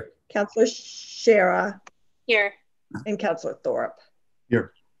 here. Councillor Shara. Here. And Councillor Thorpe.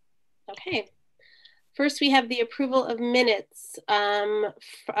 Here. Okay. First, we have the approval of minutes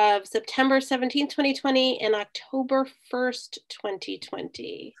of September 17th, 2020 and October 1st,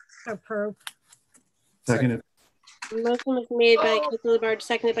 2020. Approve. Seconded. Motion was made by Councillor Labarge,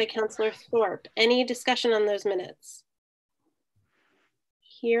 seconded by Councillor Thorpe. Any discussion on those minutes?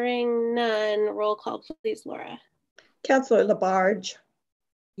 Hearing none, roll call, please, Laura. Councillor Labarge.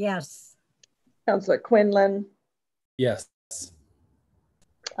 Yes. Councillor Quinlan. Yes.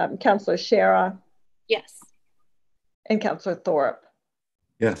 Councillor Shara. Yes. And Councillor Thorpe.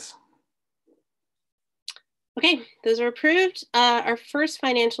 Yes. Okay, those are approved. Our first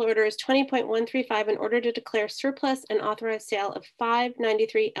financial order is 20.135 in order to declare surplus and authorize sale of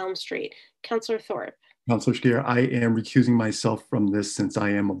 593 Elm Street. Councillor Thorpe. Councillor Steer, I am recusing myself from this since I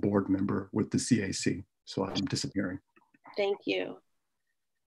am a board member with the CAC, so I'm disappearing. Thank you.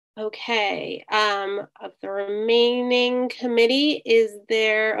 Okay, of the remaining committee, is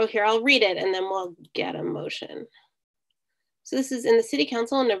there, oh, here, I'll read it and then we'll get a motion. So this is in the City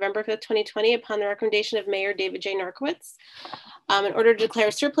Council on November 5th, 2020, upon the recommendation of Mayor David J. Narkowitz, in order to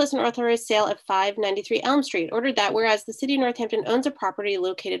declare surplus and authorize sale of 593 Elm Street. Ordered that whereas the City of Northampton owns a property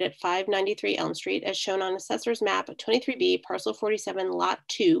located at 593 Elm Street, as shown on Assessor's Map 23B, Parcel 47, Lot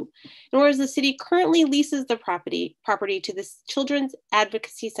 2, and whereas the City currently leases the property to the Children's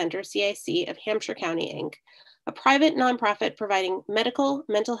Advocacy Center, CIC, of Hampshire County, Inc., a private nonprofit providing medical,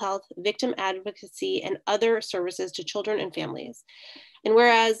 mental health, victim advocacy, and other services to children and families. And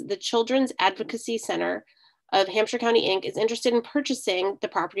whereas the Children's Advocacy Center of Hampshire County, Inc. is interested in purchasing the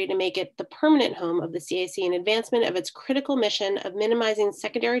property to make it the permanent home of the CAC in advancement of its critical mission of minimizing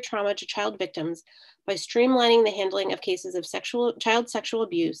secondary trauma to child victims by streamlining the handling of cases of child sexual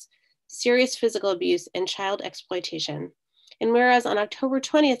abuse, serious physical abuse, and child exploitation. And whereas on October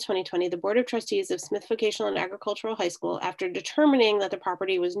 20th, 2020, the Board of Trustees of Smith Vocational and Agricultural High School, after determining that the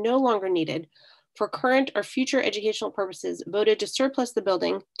property was no longer needed for current or future educational purposes, voted to surplus the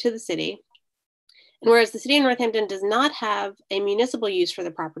building to the city. And whereas the City of Northampton does not have a municipal use for the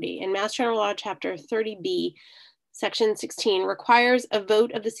property, and Mass General Law Chapter 30B, Section 16 requires a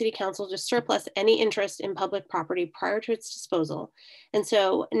vote of the City Council to surplus any interest in public property prior to its disposal. And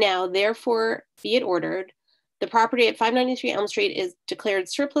so now, therefore, be it ordered, the property at 593 Elm Street is declared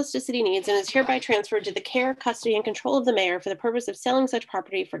surplus to city needs and is hereby transferred to the care, custody, and control of the mayor for the purpose of selling such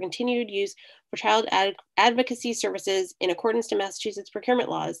property for continued use for child advocacy services in accordance to Massachusetts procurement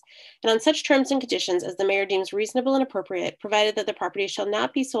laws, and on such terms and conditions as the mayor deems reasonable and appropriate, provided that the property shall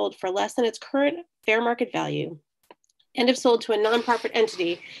not be sold for less than its current fair market value, and if sold to a nonprofit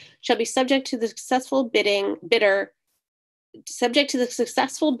entity, shall be subject to the successful bidder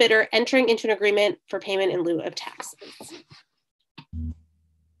entering into an agreement for payment in lieu of taxes.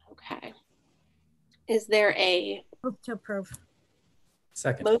 Okay. Is there a Move to approve?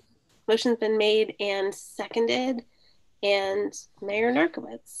 Second. Motion's been made and seconded. And Mayor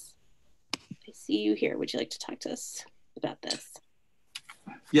Narkowitz, I see you here. Would you like to talk to us about this?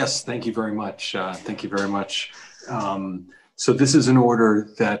 Yes, thank you very much. Thank you very much. So this is an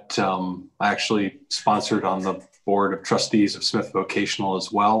order that I actually sponsored on the Board of Trustees of Smith Vocational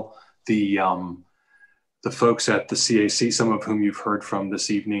as well. The folks at the CAC, some of whom you've heard from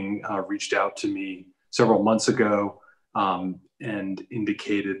this evening, reached out to me several months ago and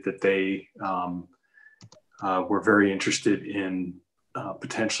indicated that they were very interested in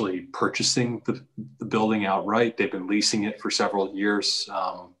potentially purchasing the building outright. They've been leasing it for several years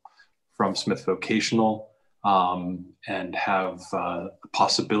from Smith Vocational. And have the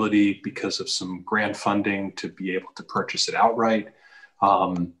possibility, because of some grant funding, to be able to purchase it outright.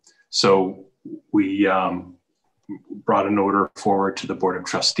 So we brought an order forward to the Board of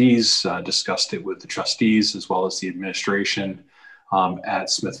Trustees, discussed it with the trustees as well as the administration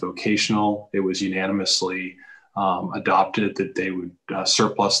at Smith Vocational. It was unanimously adopted that they would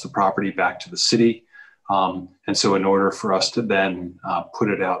surplus the property back to the city. And so in order for us to then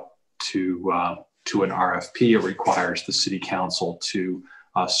put it out to an RFP, it requires the City Council to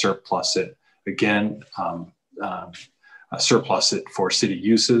surplus it again, surplus it for city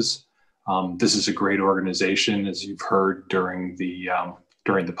uses. This is a great organization, as you've heard during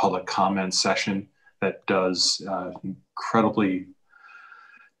the public comment session, that does incredibly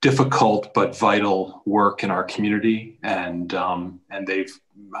difficult but vital work in our community, and they've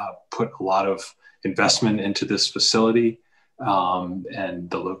put a lot of investment into this facility. and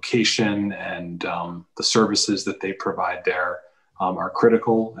the location and the services that they provide there are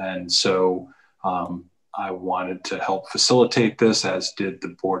critical. And so I wanted to help facilitate this, as did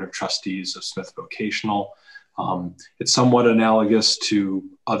the Board of Trustees of Smith Vocational. It's somewhat analogous to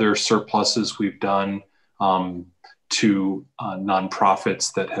other surpluses we've done to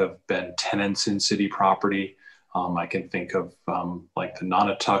nonprofits that have been tenants in city property. I can think of like the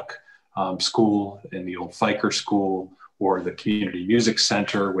Nonotuck School and the old Fiker School, or the Community Music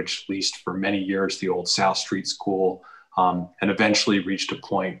Center, which leased for many years the old South Street School, and eventually reached a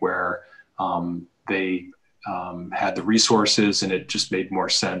point where they had the resources and it just made more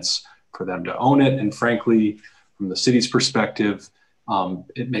sense for them to own it. And frankly, from the city's perspective,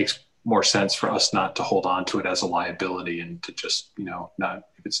 it makes more sense for us not to hold on to it as a liability and to just, not,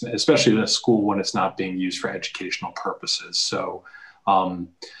 if it's, especially in a school when it's not being used for educational purposes. So,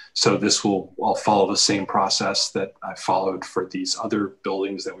 so this will all follow the same process that I followed for these other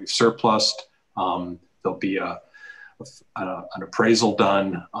buildings that we've surplused. There'll be an appraisal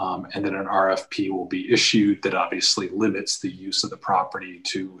done, and then an RFP will be issued that obviously limits the use of the property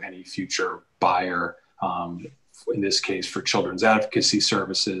to any future buyer, in this case for children's advocacy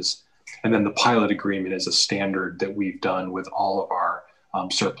services. And then the pilot agreement is a standard that we've done with all of our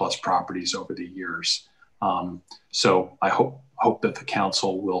surplus properties over the years. So I hope that the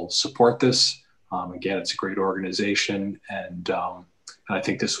council will support this. Again, it's a great organization, and I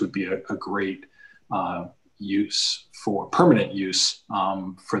think this would be a great use for permanent use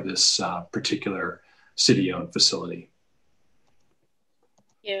for this particular city-owned facility.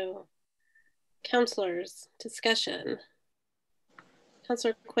 Thank you. Councilors, discussion.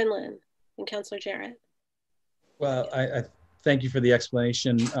 Councilor Quinlan and Councilor Jarrett. Well, I thank you for the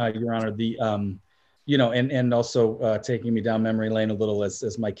explanation, Your Honor. The and also taking me down memory lane a little,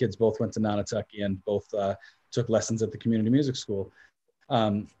 as my kids both went to Nonotuck and both took lessons at the Community Music School.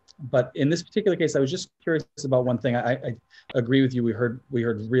 But in this particular case, I was just curious about one thing. I agree with you. We heard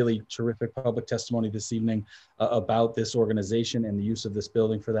really terrific public testimony this evening about this organization and the use of this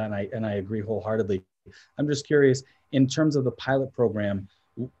building for that, and I agree wholeheartedly. I'm just curious, in terms of the pilot program,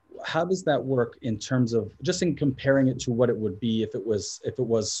 how does that work in terms of just in comparing it to what it would be if it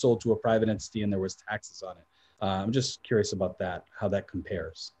was sold to a private entity and there was taxes on it? I'm just curious about that, how that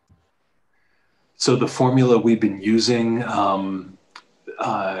compares. So the formula we've been using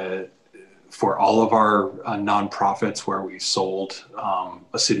for all of our nonprofits where we sold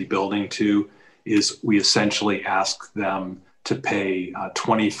a city building to is we essentially ask them to pay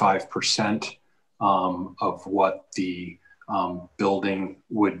 25% of what the building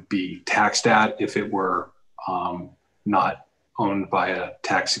would be taxed at if it were not owned by a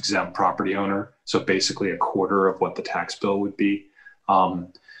tax exempt property owner. So basically a quarter of what the tax bill would be.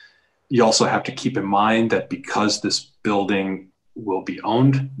 You also have to keep in mind that because this building will be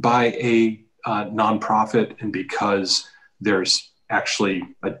owned by a nonprofit, and because there's actually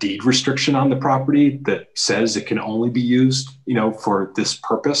a deed restriction on the property that says it can only be used, for this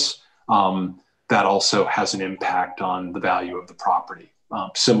purpose, that also has an impact on the value of the property,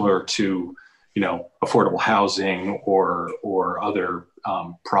 similar to, affordable housing or other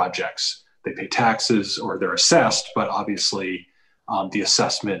projects. They pay taxes or they're assessed, but obviously the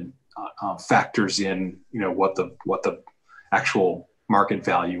assessment factors in, what the actual market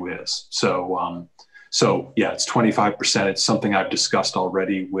value is. So, yeah, it's 25%. It's something I've discussed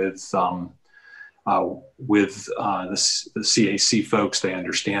already with the CAC folks. They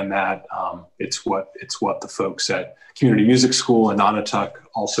understand that. It's what the folks at Community Music School and Nonotuck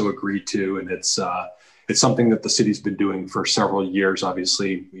also agreed to, and it's something that the city's been doing for several years.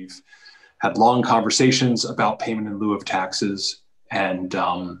 Obviously, we've had long conversations about payment in lieu of taxes, and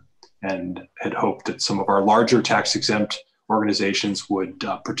had hoped that some of our larger tax exempt organizations would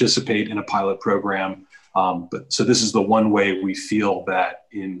participate in a pilot program. But so this is the one way we feel that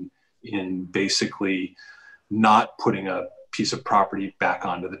in basically not putting a piece of property back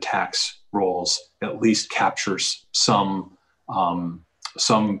onto the tax rolls at least captures some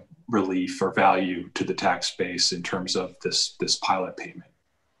relief or value to the tax base in terms of this pilot payment.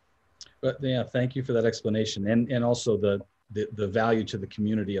 But yeah, thank you for that explanation, and also the value to the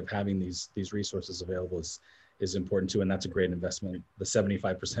community of having these resources available is important too, and that's a great investment. The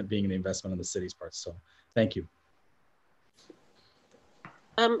 75% being an investment on the city's part. So, thank you.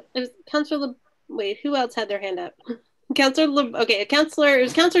 Councilor, wait, who else had their hand up? Okay, Councilor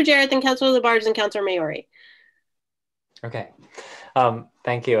Jarrett, then Councilor Labarge, and Councilor Maori. Okay,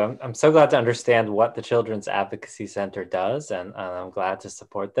 thank you. I'm so glad to understand what the Children's Advocacy Center does, and I'm glad to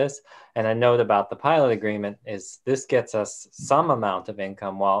support this. And a note about the pilot agreement is this gets us some amount of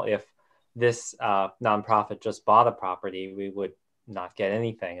income, while if this nonprofit just bought a property, we would not get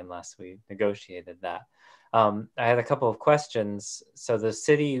anything unless we negotiated that. I had a couple of questions. So the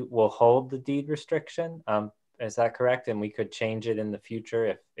city will hold the deed restriction. Is that correct? And we could change it in the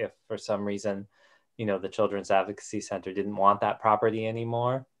future if for some reason, you know, the Children's Advocacy Center didn't want that property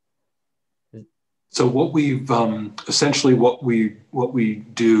anymore? So what we've essentially what we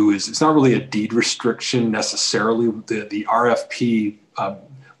do is, it's not really a deed restriction necessarily. The RFP,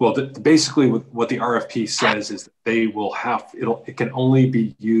 basically what the RFP says is that they will have, it can only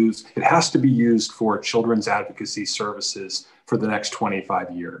be used, it has to be used for children's advocacy services for the next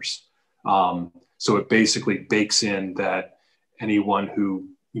 25 years. So it basically bakes in that anyone who,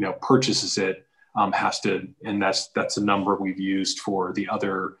 you know, purchases it has to, and that's a number we've used for the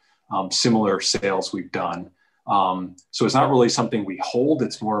other similar sales we've done. So it's not really something we hold.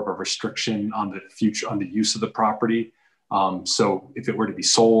 It's more of a restriction on the future, on the use of the property. So if it were to be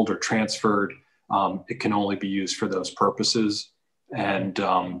sold or transferred, it can only be used for those purposes. And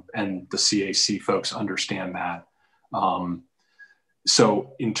the CAC folks understand that.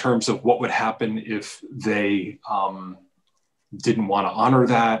 So in terms of what would happen if they didn't want to honor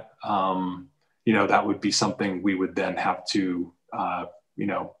that, you know, that would be something we would then have to, you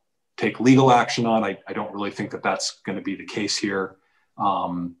know, take legal action on. I don't really think that that's going to be the case here.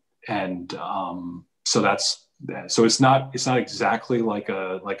 So it's not exactly like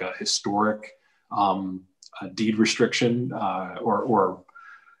a historic deed restriction or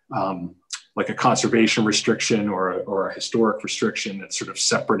like a conservation restriction or a historic restriction that's sort of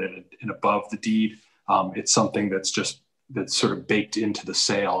separate and above the deed. It's something that's sort of baked into the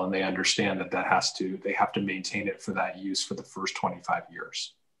sale, and they understand that they have to maintain it for that use for the first 25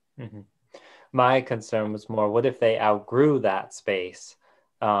 years. Mm-hmm. My concern was more, what if they outgrew that space?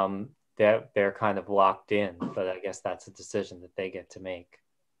 They're kind of locked in, but I guess that's a decision that they get to make.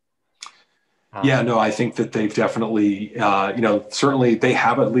 Yeah, no, I think that they've definitely, you know, certainly they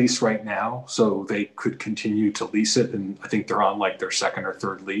have a lease right now, so they could continue to lease it. And I think they're on like their second or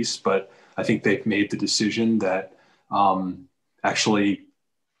third lease, but I think they've made the decision that actually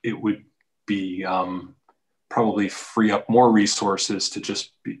it would be probably free up more resources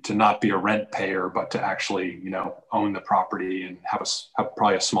to not be a rent payer, but to actually, you know, own the property and have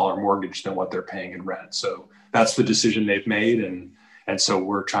probably a smaller mortgage than what they're paying in rent. So that's the decision they've made, and so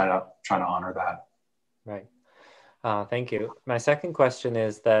we're trying to honor that. Right. Thank you. My second question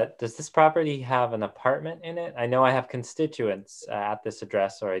is that, does this property have an apartment in it? I know I have constituents at this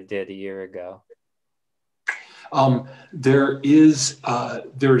address, or I did a year ago. There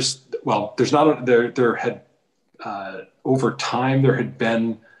had over time there had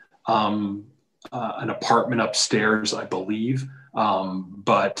been an apartment upstairs, I believe,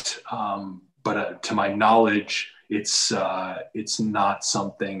 but to my knowledge, it's not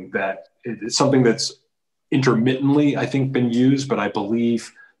something that it's something that's intermittently, I think, been used, but I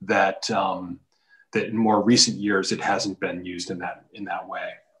believe that that in more recent years it hasn't been used in that way.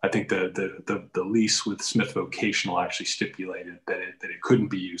 I think the lease with Smith Vocational actually stipulated that it couldn't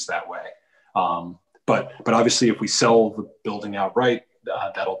be used that way. But obviously, if we sell the building outright,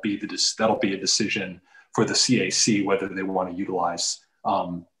 that'll be a decision for the CAC whether they want to utilize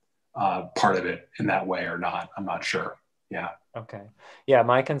part of it in that way or not. I'm not sure. Yeah. Okay. Yeah,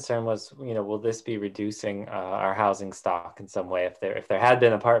 my concern was, you know, will this be reducing our housing stock in some way if there had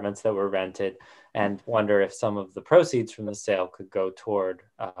been apartments that were rented, and wonder if some of the proceeds from the sale could go toward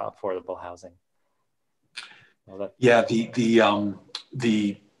affordable housing. Well, yeah,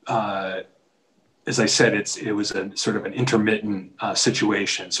 as I said, it was a sort of an intermittent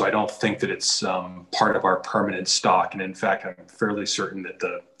situation. So I don't think that it's part of our permanent stock. And in fact, I'm fairly certain that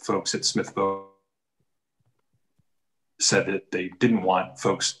the folks at Smith Vocational said that they didn't want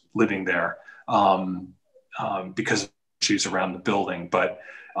folks living there because of issues around the building. But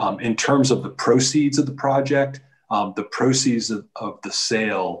in terms of the proceeds of the project, the proceeds of the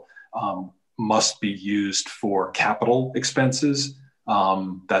sale must be used for capital expenses.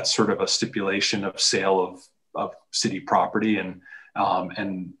 That's sort of a stipulation of sale of city property. And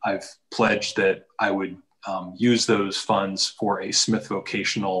I've pledged that I would use those funds for a Smith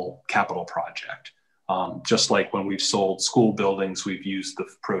Vocational capital project. Just like when we've sold school buildings, we've used the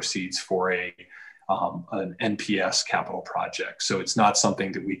proceeds for an NPS capital project. So it's not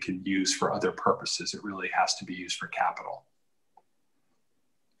something that we can use for other purposes. It really has to be used for capital.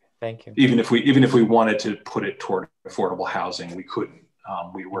 Thank you. Even if we wanted to put it toward affordable housing, we couldn't.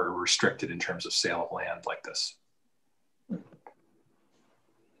 We were restricted in terms of sale of land like this.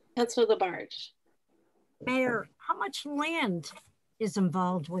 Councilor Labarge. Mayor, how much land is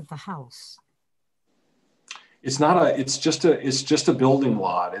involved with the house? It's not a. It's just a building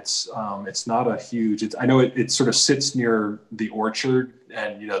lot. It's not a huge. I know it sort of sits near the orchard,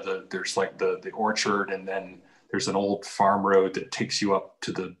 and you know there's like the orchard, and then there's an old farm road that takes you up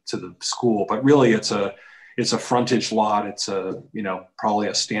to the school. But really, it's a frontage lot. It's probably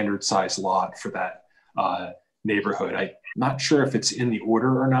a standard size lot for that neighborhood. I'm not sure if it's in the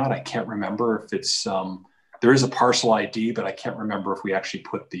order or not. I can't remember if it's. There is a parcel ID, but I can't remember if we actually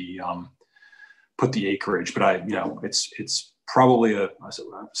put the acreage, but it's probably a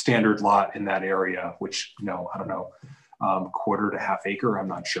standard lot in that area, which, I don't know, quarter to half acre, I'm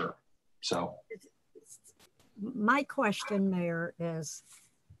not sure. So. My question, Mayor, is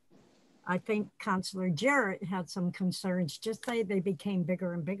I think Councilor Jarrett had some concerns, just say they became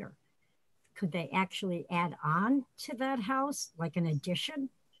bigger and bigger. Could they actually add on to that house, like an addition?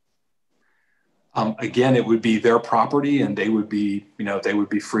 Again, it would be their property, and they would be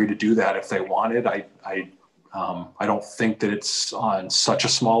free to do that if they wanted. I don't think that it's on such a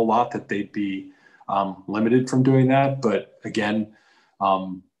small lot that they'd be limited from doing that. But again,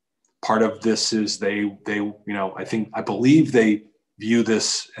 part of this is I believe they view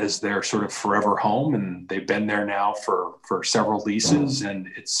this as their sort of forever home, and they've been there now for several leases, and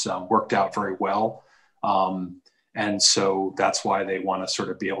it's worked out very well. And so that's why they want to sort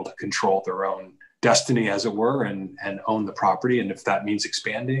of be able to control their own destiny, as it were, and own the property. And if that means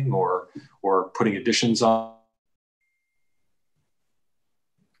expanding or putting additions on.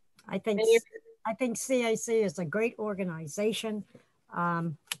 I think CAC is a great organization.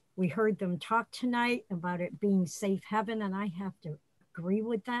 We heard them talk tonight about it being safe haven, and I have to agree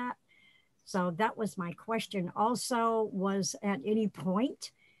with that. So that was my question. Also, was at any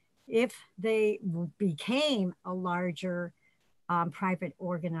point, if they became a larger private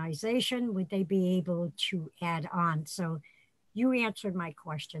organization, would they be able to add on? So you answered my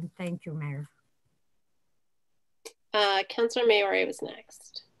question. Thank you, Mayor. Councilor Maori was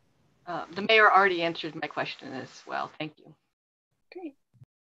next. The mayor already answered my question as well. Thank you. Great.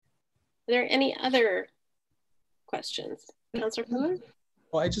 Are there any other questions? Councilor Fuller?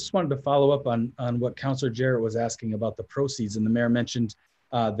 Well, I just wanted to follow up on what Councilor Jarrett was asking about the proceeds, and the mayor mentioned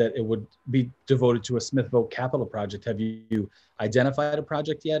that it would be devoted to a Smith Voc capital project. Have you identified a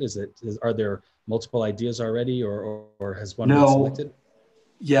project yet? Are there multiple ideas already, or has one been selected?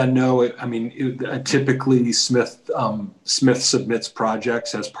 Yeah, no. Typically Smith submits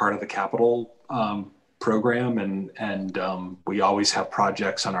projects as part of the capital program, and we always have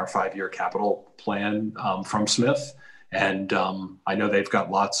projects on our 5-year capital plan from Smith. And I know they've got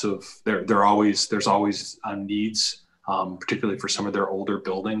lots of. There's always needs. Particularly for some of their older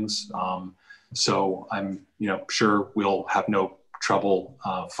buildings. So I'm sure we'll have no trouble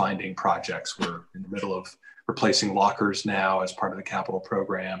finding projects. We're in the middle of replacing lockers now as part of the capital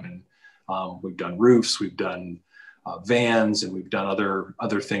program. And we've done roofs, we've done vans, and we've done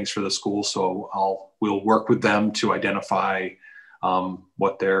other things for the school. So we'll work with them to identify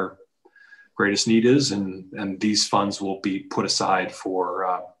what their greatest need is. And these funds will be put aside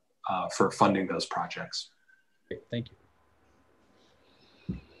for funding those projects. Great, thank you.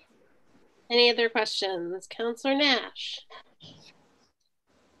 Any other questions? Councilor Nash.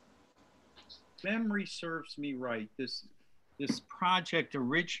 Memory serves me right. This project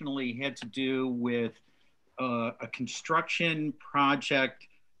originally had to do with a construction project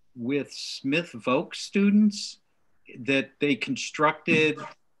with Smith Voc students that they constructed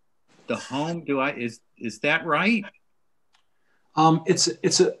the home. Is that right? It's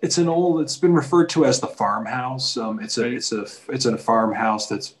been referred to as the farmhouse. It's a farmhouse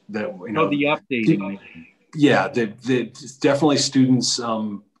the updating. Yeah, they definitely students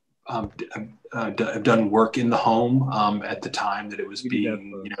have done work in the home at the time that it was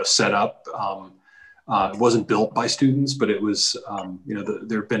being set up. It wasn't built by students, but it was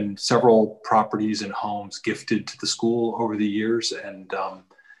there have been several properties and homes gifted to the school over the years, and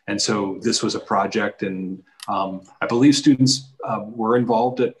so this was a project, and I believe students were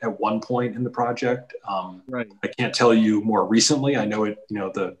involved at one point in the project. Right. I can't tell you more recently. I know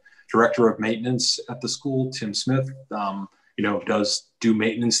the director of maintenance at the school, Tim Smith, does do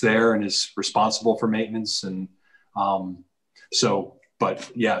maintenance there and is responsible for maintenance. And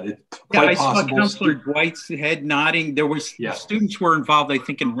but yeah, I saw Councilor Dwight's head nodding. There was students were involved, I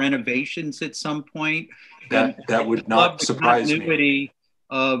think, in renovations at some point. That would not surprise me.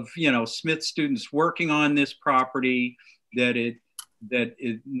 Of Smith students working on this property, that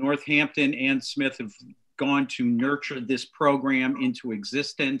Northampton and Smith have gone to nurture this program into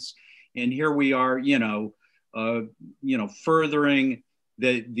existence, and here we are, furthering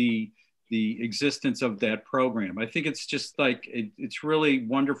the existence of that program. I think it's just like it's really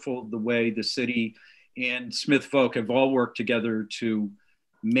wonderful the way the city and Smith Folk have all worked together to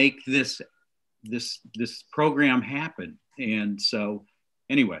make this program happen. And so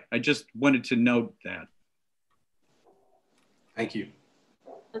anyway, I just wanted to note that. Thank you.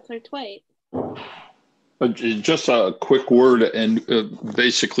 Councilor Dwight. Just a quick word, and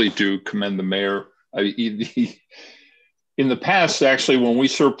basically to commend the mayor. In the past, actually, when we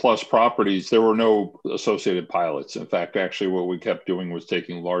surplus properties, there were no associated pilots. In fact, actually, what we kept doing was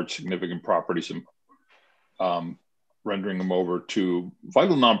taking large, significant properties and rendering them over to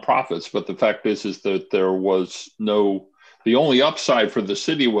vital nonprofits. But the fact is that there was the only upside for the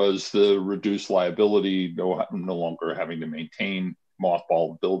city was the reduced liability, no longer having to maintain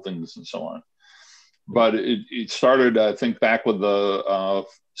mothballed buildings and so on. But it started, I think, back with the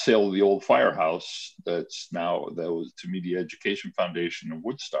sale of the old firehouse that was to Media Education Foundation in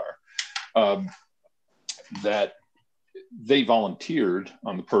Woodstar, that they volunteered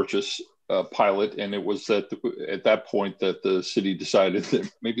on the purchase pilot. And it was at that point that the city decided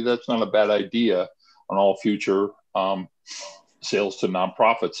that maybe that's not a bad idea on all future sales to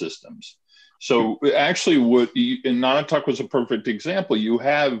nonprofit systems. So actually and Nonotuck was a perfect example. You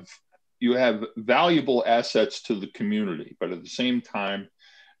have valuable assets to the community, but at the same time,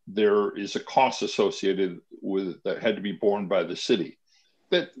 there is a cost associated with that had to be borne by the city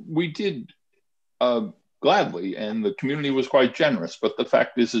that we did gladly, and the community was quite generous. But the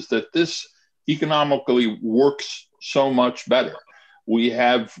fact is that this economically works so much better. We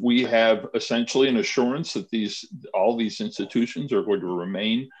have essentially an assurance that all these institutions are going to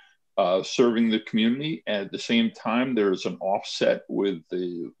remain serving the community, and at the same time, there's an offset with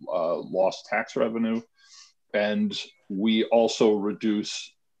the lost tax revenue, and we also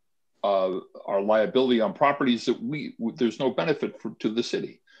reduce our liability on properties that there's no benefit to the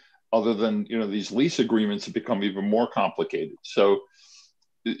city, other than these lease agreements have become even more complicated. So,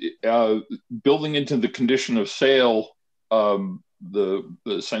 building into the condition of sale,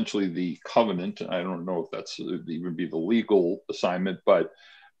 essentially the covenant. I don't know if that's even be the legal assignment, but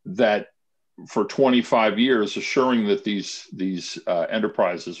that for 25 years, assuring that these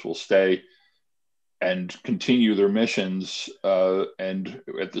enterprises will stay and continue their missions, and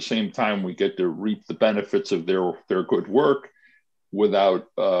at the same time, we get to reap the benefits of their good work without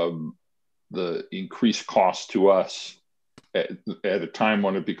the increased cost to us at a time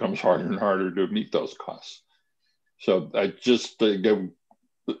when it becomes harder and harder to meet those costs. So I just,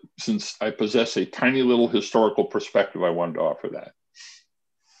 since I possess a tiny little historical perspective, I wanted to offer that.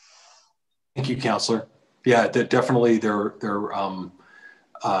 Thank you, Councilor. Yeah, definitely there were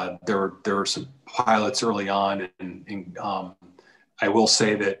some pilots early on, and I will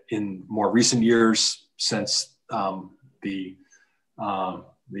say that in more recent years, since the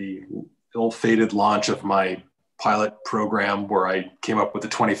ill-fated launch of my pilot program, where I came up with the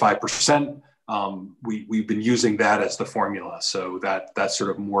 25%, we've been using that as the formula. So that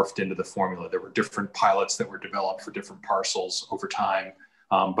sort of morphed into the formula. There were different pilots that were developed for different parcels over time.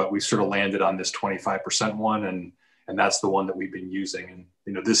 But we sort of landed on this 25% one, and that's the one that we've been using.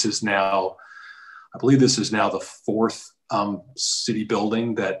 And this is now, I believe this is now the fourth city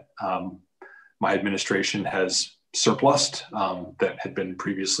building that my administration has surplused, that had been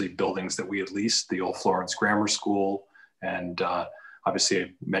previously buildings that we had leased, the old Florence Grammar School, and obviously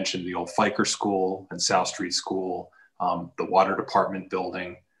I mentioned the old Fiker School and South Street School, the water department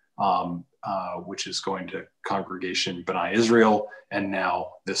building, which is going to Congregation B'nai Israel, and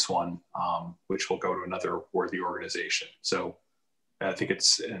now this one, which will go to another worthy organization. So I think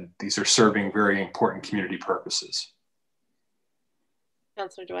these are serving very important community purposes.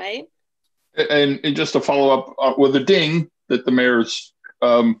 Councilor Dwight. And just to follow up with a ding that the mayor's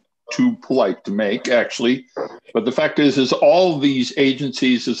too polite to make, actually. But the fact is all these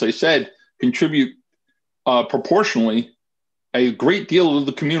agencies, as I said, contribute proportionally a great deal to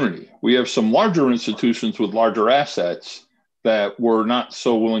the community. We have some larger institutions with larger assets that were not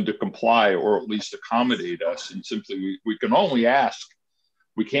so willing to comply or at least accommodate us. And simply, we can only ask.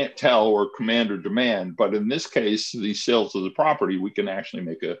 We can't tell or command or demand. But in this case, these sales of the property, we can actually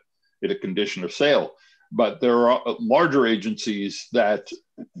make it a condition of sale. But there are larger agencies that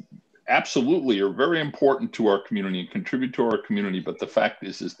absolutely are very important to our community and contribute to our community. But the fact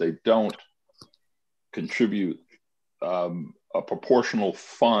is they don't contribute a proportional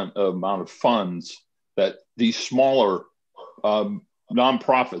amount of funds that these smaller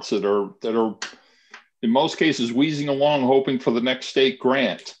nonprofits that are in most cases wheezing along hoping for the next state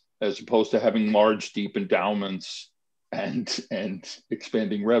grant, as opposed to having large, deep endowments and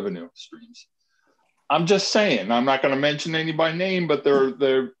expanding revenue streams. I'm just saying, I'm not going to mention any by name, but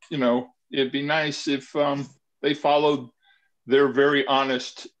they're it'd be nice if they followed their very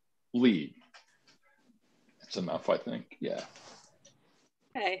honest lead. It's enough, I think. Yeah.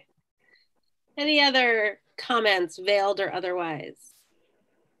 Okay. Any other comments, veiled or otherwise?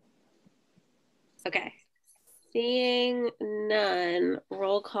 Okay. Seeing none,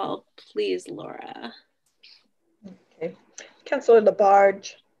 roll call, please, Laura. Okay. Councillor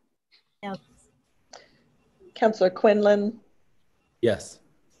Labarge. Yes. Councillor Quinlan. Yes.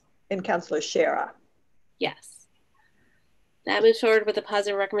 And Councillor Shara. Yes. That moves forward with a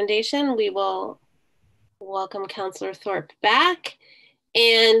positive recommendation. We will welcome Councillor Thorpe back.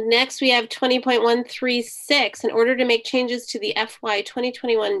 And next we have 20.136. In order to make changes to the FY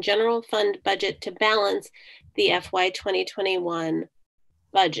 2021 general fund budget to balance the FY 2021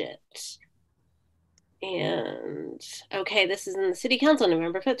 budget. And okay, this is in the City Council,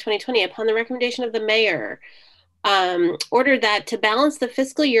 November 5th, 2020, upon the recommendation of the mayor, ordered that to balance the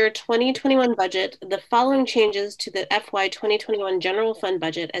fiscal year 2021 budget, the following changes to the FY 2021 general fund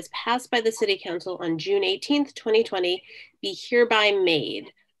budget as passed by the City Council on June 18th, 2020, be hereby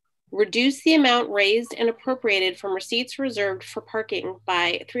made. Reduce the amount raised and appropriated from receipts reserved for parking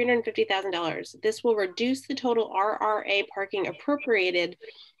by $350,000. This will reduce the total RRA parking appropriated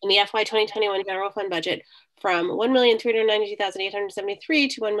in the FY 2021 general fund budget from $1,392,873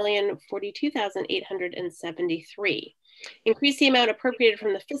 to $1,042,873. Increase the amount appropriated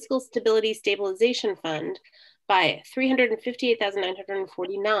from the Fiscal Stability Stabilization Fund by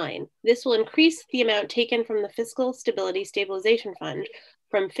 $358,949. This will increase the amount taken from the Fiscal Stability Stabilization Fund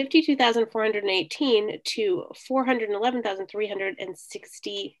from $52,418 to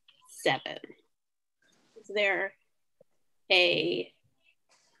 $411,367. Is there a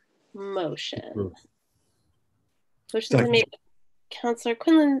motion? Motion is made by Councillor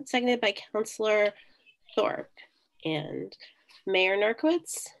Quinlan, seconded by Councillor Thorpe. And Mayor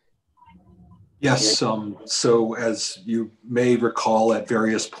Narkowitz? Yes, so as you may recall at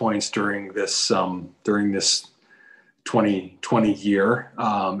various points during this 2020 year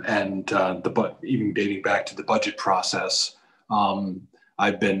and even dating back to the budget process,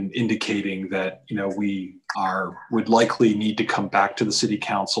 I've been indicating that we would likely need to come back to the City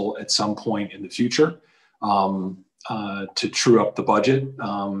Council at some point in the future to true up the budget.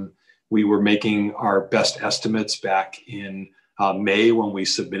 We were making our best estimates back in May when we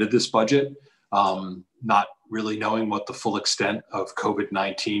submitted this budget, not really knowing what the full extent of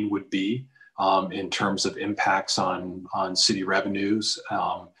COVID-19 would be in terms of impacts on city revenues,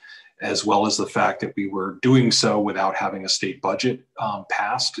 as well as the fact that we were doing so without having a state budget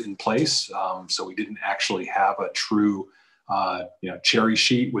passed in place. So we didn't actually have a true cherry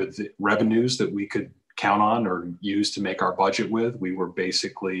sheet with revenues that we could count on or use to make our budget with. We were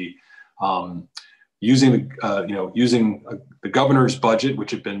basically using the governor's budget,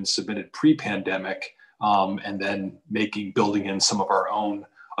 which had been submitted pre-pandemic, and then building in some of our own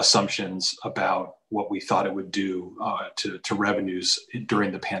assumptions about what we thought it would do to revenues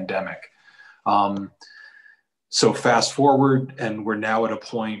during the pandemic. So fast forward, and we're now at a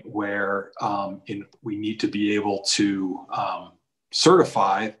point where we need to be able to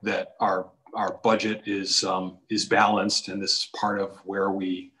certify that our budget is balanced, and this is part of where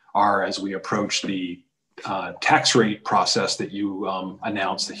we are as we approach the tax rate process that you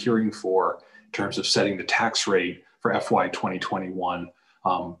announced the hearing for in terms of setting the tax rate for FY 2021.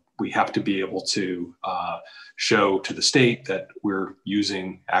 We have to be able to show to the state that we're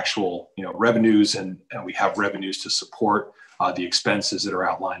using actual revenues and we have revenues to support the expenses that are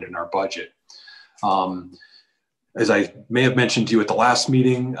outlined in our budget. As I may have mentioned to you at the last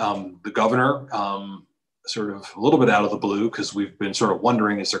meeting, the governor, sort of a little bit out of the blue, because we've been sort of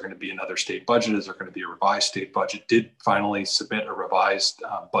wondering, is there going to be another state budget? Is there going to be a revised state budget? Did finally submit a revised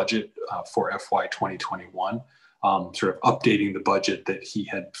budget for FY 2021, sort of updating the budget that he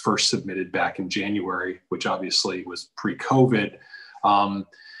had first submitted back in January, which obviously was pre-COVID.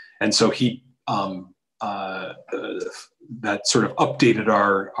 And so he, that sort of updated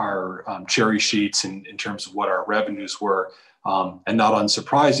our cherry sheets in terms of what our revenues were. And not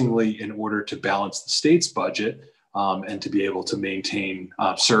unsurprisingly, in order to balance the state's budget and to be able to maintain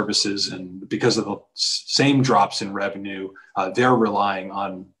services, and because of the same drops in revenue, they're relying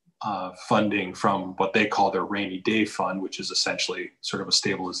on funding from what they call their rainy day fund, which is essentially sort of a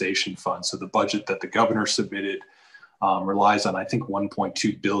stabilization fund. So the budget that the governor submitted relies on, I think,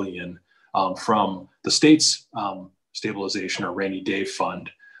 $1.2 billion from the state's stabilization or rainy day fund.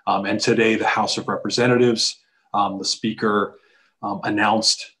 And today, the House of Representatives, the Speaker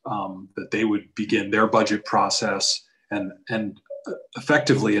announced that they would begin their budget process and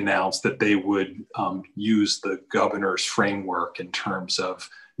effectively announced that they would use the governor's framework in terms of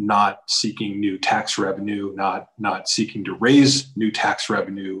not seeking new tax revenue, not seeking to raise new tax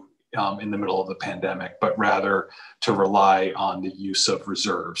revenue in the middle of the pandemic, but rather to rely on the use of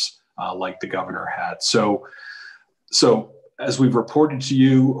reserves like the governor had. So as we've reported to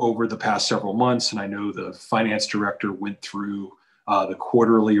you over the past several months, and I know the finance director went through the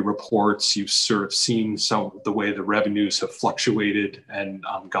quarterly reports, you've sort of seen some of the way the revenues have fluctuated and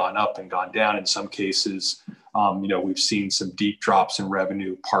gone up and gone down in some cases. We've seen some deep drops in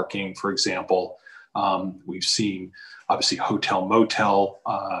revenue, parking, for example. We've seen obviously hotel motel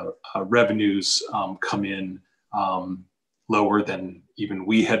revenues come in lower than even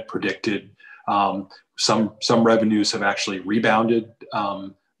we had predicted. Some revenues have actually rebounded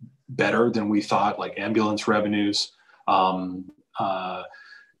better than we thought, like ambulance revenues.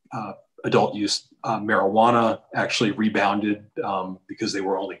 Adult use marijuana actually rebounded because they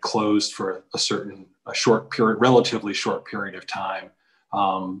were only closed for a short period, relatively short period of time.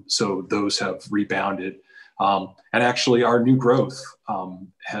 So those have rebounded. And actually our new growth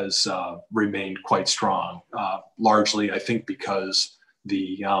has remained quite strong, largely I think because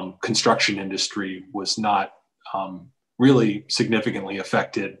the construction industry was not really significantly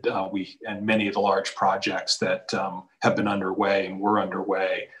affected. And many of the large projects that have been underway and were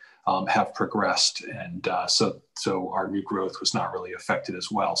underway have progressed. And so our new growth was not really affected as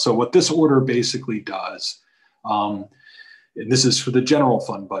well. So what this order basically does, and this is for the general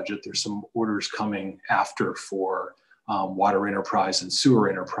fund budget, there's some orders coming after for water enterprise and sewer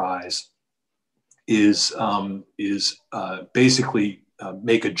enterprise, is basically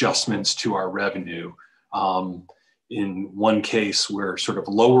make adjustments to our revenue. In one case, we're sort of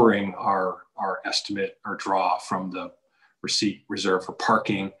lowering our estimate or draw from the receipt reserve for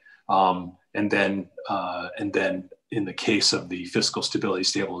parking. And then in the case of the Fiscal Stability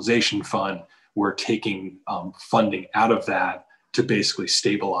Stabilization Fund, we're taking funding out of that to basically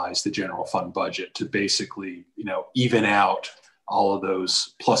stabilize the general fund budget, to basically, even out all of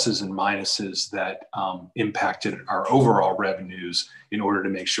those pluses and minuses that impacted our overall revenues, in order to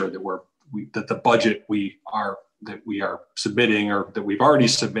make sure that that the budget we are submitting, or that we've already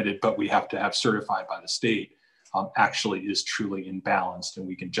submitted, but we have to have certified by the state, actually is truly imbalanced, and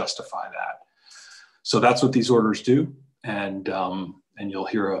we can justify that. So that's what these orders do. And you'll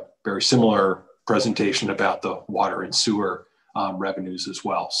hear a very similar presentation about the water and sewer revenues as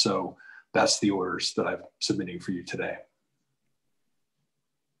well. So that's the orders that I'm submitting for you today.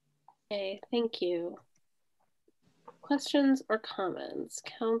 Okay, thank you. Questions or comments?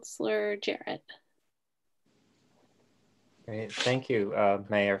 Councillor Jarrett. Great. Thank you,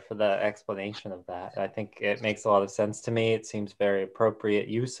 Mayor, for the explanation of that. I think it makes a lot of sense to me. It seems very appropriate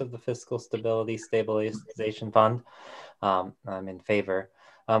use of the Fiscal Stability Stabilization Fund. I'm in favor.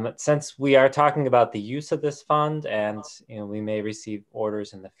 Since we are talking about the use of this fund, and we may receive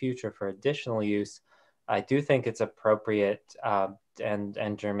orders in the future for additional use, I do think it's appropriate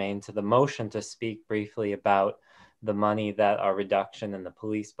and germane to the motion to speak briefly about the money that our reduction in the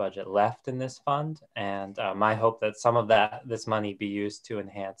police budget left in this fund, and my hope that some of this money be used to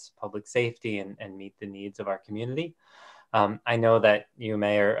enhance public safety and meet the needs of our community. I know that you,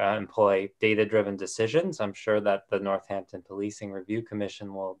 Mayor, employ data-driven decisions. I'm sure that the Northampton Policing Review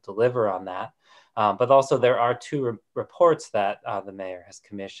Commission will deliver on that. But also there are two reports that the Mayor has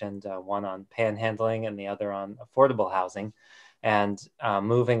commissioned, one on panhandling and the other on affordable housing. And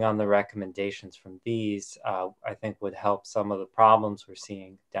moving on the recommendations from these, I think would help some of the problems we're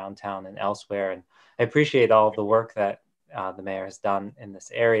seeing downtown and elsewhere. And I appreciate all of the work that the Mayor has done in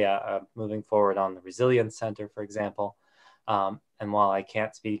this area, moving forward on the Resilience Center, for example. And while I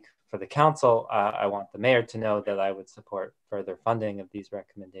can't speak for the council, I want the Mayor to know that I would support further funding of these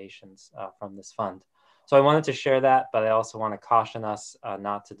recommendations from this fund. So I wanted to share that, but I also want to caution us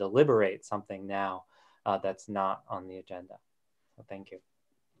not to deliberate something now that's not on the agenda. So thank you.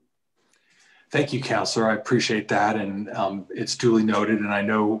 Thank you, Councillor. I appreciate that. And it's duly noted. And I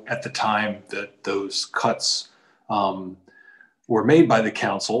know at the time that those cuts were made by the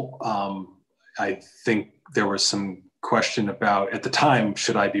council, I think there was some question about, at the time,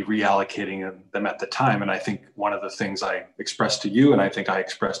 should I be reallocating them at the time? And I think one of the things I expressed to you, and I think I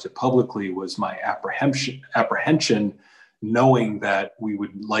expressed it publicly, was my apprehension, knowing that we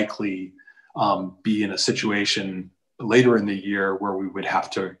would likely be in a situation later in the year where we would have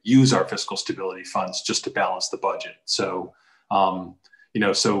to use our fiscal stability funds just to balance the budget. So,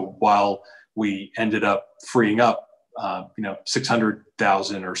 so while we ended up freeing up,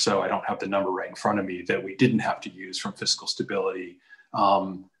 600,000 or so, I don't have the number right in front of me, that we didn't have to use from fiscal stability,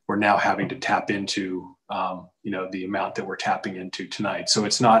 we're now having to tap into, the amount that we're tapping into tonight. So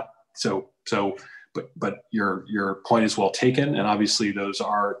it's not but your point is well taken. And obviously those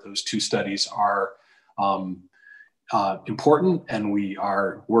two studies are important, and we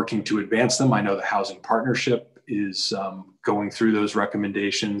are working to advance them. I know the Housing Partnership is going through those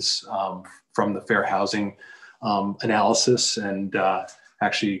recommendations from the Fair Housing analysis, and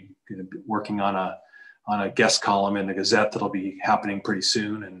actually working on a guest column in the Gazette that'll be happening pretty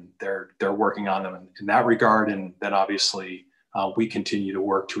soon, and they're working on them in that regard. And then obviously we continue to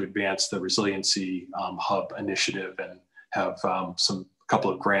work to advance the Resiliency Hub initiative, and have some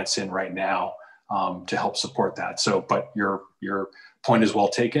couple of grants in right now to help support that. So, but your point is well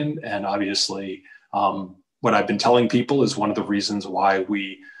taken, and obviously what I've been telling people is one of the reasons why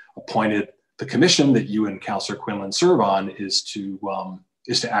we appointed the commission that you and Councillor Quinlan serve on is to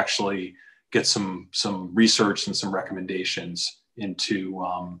actually get some research and some recommendations into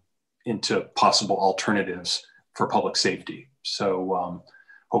possible alternatives for public safety. So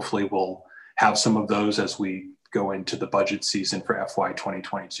hopefully we'll have some of those as we go into the budget season for FY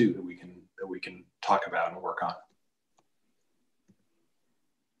 2022 that we can talk about and work on.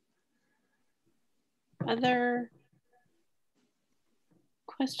 Other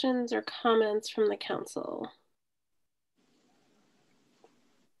questions or comments from the council?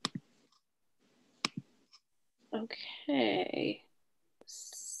 Okay,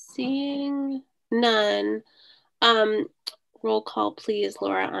 seeing none. Roll call, please,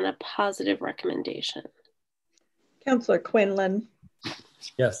 Laura, on a positive recommendation. Councillor Quinlan.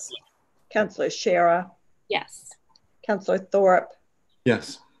 Yes. Councillor Shara. Yes. Councillor Thorpe.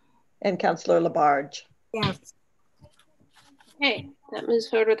 Yes. And Councillor Labarge. Yes. Okay, that moves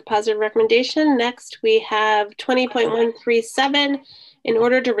forward with a positive recommendation. Next, we have 20.137. In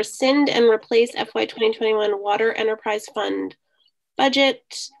order to rescind and replace FY 2021 Water Enterprise Fund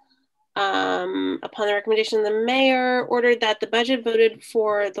budget, upon the recommendation of the mayor, ordered that the budget voted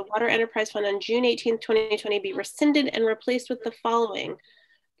for the Water Enterprise Fund on June 18th, 2020 be rescinded and replaced with the following.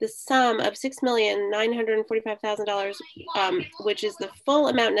 The sum of $6,945,000, which is the full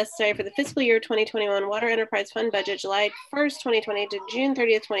amount necessary for the fiscal year 2021 Water Enterprise Fund budget, July 1st, 2020 to June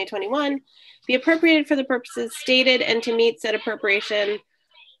 30th, 2021, be appropriated for the purposes stated, and to meet said appropriation,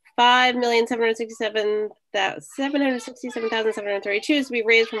 $5,767,732 is to be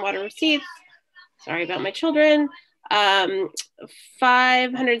raised from water receipts. Sorry about my children.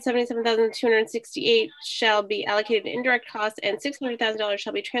 $577,268 shall be allocated to indirect costs, and $600,000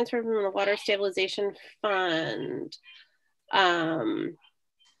 shall be transferred from the Water Stabilization Fund.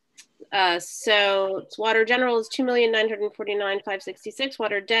 So it's water general is $2,949,566.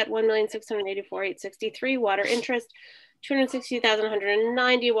 Water debt $1,684,863. Water interest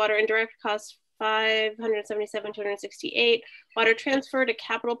 $260,190. Water indirect costs $577,268. Water transfer to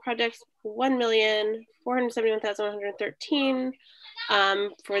capital projects $1,471,113.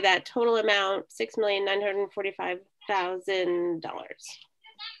 For that total amount, $6,945,000.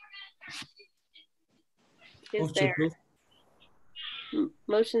 Is there?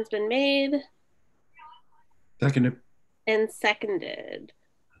 Motion's been made. Seconded. And seconded.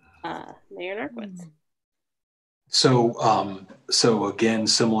 Mayor Narkowitz. So again,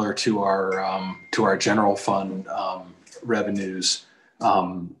 similar to our general fund revenues,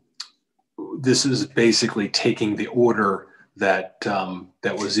 this is basically taking the order that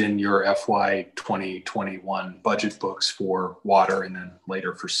was in your FY 2021 budget books for water and then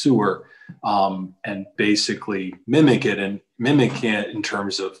later for sewer, and basically mimic it in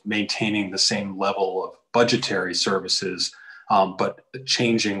terms of maintaining the same level of budgetary services, but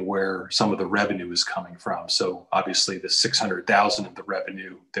changing where some of the revenue is coming from. So obviously the 600,000 of the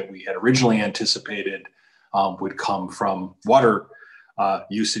revenue that we had originally anticipated would come from water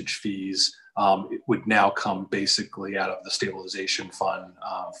usage fees. It would now come basically out of the stabilization fund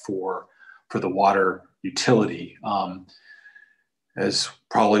for the water utility. As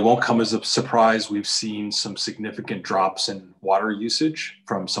probably won't come as a surprise, we've seen some significant drops in water usage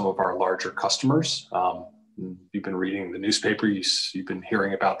from some of our larger customers. You've been reading the newspaper, you've been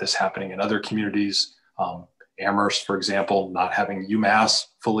hearing about this happening in other communities. Amherst, for example, not having UMass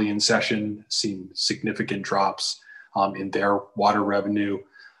fully in session, seen significant drops in their water revenue.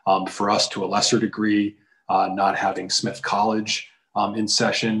 For us, to a lesser degree, not having Smith College in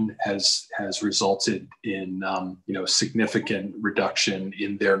session has resulted in significant reduction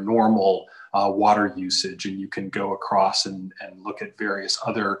in their normal water usage. And you can go across and look at various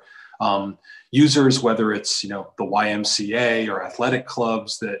other users, whether it's the YMCA or athletic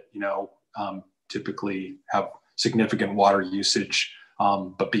clubs that typically have significant water usage,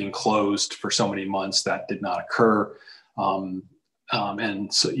 but being closed for so many months, that did not occur.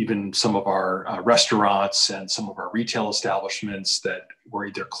 And so even some of our restaurants and some of our retail establishments that were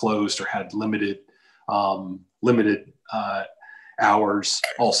either closed or had limited hours,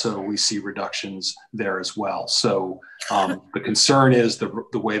 also we see reductions there as well. So the concern is the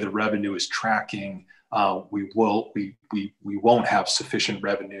way the revenue is tracking, we won't have sufficient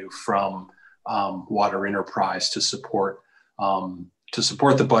revenue from water enterprise to support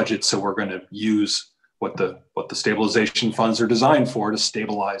the budget. So we're going to use what the stabilization funds are designed for to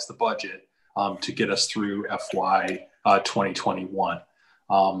stabilize the budget to get us through FY 2021.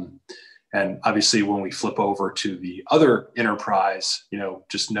 And obviously, when we flip over to the other enterprise,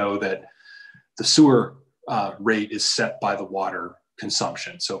 just know that the sewer rate is set by the water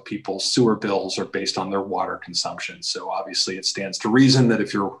consumption. So people's sewer bills are based on their water consumption. So obviously, it stands to reason that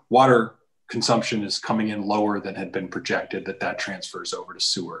if your water consumption is coming in lower than had been projected, that transfers over to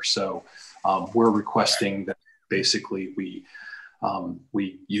sewer. So we're requesting that basically we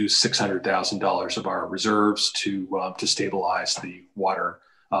use $600,000 of our reserves to stabilize the water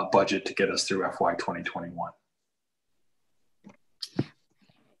budget to get us through FY 2021.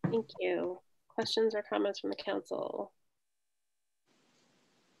 Thank you. Questions or comments from the council?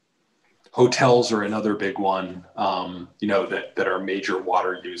 Hotels are another big one, that are major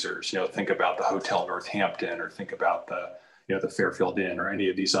water users. Think about the Hotel Northampton, or think about the Fairfield Inn, or any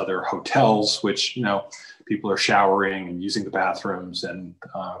of these other hotels, which, people are showering and using the bathrooms. And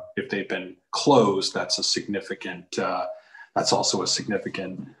if they've been closed, that's also a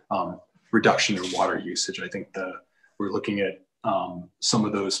significant reduction in water usage. I think we're looking at some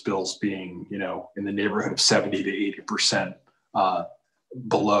of those bills being, in the neighborhood of 70 to 80%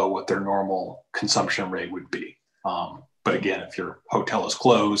 below what their normal consumption rate would be. But again, if your hotel is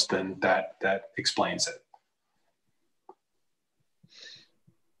closed, then that explains it.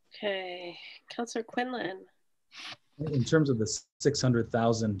 Okay, Councilor Quinlan. In terms of the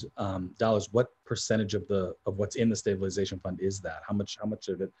 $600,000, what percentage of what's in the stabilization fund is that? How much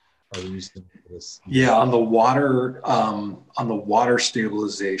of it are we using for this? Yeah, on the water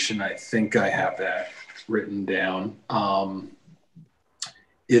stabilization, I think I have that written down.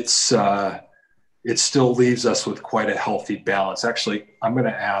 It still leaves us with quite a healthy balance. Actually, I'm going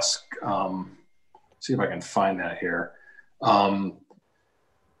to ask, see if I can find that here.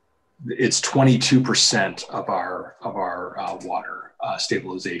 It's 22% of our water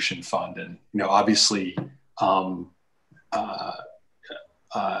stabilization fund, and obviously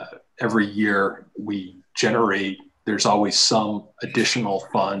every year we generate. There's always some additional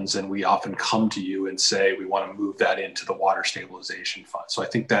funds, and we often come to you and say we want to move that into the water stabilization fund. So I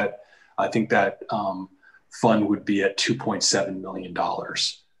think that fund would be at $2.7 million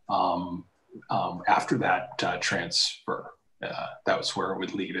after that transfer. That was where it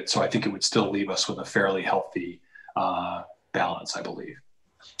would leave it. So I think it would still leave us with a fairly healthy balance, I believe.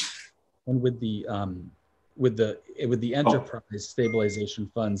 And with the enterprise stabilization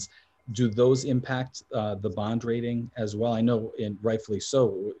funds, do those impact the bond rating as well? I know, and rightfully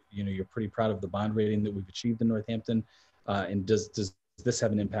so, you're pretty proud of the bond rating that we've achieved in Northampton. And does this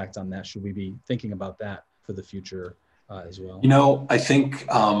have an impact on that? Should we be thinking about that for the future as well? I think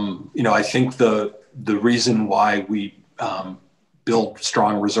the reason why we build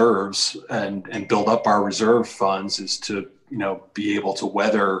strong reserves and build up our reserve funds is to, be able to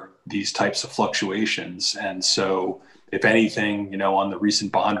weather these types of fluctuations. And so if anything, on the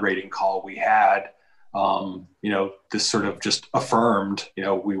recent bond rating call we had, this sort of just affirmed,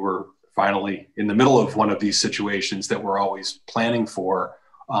 we were finally in the middle of one of these situations that we're always planning for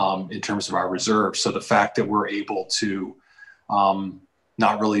in terms of our reserves. So the fact that we're able to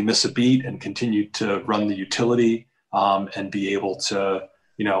not really miss a beat and continue to run the utility and be able to,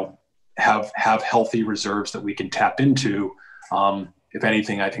 have healthy reserves that we can tap into. If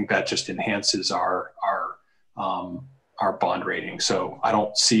anything, I think that just enhances our bond rating. So I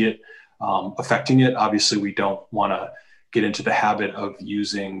don't see it affecting it. Obviously, we don't want to get into the habit of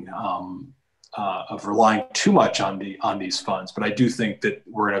using, of relying too much on these funds. But I do think that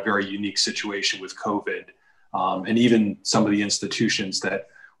we're in a very unique situation with COVID, and even some of the institutions that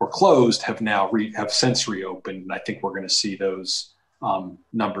were closed have now have since reopened. And I think we're going to see those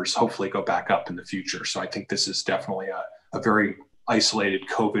numbers hopefully go back up in the future. So I think this is definitely a very isolated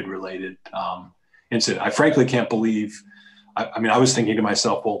COVID-related incident. I frankly can't believe. I was thinking to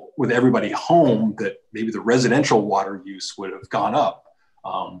myself, well, with everybody home, that maybe the residential water use would have gone up.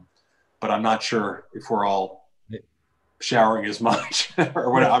 But I'm not sure if we're all showering as much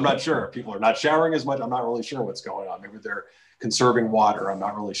or what. I'm not sure. People are not showering as much. I'm not really sure what's going on. Maybe they're conserving water. I'm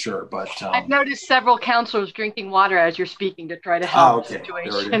not really sure. But I've noticed several counselors drinking water as you're speaking to try to help the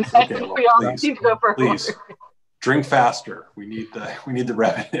situation. Okay, well, we all need to go for please drink faster. We need the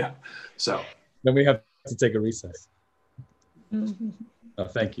revenue. So then we have to take a recess.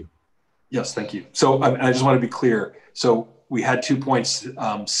 Thank you. Yes, thank you. So I just want to be clear. So we had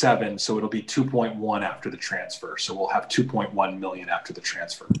 2.7, so it'll be 2.1 after the transfer. So we'll have 2.1 million after the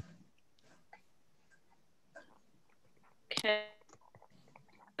transfer. Okay.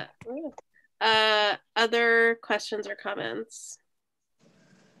 Other questions or comments?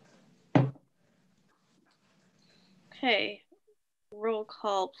 Okay, roll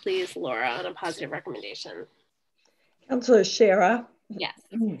call, please, Laura, on a positive recommendation. Councillor Shara. Yes.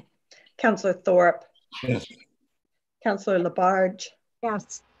 Councillor Thorpe. Yes. Councillor Labarge.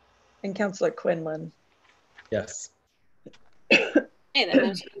 Yes. And Councillor Quinlan. Yes. Okay, that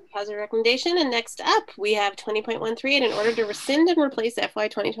moves to a positive recommendation. And next up, we have 20.13, in order to rescind and replace FY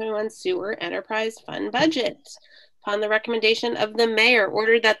 2021 Sewer Enterprise Fund budget. Upon the recommendation of the mayor,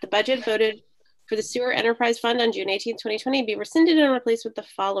 ordered that the budget voted for the Sewer Enterprise Fund on June 18, 2020 be rescinded and replaced with the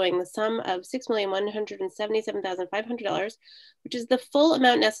following: the sum of $6,177,500, which is the full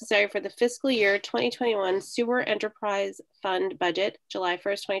amount necessary for the fiscal year 2021 Sewer Enterprise Fund budget, July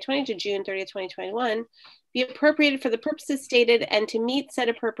 1st, 2020 to June 30th, 2021, be appropriated for the purposes stated, and to meet said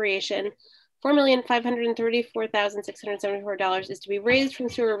appropriation, $4,534,674 is to be raised from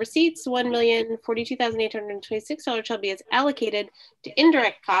sewer receipts. $1,042,826 shall be as allocated to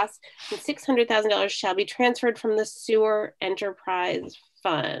indirect costs, and $600,000 shall be transferred from the Sewer Enterprise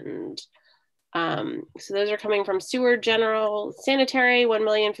Fund. So those are coming from sewer general sanitary,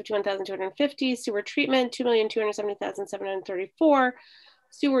 $1,051,250, sewer treatment, $2,270,734,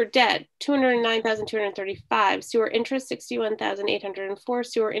 sewer debt, $209,235, sewer interest, $61,804,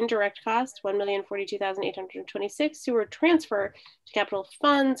 sewer indirect costs, $1,042,826, sewer transfer to capital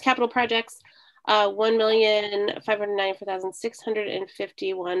funds, capital projects,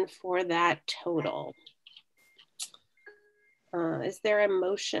 $1,594,651 for that total. Is there a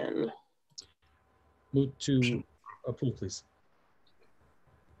motion? Move to approve, please.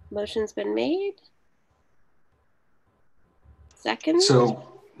 Motion's been made. Second? So,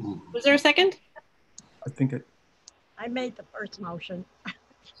 was there a second? I think it. I made the first motion.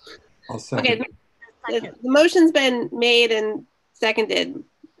 I'll second. Okay, the motion's been made and seconded,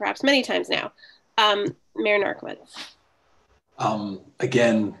 perhaps many times now. Mayor Narcoitz.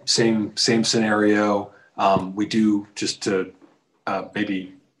 Again, same scenario. We do, just to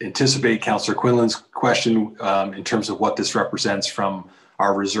maybe anticipate Councillor Quinlan's question in terms of what this represents from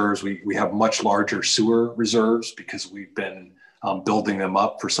our reserves. We have much larger sewer reserves because we've been building them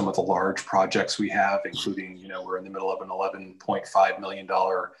up for some of the large projects we have, including, we're in the middle of an $11.5 million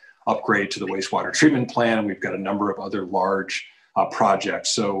upgrade to the wastewater treatment plant, and we've got a number of other large projects.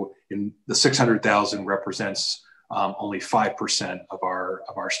 So in the 600,000 represents only 5% of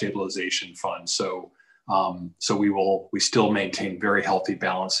our stabilization fund. So we still maintain very healthy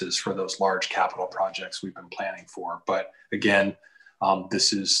balances for those large capital projects we've been planning for. But again,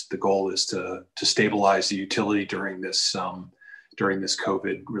 the goal is to stabilize the utility during this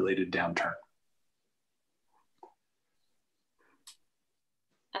COVID-related downturn.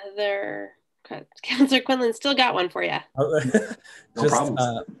 Councillor Quinlan still got one for you. No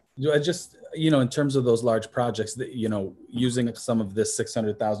problem. In terms of those large projects, that using some of this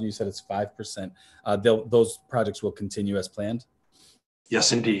 600,000, you said it's 5%. Those projects will continue as planned.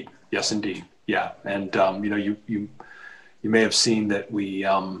 Yes, indeed. Yes, indeed. Yeah, and you may have seen that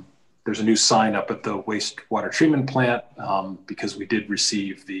there's a new sign up at the wastewater treatment plant because we did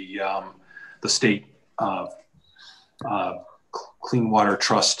receive the state Clean Water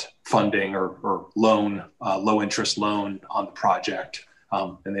Trust funding or loan, low interest loan on the project.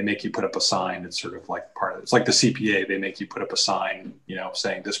 And they make you put up a sign. It's sort of like it's like the CPA. They make you put up a sign,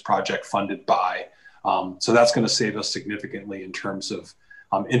 saying this project funded by. So that's going to save us significantly in terms of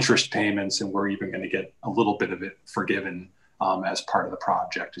interest payments, and we're even going to get a little bit of it forgiven as part of the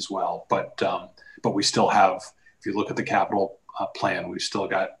project as well. But we still have, if you look at the capital plan, we've still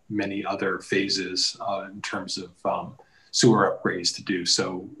got many other phases in terms of sewer upgrades to do.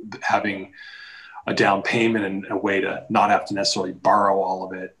 So having a down payment and a way to not have to necessarily borrow all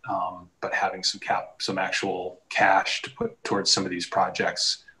of it, but having some actual cash to put towards some of these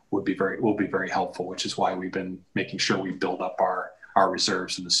projects will be very helpful, which is why we've been making sure we build up our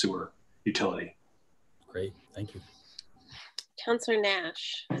reserves in the sewer utility. Great, thank you. Councillor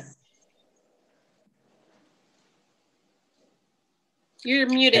Nash. You're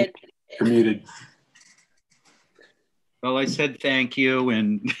muted. You're muted. Well, I said thank you,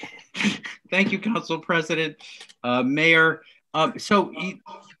 and thank you, Council President, Mayor. So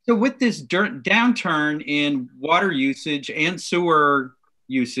with this downturn in water usage and sewer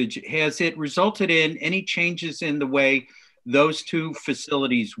usage, has it resulted in any changes in the way those two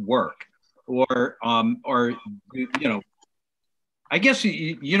facilities work, or I guess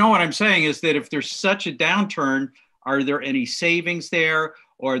what I'm saying is that if there's such a downturn, Are there any savings there?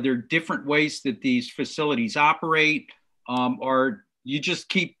 Or are there different ways that these facilities operate? Or you just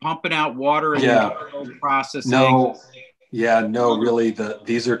keep pumping out water and processing? No, really.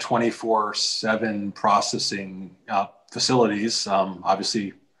 These are 24/7 processing facilities.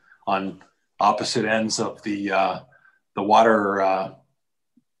 Obviously, on opposite ends of the water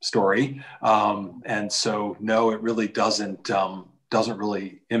story, and so no, it really doesn't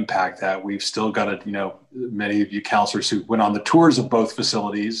really impact that. We've still got to, many of you counselors who went on the tours of both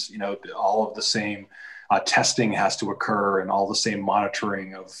facilities, all of the same testing has to occur, and all the same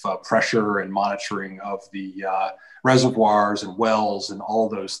monitoring of pressure and monitoring of the reservoirs and wells and all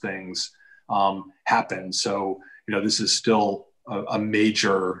those things happen. So, this is still a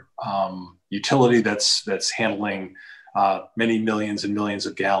major utility that's handling many millions and millions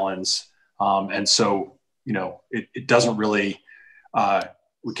of gallons. And so, it doesn't really,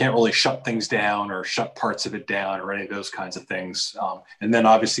 we can't really shut things down or shut parts of it down or any of those kinds of things. And then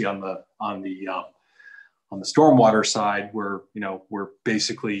obviously on the stormwater side, we're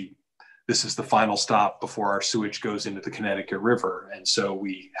basically, this is the final stop before our sewage goes into the Connecticut River. And so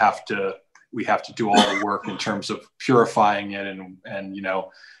we have to do all the work in terms of purifying it and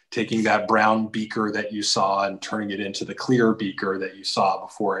taking that brown beaker that you saw and turning it into the clear beaker that you saw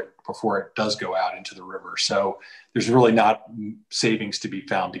before it does go out into the river. So there's really not savings to be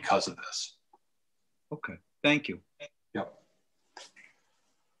found because of this. Okay, thank you. Yep.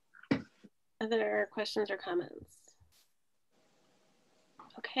 Other questions or comments?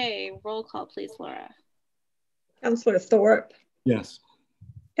 Okay, roll call, please, Laura. Councillor Thorpe. Yes.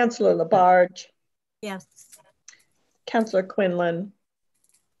 Councillor Labarge. Yes. Councillor Quinlan.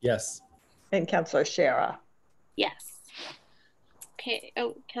 Yes. And Councillor Shara. Yes. Okay.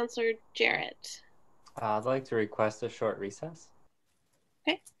 Oh, Councillor Jarrett. I'd like to request a short recess.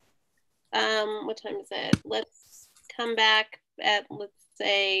 Okay. What time is it? Let's come back at, let's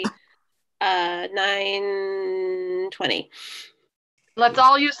say, 9:20. Let's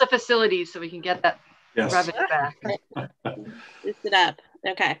all use the facilities so we can get that revenue back. Boost it up.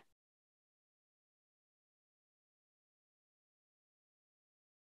 Okay.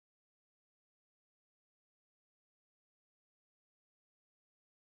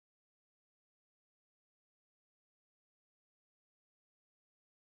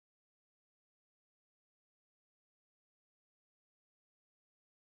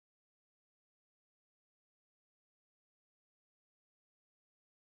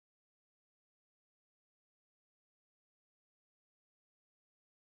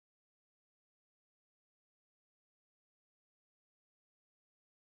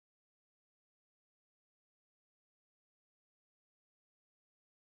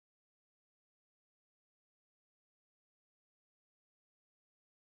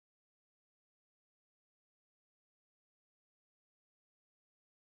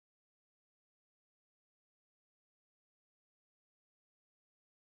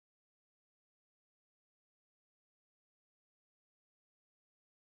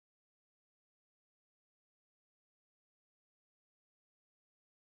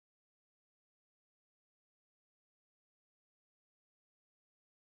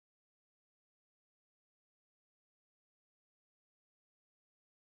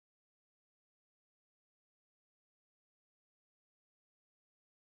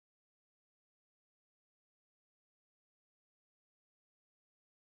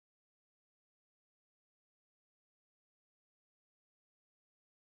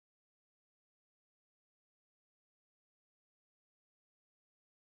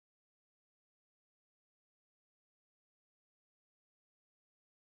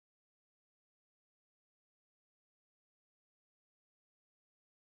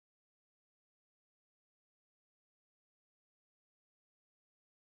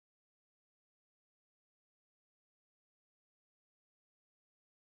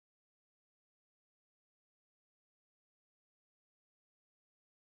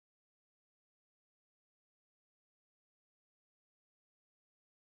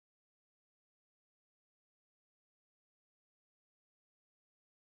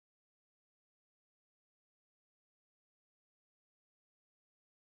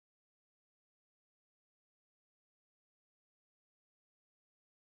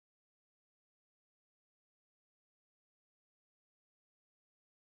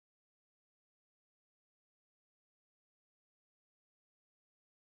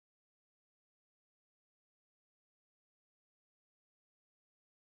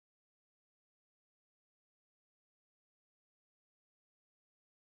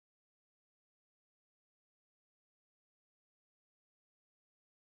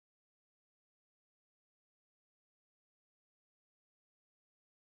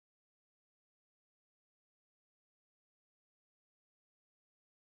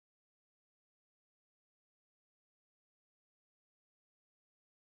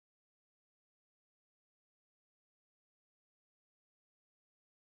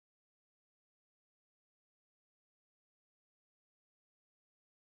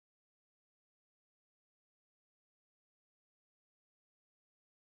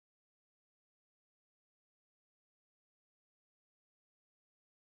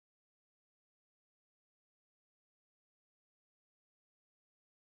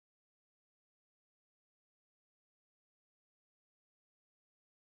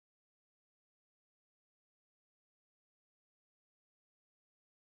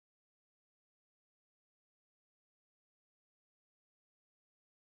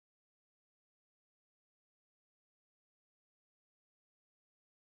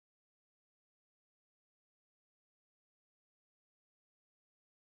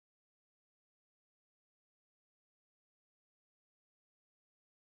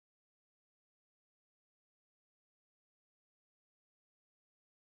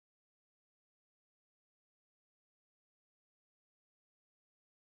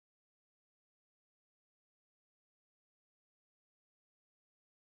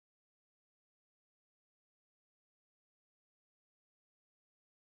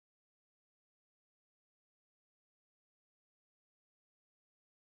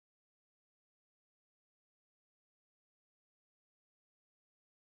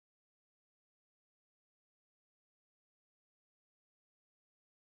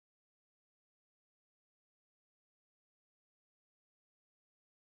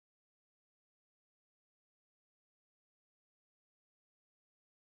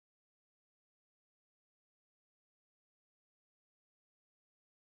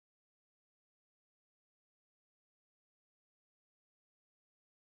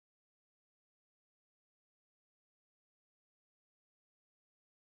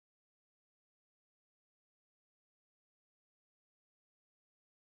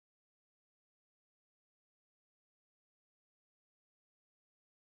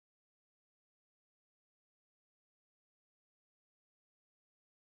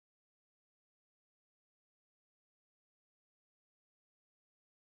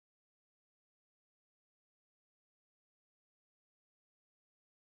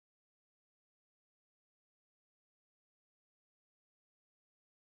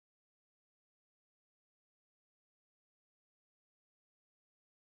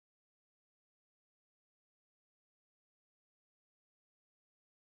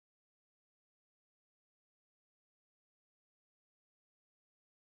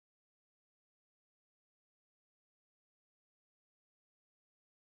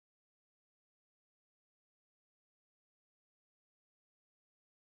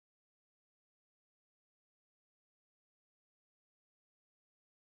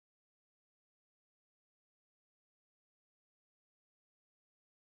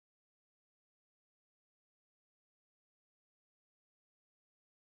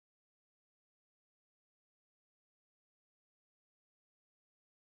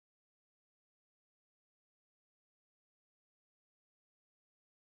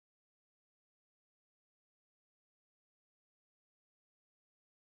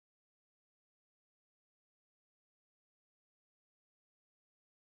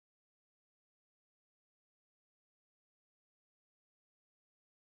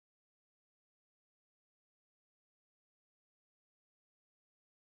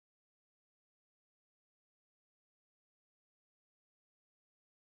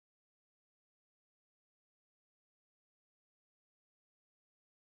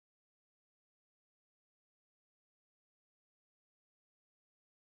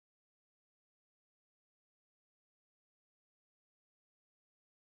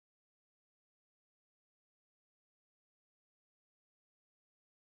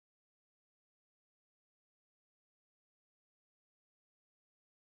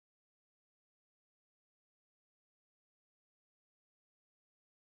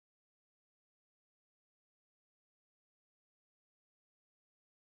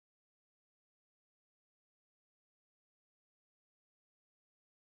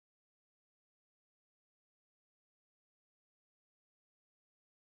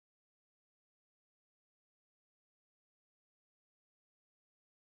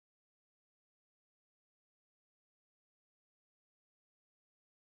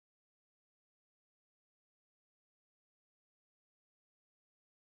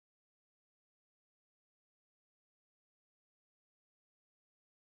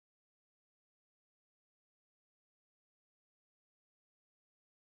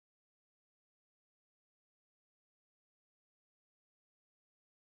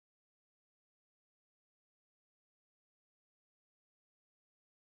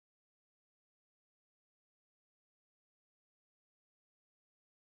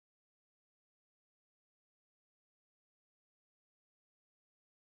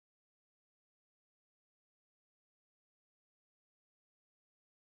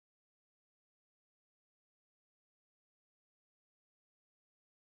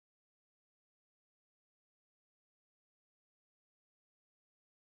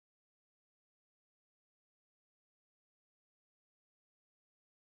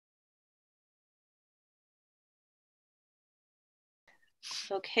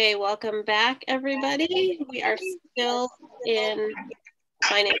 Okay, welcome back, everybody. We are still in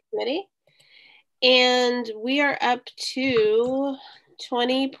Finance Committee, and we are up to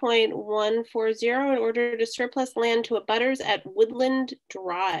 20.140 in order to surplus land to abutters at Woodland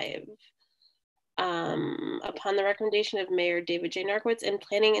Drive. Upon the recommendation of Mayor David J. Narkowitz and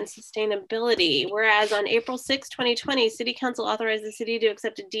Planning and Sustainability. Whereas on April 6, 2020, City Council authorized the city to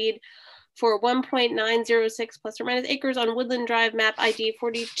accept a deed for 1.906 plus or minus acres on Woodland Drive, map ID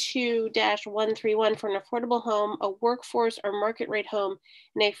 42-131 for an affordable home, a workforce or market rate home,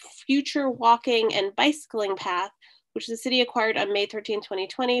 and a future walking and bicycling path, which the city acquired on May 13,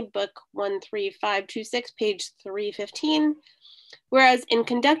 2020, book 13526, page 315. Whereas in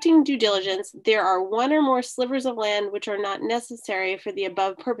conducting due diligence, there are one or more slivers of land which are not necessary for the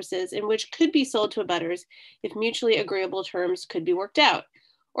above purposes and which could be sold to abutters if mutually agreeable terms could be worked out.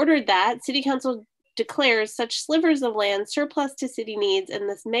 Ordered that City Council declares such slivers of land surplus to city needs, and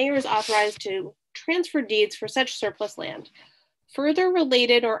this mayor is authorized to transfer deeds for such surplus land. Further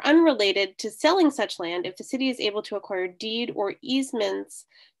related or unrelated to selling such land, if the city is able to acquire deed or easements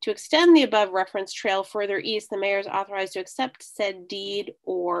to extend the above referenced trail further east, the mayor is authorized to accept said deed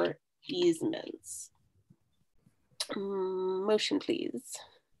or easements. Motion, please.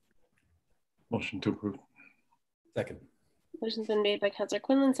 Motion to approve. Second. Motion's been made by Councillor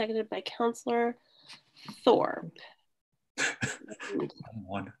Quinlan, seconded by Councillor Thorpe.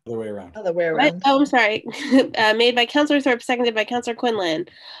 One. Other way around. Other way around. Oh, I'm sorry. Made by Councillor Thorpe, seconded by Councillor Quinlan.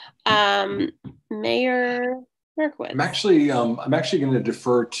 Mayor Narkowitz. I'm actually going to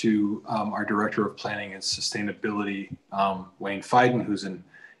defer to our Director of Planning and Sustainability, Wayne Fiden, who's an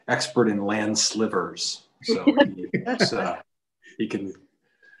expert in land slivers. So he can.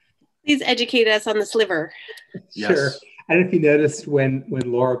 Please educate us on the sliver. Yes. Sure. I don't know if you noticed when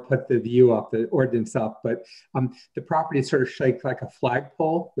Laura put the view up, the ordinance up, but the property is sort of shaped like a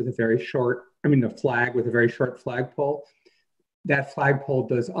flagpole with a very short, a flag with a very short flagpole. That flagpole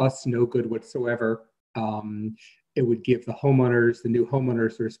does us no good whatsoever. It would give the new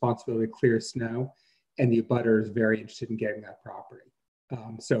homeowners, the responsibility to clear snow, and the abutter is very interested in getting that property.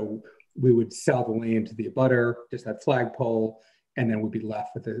 So we would sell the land to the abutter, just that flagpole, and then we'd be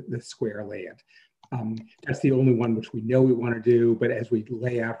left with the square land. That's the only one which we know we want to do, but as we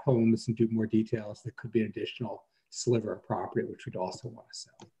lay out homes and do more details, there could be an additional sliver of property which we'd also want to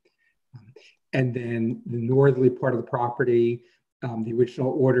sell. And then the northerly part of the property, the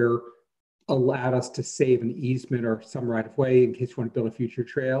original order allowed us to save an easement or some right of way in case you want to build a future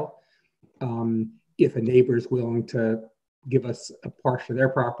trail. If a neighbor is willing to give us a portion of their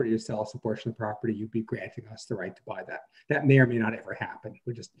property or sell us a portion of the property, you'd be granting us the right to buy that. That may or may not ever happen.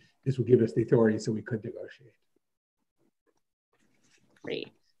 This would give us the authority so we could negotiate.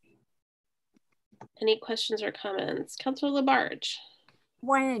 Great. Any questions or comments? Councilor Labarge.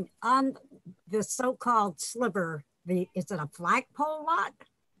 Wayne, on the so-called sliver, is it a flagpole lot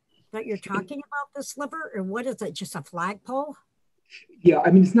that you're talking about, the sliver? Or what is it, just a flagpole? Yeah,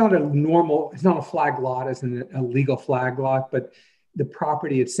 it's not a flag lot as in a legal flag lot, but the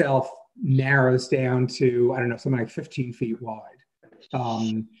property itself narrows down to, something like 15 feet wide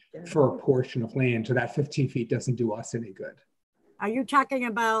for a portion of land. So that 15 feet doesn't do us any good. Are you talking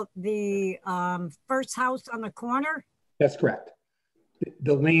about the first house on the corner? That's correct.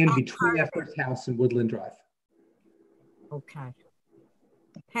 The land between that first house and Woodland Drive. Okay.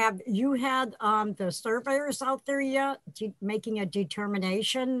 Have you had the surveyors out there yet making a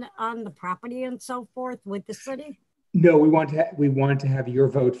determination on the property and so forth with the city? No, we want to have your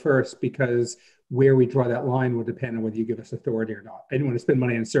vote first, because where we draw that line will depend on whether you give us authority or not. I didn't want to spend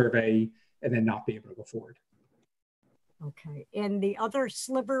money on survey and then not be able to go forward. Okay, and the other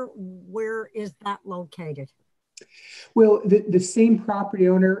sliver, where is that located? Well, the same property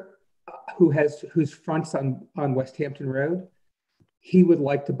owner whose fronts on West Hampton Road, he would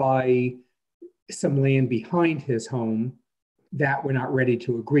like to buy some land behind his home that we're not ready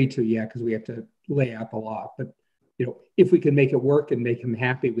to agree to yet because we have to lay out the lot. But if we can make it work and make him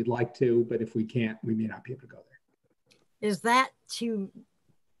happy, we'd like to. But if we can't, we may not be able to go there. Is that to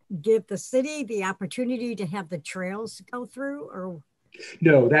give the city the opportunity to have the trails go through, or?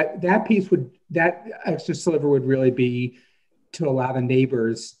 No, that extra sliver would really be to allow the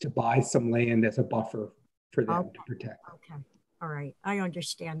neighbors to buy some land as a buffer for them to protect. Okay. All right, I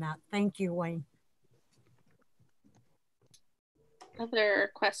understand that. Thank you, Wayne.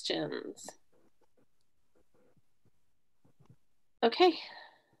 Other questions? Okay,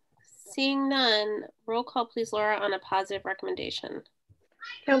 seeing none, roll call please, Laura, on a positive recommendation.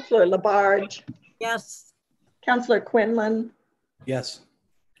 Councilor Labarge. Yes. Councilor Quinlan. Yes.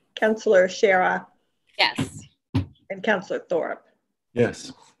 Councilor Shara. Yes. And Councilor Thorpe.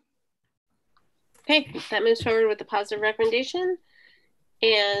 Yes. Okay, that moves forward with the positive recommendation.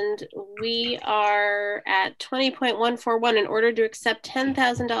 And we are at 20.141 in order to accept a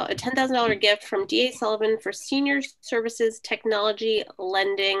 $10,000 gift from D.A. Sullivan for Senior Services Technology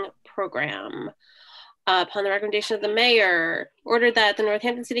Lending Program. Upon the recommendation of the mayor, ordered that the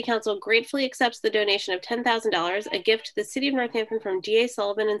Northampton City Council gratefully accepts the donation of $10,000, a gift to the City of Northampton from D.A.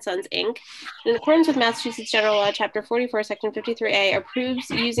 Sullivan and Sons, Inc. In accordance with Massachusetts General Law, Chapter 44, Section 53A, approves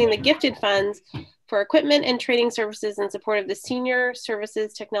using the gifted funds for equipment and training services in support of the Senior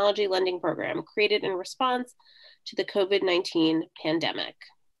Services Technology Lending Program, created in response to the COVID-19 pandemic.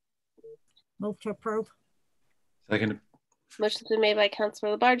 Move to approve. Second. Motion's been made by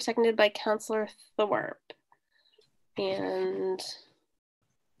Councilor Labarge, seconded by Councilor Thorpe. And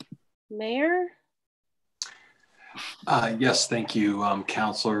Mayor? Yes, thank you,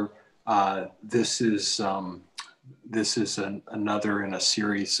 Councilor. This is another in a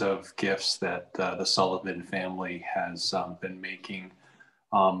series of gifts that the Sullivan family has been making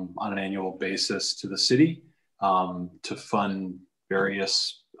on an annual basis to the city to fund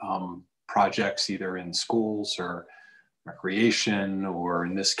various projects, either in schools or recreation, or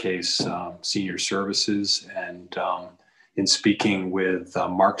in this case, senior services. And in speaking with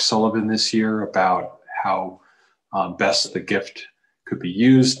Mark Sullivan this year about how best the gift could be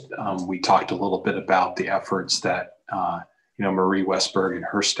used, we talked a little bit about the efforts that Marie Westberg and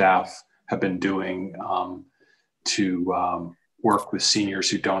her staff have been doing to work with seniors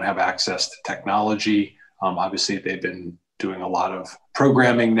who don't have access to technology. Obviously, they've been doing a lot of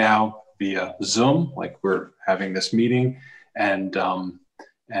programming now via Zoom, like we're having this meeting, and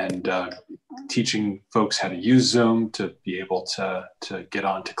teaching folks how to use Zoom to be able to get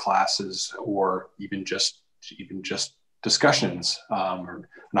onto classes, or even just discussions, or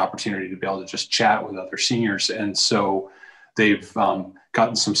an opportunity to be able to just chat with other seniors. And so they've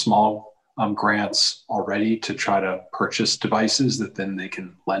gotten some small grants already to try to purchase devices that then they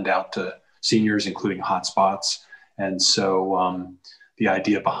can lend out to seniors, including hotspots. And so the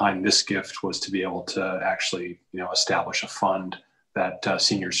idea behind this gift was to be able to actually, establish a fund that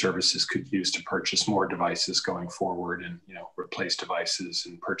senior services could use to purchase more devices going forward, and replace devices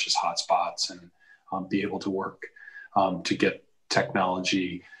and purchase hotspots, and be able to work to get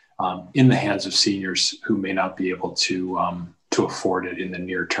technology in the hands of seniors who may not be able to afford it in the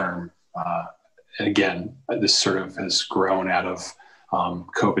near term. And again, this sort of has grown out of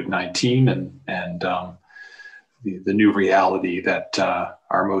COVID-19 and the new reality that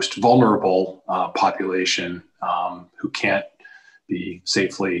our most vulnerable population who can't be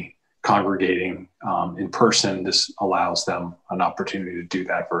safely congregating in person, this allows them an opportunity to do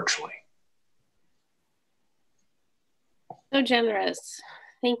that virtually. So generous.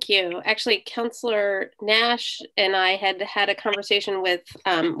 Thank you. Actually, Councilor Nash and I had a conversation with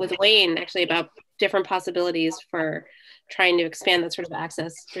Wayne actually about different possibilities for trying to expand that sort of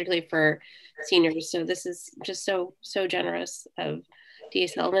access, particularly for seniors. So this is just so generous of D.A.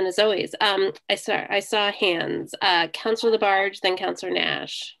 Sullivan, as always. I saw hands. Councilor Labarge, then Councilor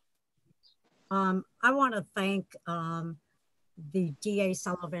Nash. I want to thank the D.A.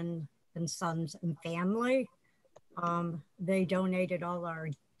 Sullivan and Sons and family. They donated all our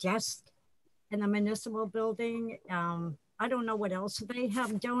desks in the municipal building. I don't know what else they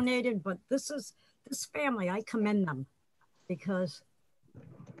have donated, but this family, I commend them, because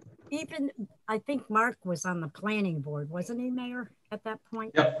even I think Mark was on the planning board, wasn't he, Mayor, at that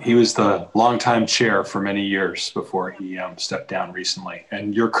point? Yep, he was the longtime chair for many years before he stepped down recently.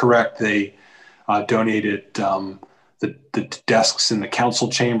 And you're correct, they donated the desks in the council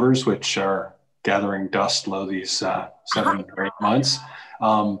chambers, which are gathering dust low these 7 or 8 months.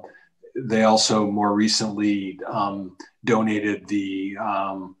 They also more recently donated the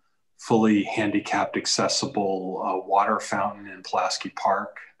fully handicapped accessible water fountain in Pulaski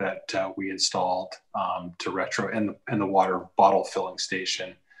Park that we installed to retro, and the water bottle filling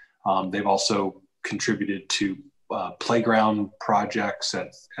station. They've also contributed to playground projects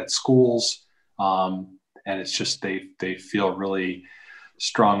at schools. And it's just, they feel really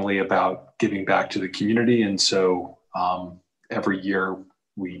strongly about giving back to the community. And so every year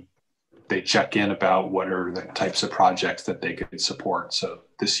they check in about what are the types of projects that they could support. So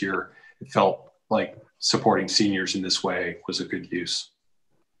this year it felt like supporting seniors in this way was a good use.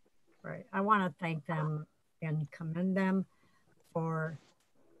 Right. I want to thank them and commend them for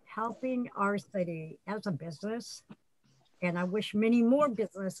helping our city as a business. And I wish many more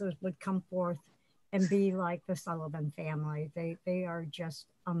businesses would come forth and be like the Sullivan family. They are just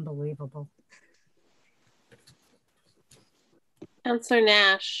unbelievable. Councilor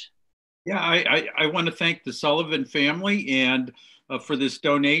Nash. Yeah, I want to thank the Sullivan family and for this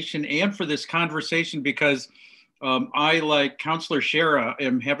donation and for this conversation, because I, like Councilor Shara,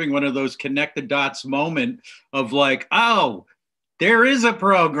 am having one of those connect the dots moment of like, oh, there is a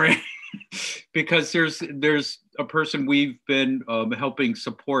program. Because there's a person we've been helping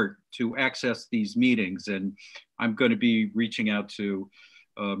support to access these meetings, and I'm going to be reaching out to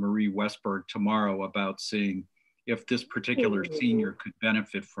Marie Westberg tomorrow about seeing if this particular senior could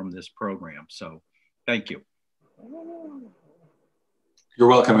benefit from this program. So thank you. You're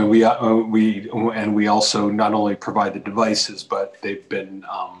welcome. And we also not only provide the devices, but they've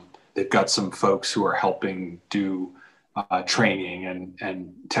got some folks who are helping do training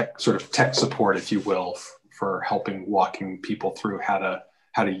and tech support, if you will, for helping walking people through how to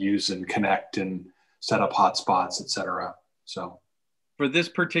use and connect and set up hotspots, et cetera. So for this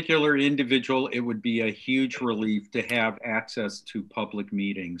particular individual, it would be a huge relief to have access to public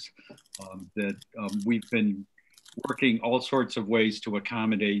meetings. We've been working all sorts of ways to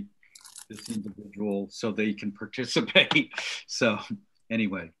accommodate this individual so they can participate. So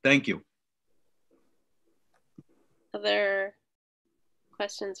anyway, thank you. Other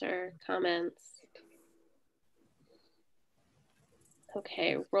questions or comments?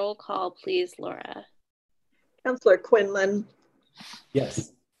 Okay, roll call, please, Laura. Councillor Quinlan.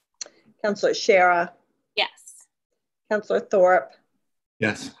 Yes. Councillor Shara. Yes. Councillor Thorpe.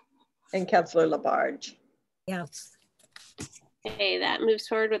 Yes. And Councillor Labarge. Yes. Okay, that moves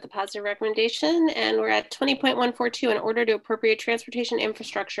forward with a positive recommendation, and we're at 20.142, in order to appropriate transportation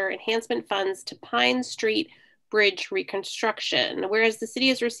infrastructure enhancement funds to Pine Street Bridge reconstruction. Whereas the city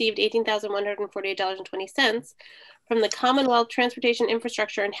has received $18,148.20 from the Commonwealth Transportation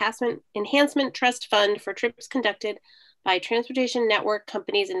Infrastructure Enhancement Trust Fund for trips conducted by transportation network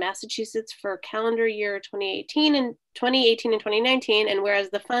companies in Massachusetts for calendar year 2018 and 2019, and whereas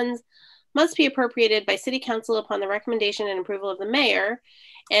the funds must be appropriated by City Council upon the recommendation and approval of the mayor,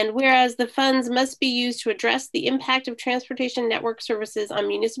 and whereas the funds must be used to address the impact of transportation network services on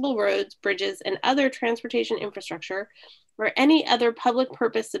municipal roads, bridges, and other transportation infrastructure, or any other public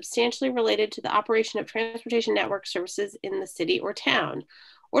purpose substantially related to the operation of transportation network services in the city or town.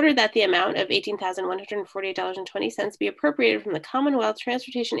 Ordered that the amount of $18,148.20 be appropriated from the Commonwealth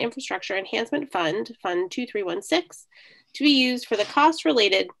Transportation Infrastructure Enhancement Fund, Fund 2316, to be used for the costs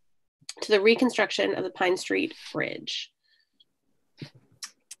related to the reconstruction of the Pine Street Bridge.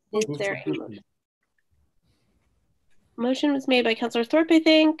 Is there a motion? Motion was made by Councillor Thorpe, I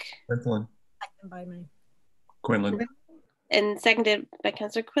think. Quinlan. Second by me. Quinlan. And seconded by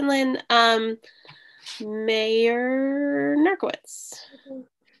Councillor Quinlan. Mayor Narkowitz.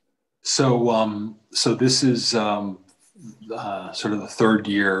 So this is sort of the third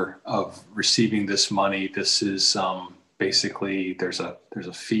year of receiving this money. This is basically there's a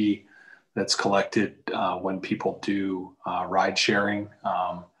fee that's collected when people do ride sharing,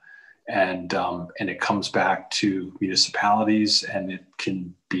 and it comes back to municipalities, and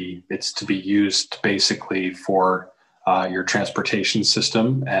it's to be used basically for your transportation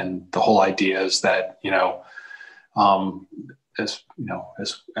system. And the whole idea is that as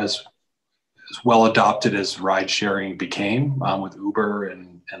well adopted as ride sharing became with Uber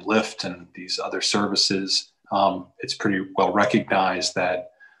and Lyft and these other services, it's pretty well recognized that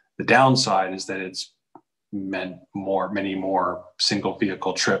the downside is that it's meant many more single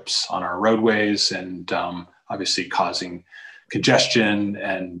vehicle trips on our roadways, and obviously causing congestion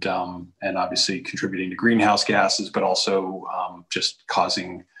and obviously contributing to greenhouse gases, but also just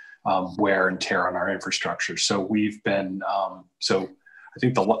causing wear and tear on our infrastructure. So we've been, so I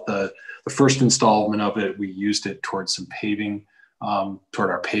think the first installment of it, we used it towards some paving, toward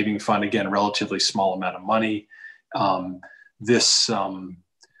our paving fund, again, relatively small amount of money.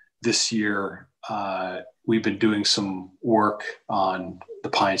 This year, we've been doing some work on the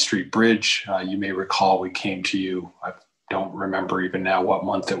Pine Street Bridge. You may recall we came to you, I don't remember even now what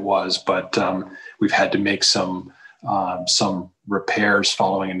month it was, but we've had to make some repairs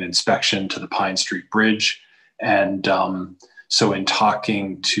following an inspection to the Pine Street Bridge. And so in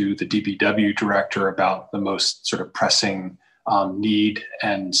talking to the DPW director about the most sort of pressing need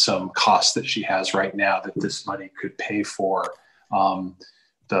and some costs that she has right now that this money could pay for,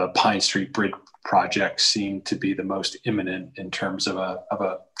 the Pine Street Bridge project seemed to be the most imminent in terms of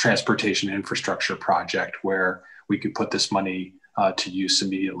a transportation infrastructure project where we could put this money to use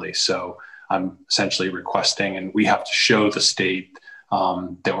immediately. So I'm essentially requesting, and we have to show the state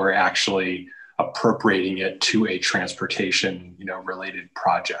that we're actually appropriating it to a transportation, related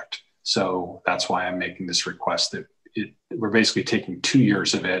project. So that's why I'm making this request that we're basically taking 2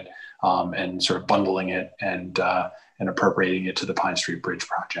 years of it and sort of bundling it and appropriating it to the Pine Street Bridge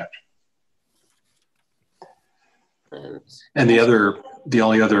project. And the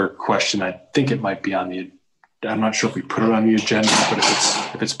only other question, I think it might be on the, I'm not sure if we put it on the agenda, but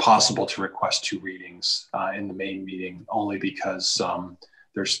if it's possible to request 2 readings in the main meeting, only because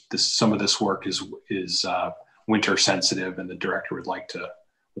there's some of this work is winter sensitive, and the director would like to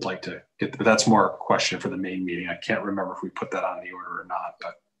get, but that's more a question for the main meeting. I can't remember if we put that on the order or not,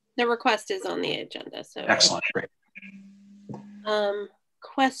 but the request is on the agenda. So excellent, great.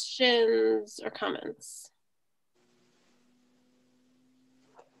 Questions or comments?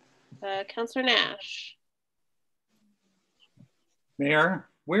 Councilor Nash. Mayor,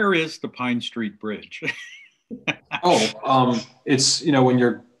 where is the Pine Street Bridge? It's, when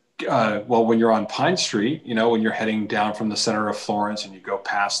you're when you're on Pine Street, when you're heading down from the center of Florence and you go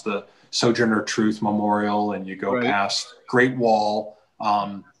past the Sojourner Truth Memorial and you go past Great Wall,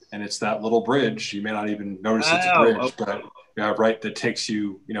 and it's that little bridge. You may not even notice it's a bridge, but that takes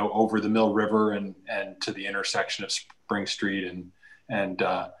you, over the Mill River and to the intersection of Spring Street and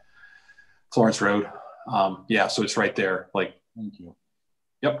Florence Road. So it's right there. Thank you.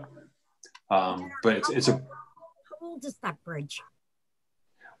 Yep. But it's a. How old is that bridge?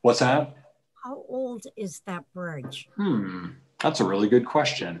 What's that? How old is that bridge? That's a really good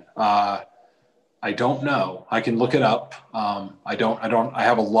question. I don't know. I can look it up. I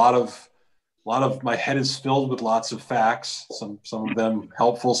have a lot of my head is filled with lots of facts. Some of them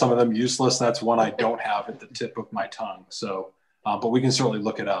helpful, some of them useless. That's one I don't have at the tip of my tongue. So, but we can certainly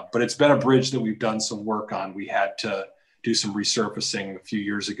look it up. But it's been a bridge that we've done some work on. We had to do some resurfacing a few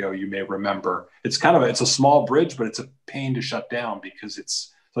years ago. You may remember. It's a small bridge, but it's a pain to shut down because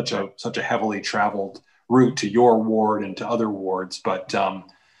it's such a heavily traveled route to your ward and to other wards. But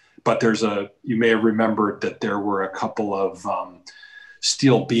you may have remembered that there were a couple of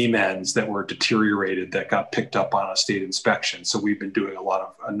steel beam ends that were deteriorated that got picked up on a state inspection. So we've been doing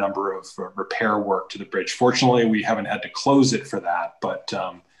a number of repair work to the bridge. Fortunately, we haven't had to close it for that, but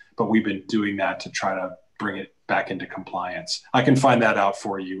we've been doing that to try to bring it back into compliance. I can find that out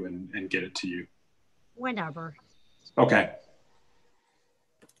for you and get it to you. Whenever. Okay.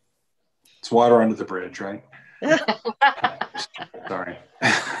 It's water under the bridge, right? Sorry.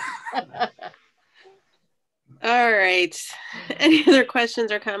 All right. Any other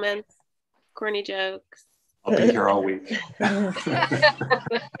questions or comments? Corny jokes? I'll be here all week.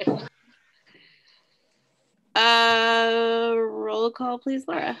 Roll call, please,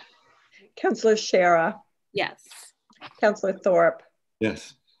 Laura. Councilor Shara. Yes. Councilor Thorpe.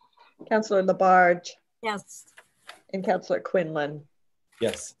 Yes. Councilor Labarge. Yes. And Councilor Quinlan.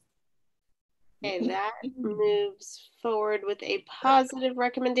 Yes. Okay, that moves forward with a positive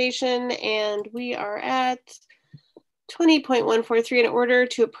recommendation, and we are at 20.143, in order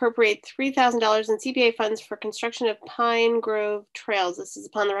to appropriate $3,000 in CPA funds for construction of Pine Grove Trails. This is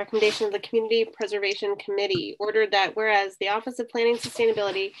upon the recommendation of the Community Preservation Committee. Ordered that whereas the Office of Planning,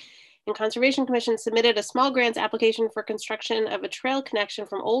 Sustainability, and Conservation Commission submitted a small grants application for construction of a trail connection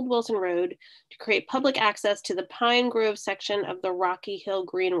from Old Wilson Road to create public access to the Pine Grove section of the Rocky Hill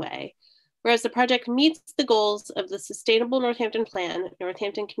Greenway. Whereas the project meets the goals of the Sustainable Northampton Plan,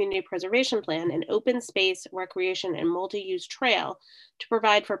 Northampton Community Preservation Plan, and open space, recreation, and multi-use trail to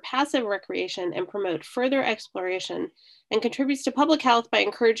provide for passive recreation and promote further exploration, and contributes to public health by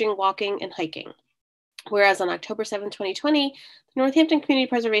encouraging walking and hiking. Whereas on October 7, 2020, the Northampton Community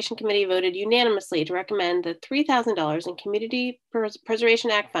Preservation Committee voted unanimously to recommend that $3,000 in Community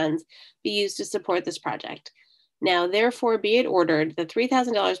Preservation Act funds be used to support this project. Now, therefore, be it ordered that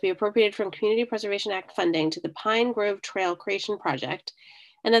 $3,000 be appropriated from Community Preservation Act funding to the Pine Grove Trail Creation Project,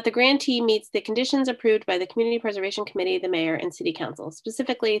 and that the grantee meets the conditions approved by the Community Preservation Committee, the Mayor, and City Council.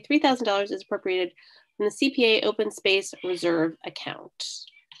 Specifically, $3,000 is appropriated from the CPA Open Space Reserve account.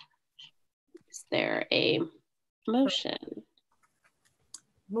 Is there a motion?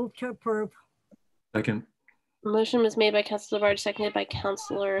 Move to approve. Second. Motion was made by Councilor Labarge, seconded by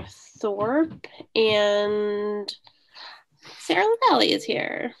Councilor Thorpe, and Sarah LaValle is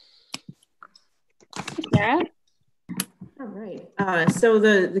here. Sarah? All right. So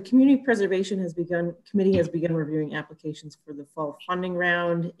the Community Preservation Committee has begun reviewing applications for the fall funding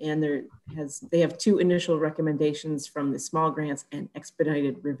round, and they have 2 initial recommendations from the small grants and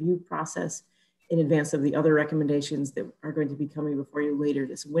expedited review process in advance of the other recommendations that are going to be coming before you later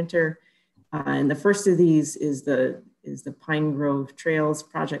this winter. And the first of these is the Pine Grove Trails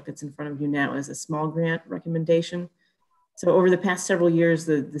project that's in front of you now as a small grant recommendation. So over the past several years,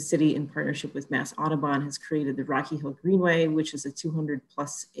 the city, in partnership with Mass Audubon, has created the Rocky Hill Greenway, which is a 200+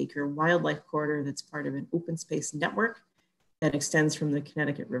 acre wildlife corridor that's part of an open space network that extends from the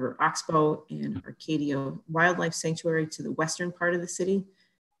Connecticut River Oxbow and Arcadia Wildlife Sanctuary to the western part of the city.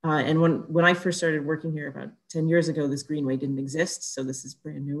 And when I first started working here about 10 years ago, this greenway didn't exist. So this is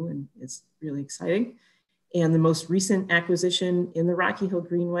brand new and it's really exciting. And the most recent acquisition in the Rocky Hill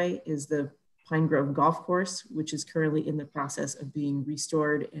Greenway is the Pine Grove Golf Course, which is currently in the process of being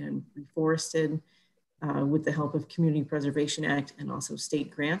restored and reforested with the help of Community Preservation Act and also state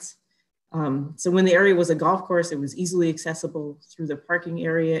grants. So when the area was a golf course, it was easily accessible through the parking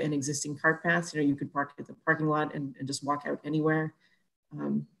area and existing cart paths. You could park at the parking lot and just walk out anywhere.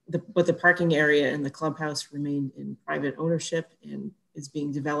 But the parking area and the clubhouse remained in private ownership and is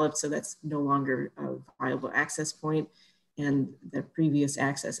being developed. So that's no longer a viable access point, and the previous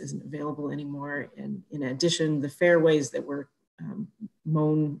access isn't available anymore. And in addition, the fairways that were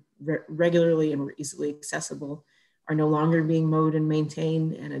mown regularly and were easily accessible are no longer being mowed and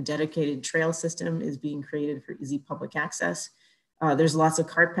maintained, and a dedicated trail system is being created for easy public access. There's lots of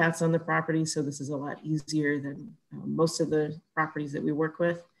cart paths on the property, so this is a lot easier than most of the properties that we work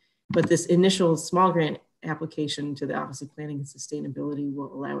with. But this initial small grant application to the Office of Planning and Sustainability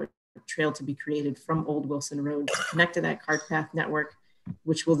will allow a trail to be created from Old Wilson Road to connect to that cart path network,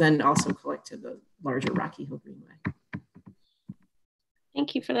 which will then also collect to the larger Rocky Hill Greenway.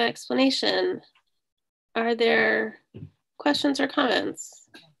 Thank you for that explanation. Are there questions or comments?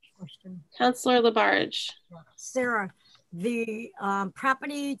 Councillor Labarge. Sarah, the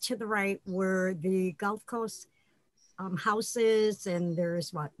property to the right where the Gulf Coast houses, and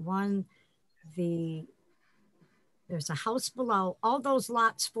there's there's a house below, all those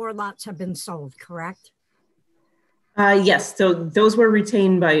lots, 4 lots have been sold, correct? Yes, so those were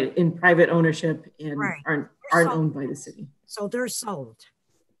retained in private ownership and right. aren't owned by the city. So they're sold?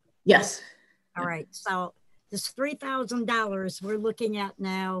 Yes. All right, so this $3,000 we're looking at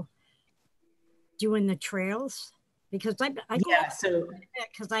now doing the trails, because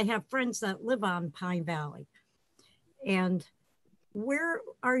I have friends that live on Pine Valley. And where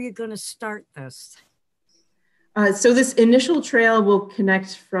are you going to start this? So this initial trail will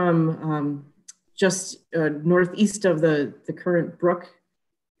connect from just northeast of the current brook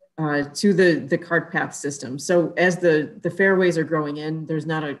to the cart path system. So as the fairways are growing in, there's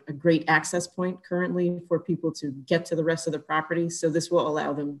not a great access point currently for people to get to the rest of the property. So this will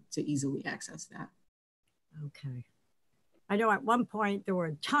allow them to easily access that. Okay. I know at one point there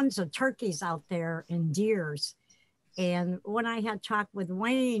were tons of turkeys out there and deers. And when I had talked with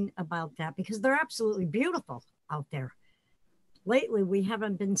Wayne about that, because they're absolutely beautiful out there, lately we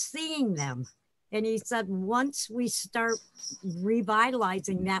haven't been seeing them. And he said, once we start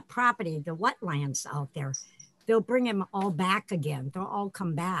revitalizing that property, the wetlands out there, they'll bring them all back again. They'll all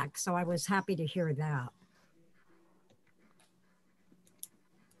come back. So I was happy to hear that.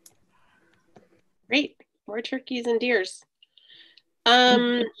 Great. More turkeys and deers.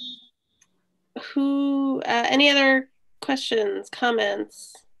 Any other questions,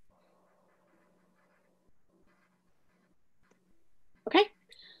 comments? Okay.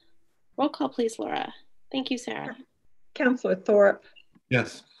 Roll call, please, Laura. Thank you, Sarah. Councillor Thorpe.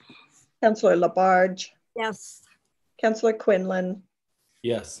 Yes. Councillor Labarge. Yes. Councillor Quinlan.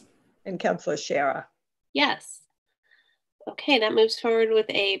 Yes. And Councillor Shara. Yes. Okay, that moves forward with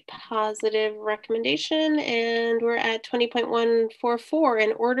a positive recommendation, and we're at 20.144,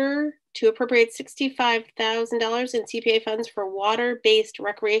 in order to appropriate $65,000 in CPA funds for water-based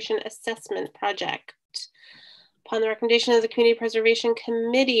recreation assessment project. Upon the recommendation of the Community Preservation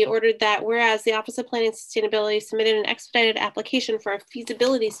Committee, ordered that whereas the Office of Planning and Sustainability submitted an expedited application for a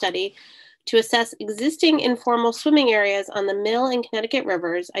feasibility study to assess existing informal swimming areas on the Mill and Connecticut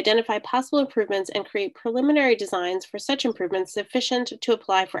rivers, identify possible improvements, and create preliminary designs for such improvements sufficient to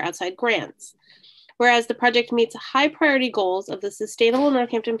apply for outside grants. Whereas the project meets high priority goals of the Sustainable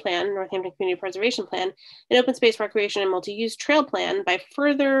Northampton Plan, Northampton Community Preservation Plan, and Open Space Recreation and Multi-Use Trail Plan by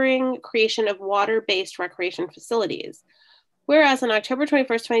furthering creation of water-based recreation facilities. Whereas on October 21st,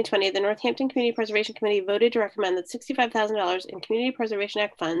 2020, the Northampton Community Preservation Committee voted to recommend that $65,000 in Community Preservation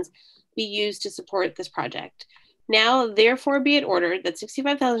Act funds be used to support this project. Now, therefore, be it ordered that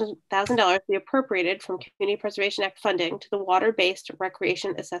 $65,000 be appropriated from Community Preservation Act funding to the water-based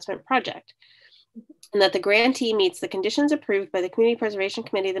recreation assessment project, and that the grantee meets the conditions approved by the Community Preservation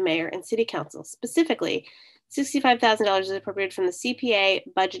Committee, the Mayor, and City Council. Specifically, $65,000 is appropriated from the CPA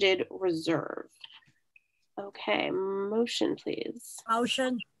budgeted reserve. Okay, motion, please.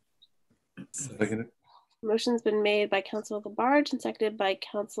 Motion. Second. Motion's been made by Councilor Labarge and seconded by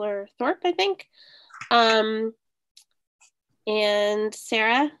Councilor Thorpe, I think. And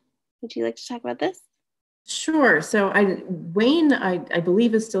Sarah, would you like to talk about this? Sure. So Wayne, I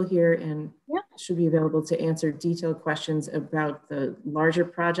believe, is still here and should be available to answer detailed questions about the larger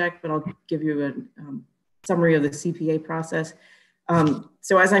project, but I'll give you a summary of the CPA process.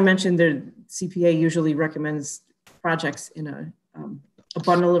 So as I mentioned, the CPA usually recommends projects in a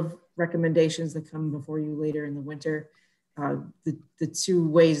bundle of recommendations that come before you later in the winter. The two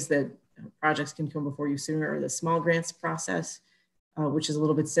ways that projects can come before you sooner are the small grants process, which is a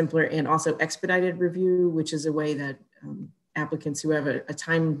little bit simpler, and also expedited review, which is a way that applicants who have a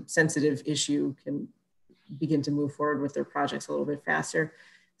time-sensitive issue can begin to move forward with their projects a little bit faster.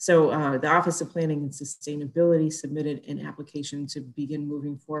 So the Office of Planning and Sustainability submitted an application to begin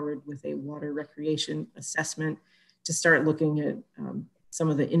moving forward with a water recreation assessment to start looking at some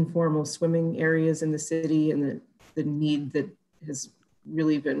of the informal swimming areas in the city and the need that has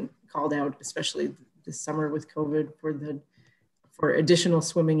really been called out, especially this summer with COVID, for additional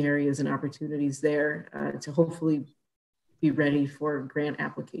swimming areas and opportunities there to hopefully be ready for grant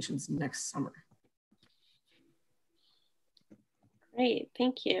applications next summer. Great,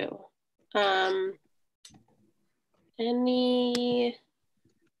 thank you. Any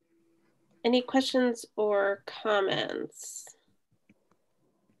questions or comments?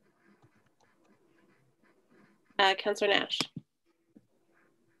 Councilor Nash.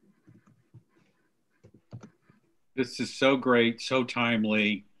 This is so great, so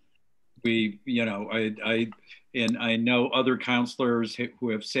timely. We, you know, I know other counselors who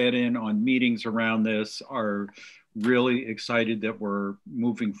have sat in on meetings around this are really excited that we're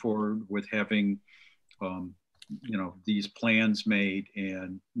moving forward with having, you know, these plans made,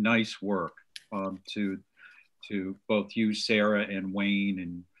 and nice work to both you, Sarah, and Wayne,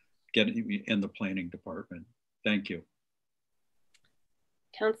 and getting in the planning department. Thank you.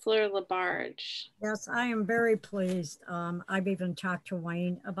 Councilor Labarge. Yes, I am very pleased. I've even talked to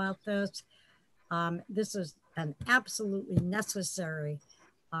Wayne about this. This is an absolutely necessary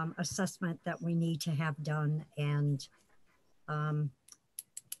assessment that we need to have done. And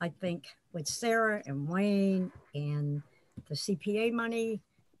I think with Sarah and Wayne and the CPA money,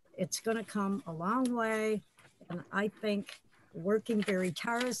 it's going to come a long way. And I think working very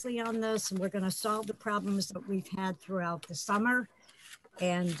tirelessly on this, and we're going to solve the problems that we've had throughout the summer.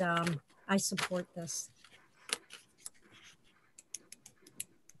 And I support this.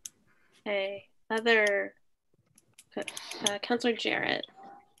 Okay, other, Councilor Jarrett.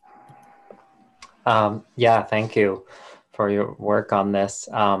 Yeah, thank you for your work on this.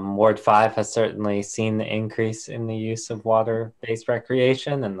 Ward 5 has certainly seen the increase in the use of water-based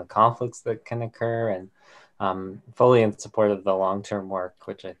recreation and the conflicts that can occur, and fully in support of the long-term work,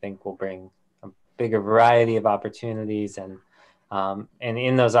 which I think will bring a bigger variety of opportunities, and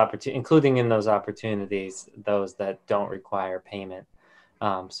in those including in those opportunities, those that don't require payment,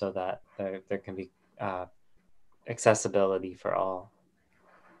 so that there can be accessibility for all.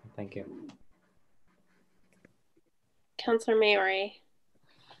 Thank you. Councilor Maori.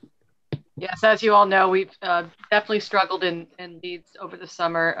 Yes, as you all know, we've definitely struggled in Leeds over the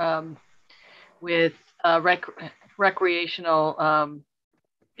summer with recreational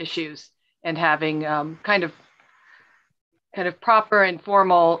issues, and having kind of proper and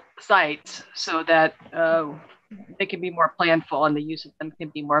formal sites so that they can be more planful, and the use of them can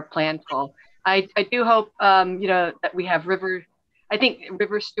be more planful. I do hope you know, that we have river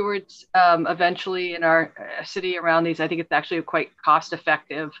stewards eventually in our city around these. I think it's actually quite cost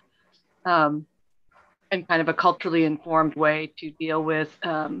effective and kind of a culturally informed way to deal with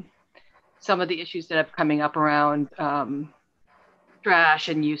some of the issues that are coming up around trash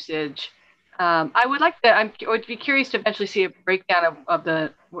and usage. I would be curious to eventually see a breakdown of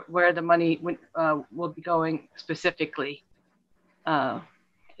where the money will be going specifically.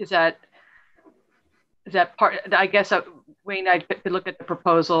 Is that part? I guess Wayne, I could look at the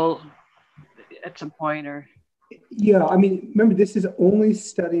proposal at some point, or. Yeah, I mean, remember, this is only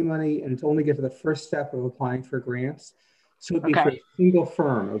study money, and it's only good for the first step of applying for grants. So it'd be for a single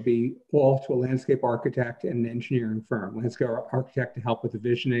firm. It would be all to a landscape architect and an engineering firm. Landscape architect to help with the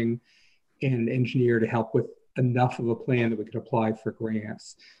visioning, and engineer to help with enough of a plan that we could apply for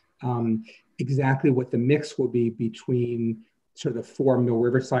grants. Exactly what the mix will be between sort of the 4 Mill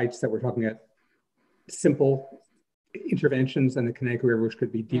River sites that we're talking about, simple interventions, and the Connecticut River, which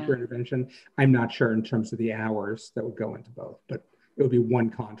could be deeper intervention. I'm not sure in terms of the hours that would go into both, but it would be one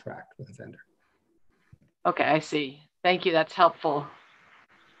contract with a vendor. Okay, I see. Thank you, that's helpful.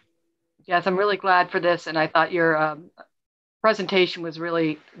 Yes, I'm really glad for this, and I thought your presentation was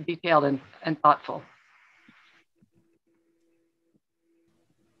really detailed and thoughtful.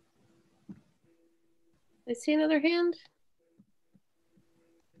 I see another hand.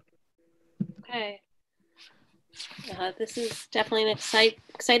 Okay. This is definitely an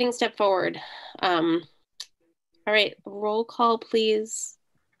exciting step forward. All right, roll call, please.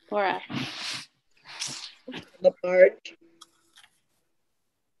 Laura. Labarge.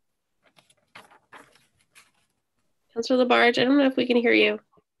 Councilor Labarge, I don't know if we can hear you.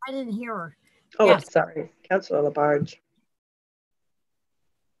 I didn't hear her. Oh, Yes. sorry. Councilor Labarge.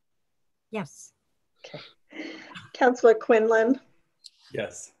 Yes. Okay. Councilor Quinlan.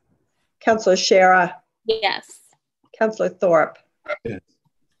 Yes. Councilor Shara. Yes. Councilor Thorpe. Yes.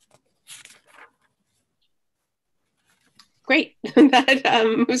 Great.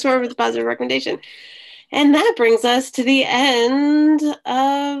 That moves forward with a positive recommendation. And that brings us to the end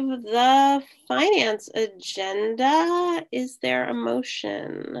of the finance agenda. Is there a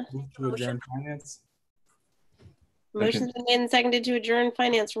motion? Move to adjourn finance. Motion's been made and seconded to adjourn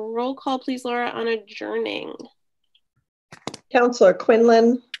finance. Roll call, please, Laura, on adjourning. Councilor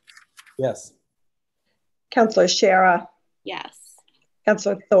Quinlan. Yes. Councilor Shara. Yes.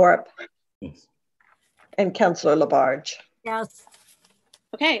 Councilor Thorpe. Yes. And Councilor Labarge. Yes.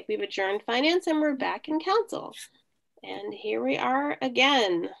 Okay, we've adjourned finance and we're back in council. And here we are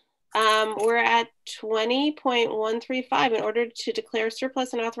again. We're at 20.135 in order to declare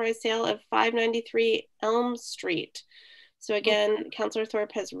surplus and authorize sale of 593 Elm Street. So again, Councilor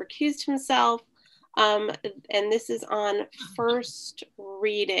Thorpe has recused himself, and this is on first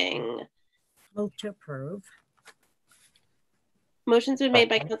reading. Move to approve. Motion's been made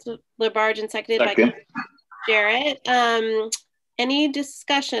by Councilor Labarge and seconded by Councilor Jarrett. Any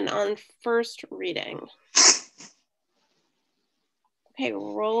discussion on first reading? Okay,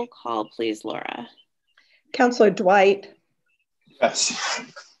 roll call, please, Laura. Councilor Dwight. Yes.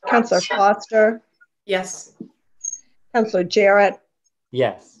 Councilor Foster. Yes. Councilor Jarrett.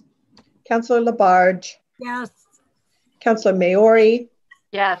 Yes. Councilor Labarge. Yes. Councilor Maori.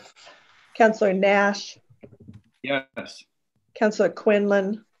 Yes. Councilor Nash. Yes. Councilor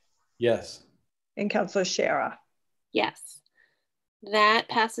Quinlan. Yes. And Councilor Shara. Yes. That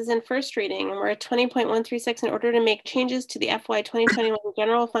passes in first reading. And we're at 20.136 in order to make changes to the FY 2021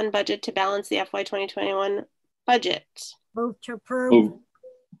 general fund budget to balance the FY 2021 budget. Move to approve. Move.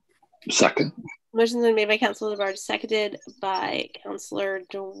 Second. Motion's been made by Councilor Labarge, seconded by Councilor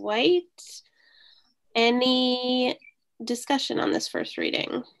Dwight. Any discussion on this first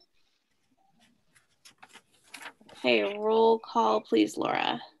reading? Okay, roll call, please,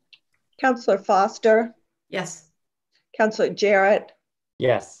 Laura. Councilor Foster. Yes. Councilor Jarrett.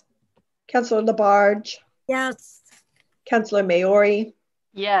 Yes. Councilor Labarge. Yes. Councilor Maori.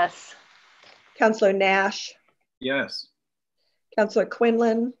 Yes. Councilor Nash. Yes. Councilor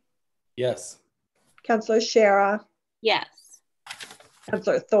Quinlan. Yes. Councilor Shara. Yes.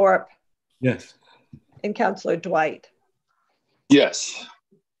 Councilor Thorpe. Yes. And Councilor Dwight. Yes.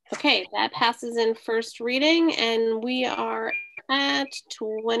 Okay, that passes in first reading, and we are at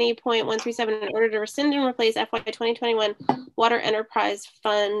 20.137 in order to rescind and replace FY 2021 Water Enterprise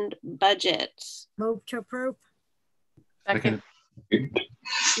Fund budget. Move to approve. Second.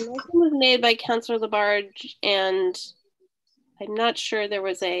 Motion was made by Councilor Labarge, and I'm not sure there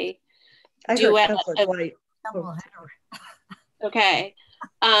was a duet. Councilor Dwight. Okay.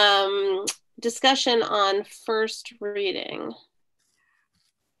 Discussion on first reading.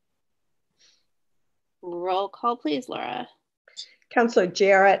 Roll call, please, Laura. Councilor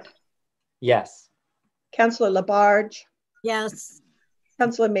Jarrett. Yes. Councilor Labarge. Yes.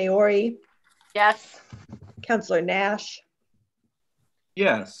 Councilor Maori. Yes. Councilor Nash.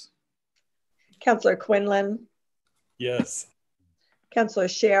 Yes. Councilor Quinlan. Yes. Councilor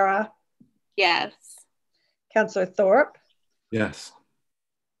Shara. Yes. Councilor Thorpe. Yes.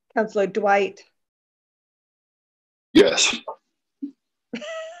 Councilor Dwight. Yes.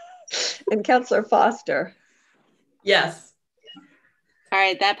 And Councilor Foster. Yes. All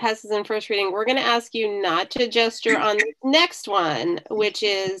right, that passes in first reading. We're going to ask you not to gesture on the next one, which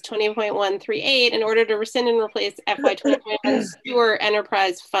is 20.138, in order to rescind and replace FY 2021 Sewer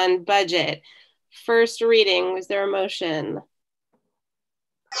Enterprise Fund budget. First reading, was there a motion?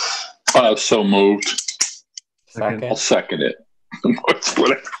 So moved. Second. I'll second it.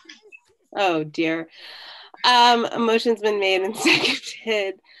 Oh dear. A motion's been made and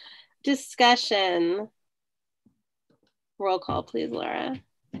seconded. Discussion. Roll call, please, Laura.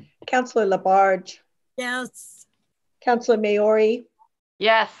 Councilor Labarge. Yes. Councilor Maori.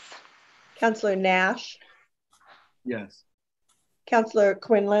 Yes. Councilor Nash. Yes. Councilor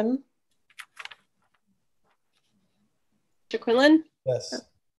Quinlan. Mr. Quinlan? Yes.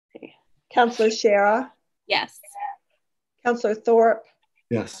 Okay. Councilor Shara. Yes. Councilor Thorpe.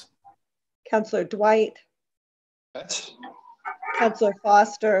 Yes. Councilor Dwight. Yes. Councilor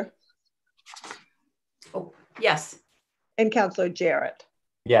Foster. Oh, yes. And Councilor Jarrett.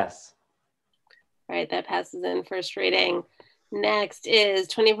 Yes. All right, that passes in first reading. Next is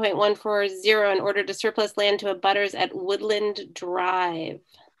 20.140 in order to surplus land to abutters at Woodland Drive.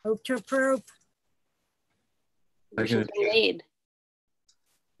 Move to approve. Motion's been made.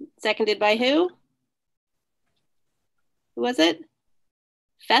 Seconded by who? Who was it?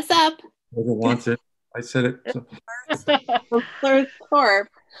 Fess up. Whoever wants it. I said it. So. Counselor Thorpe.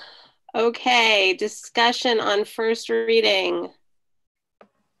 Okay, discussion on first reading.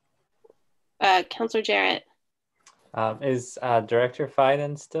 Counselor Jarrett. Is Director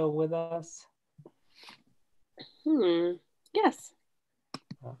Fiden still with us? Yes.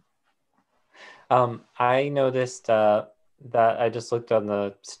 I noticed that I just looked on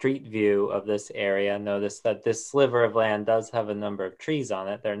the street view of this area and noticed that this sliver of land does have a number of trees on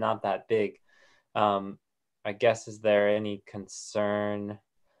it. They're not that big. I guess, is there any concern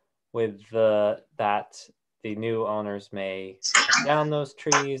with that the new owners may cut down those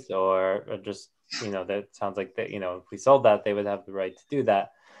trees, or just, that sounds like that, if we sold that, they would have the right to do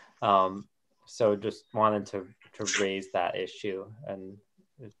that. So just wanted to raise that issue. And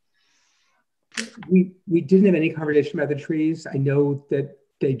we didn't have any conversation about the trees. I know that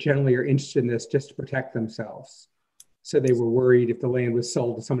they generally are interested in this just to protect themselves. So they were worried if the land was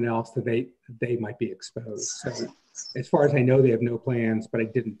sold to someone else that they might be exposed. So as far as I know, they have no plans, but I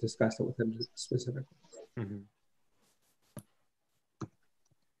didn't discuss it with them specifically. Mm-hmm.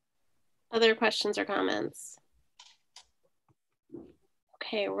 Other questions or comments?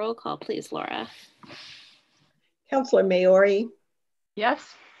 Okay, roll call, please, Laura. Counselor Maori.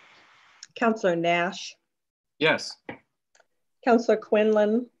 Yes. Counselor Nash. Yes. Counselor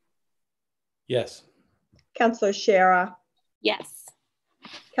Quinlan. Yes. Counselor Shara. Yes.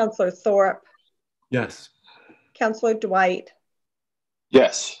 Counselor Thorpe. Yes. Counselor Dwight.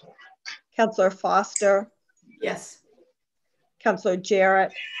 Yes. Counselor Foster. Yes. Counselor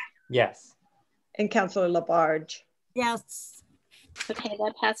Jarrett. Yes. And Counselor Labarge. Yes. Okay,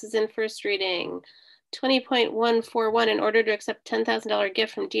 that passes in first reading. 20.141, in order to accept $10,000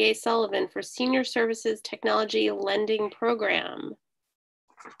 gift from D.A. Sullivan for Senior Services Technology Lending Program.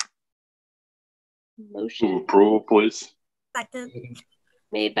 Motion. Approval, please. Second.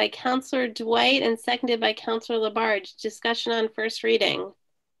 Made by Counselor Dwight and seconded by Counselor Labarge. Discussion on first reading.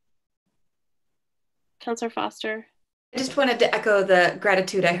 Counselor Foster. I just wanted to echo the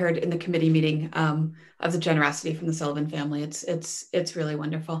gratitude I heard in the committee meeting of the generosity from the Sullivan family. It's really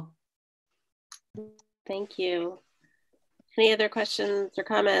wonderful. Thank you. Any other questions or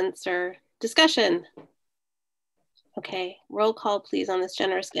comments or discussion? Okay, roll call please on this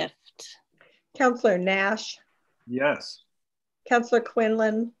generous gift. Counselor Nash. Yes. Counselor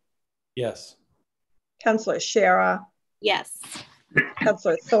Quinlan. Yes. Counselor Shara. Yes.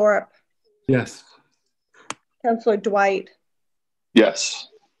 Counselor Thorpe. Yes. Counselor Dwight. Yes.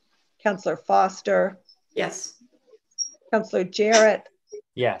 Counselor Foster. Yes. Counselor Jarrett.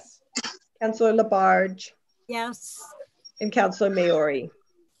 Yes. Counselor Labarge. Yes. And Counselor Maori.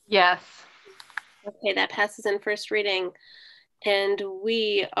 Yes. Okay, that passes in first reading. And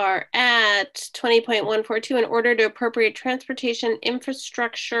we are at 20.142, in order to appropriate transportation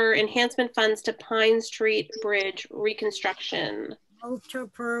infrastructure enhancement funds to Pine Street Bridge reconstruction. Move to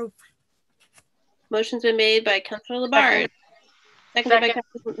approve. Motion's been made by Counselor Labarge. Seconded by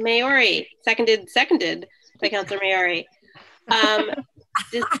Counselor Maori. Seconded by Counselor Maori.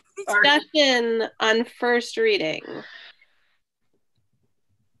 Discussion on first reading.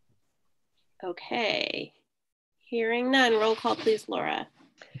 Okay. Hearing none, roll call please, Laura.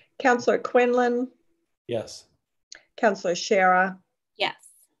 Counselor Quinlan. Yes. Counselor Shara. Yes.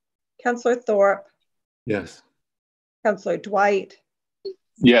 Counselor Thorpe. Yes. Counselor Dwight.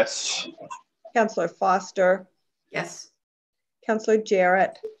 Yes. Counselor Foster. Yes. Counselor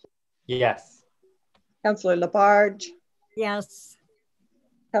Jarrett. Yes. Counselor Labarge. Yes.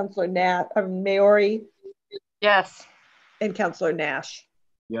 Counselor Maori. Yes. And Counselor Nash.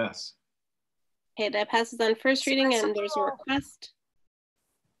 Yes. Okay, that passes on first reading, and there's a request.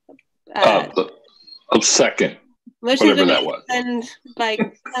 Second. Motion's Whatever been that was. made by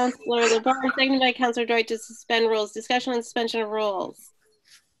Counselor Labarge, seconded by Counselor Dwight to suspend rules. Discussion on suspension of rules.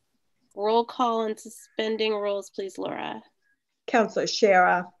 Roll call on suspending rules, please, Laura. Counselor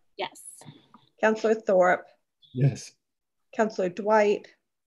Shara. Yes. Counselor Thorpe. Yes. Counselor Dwight.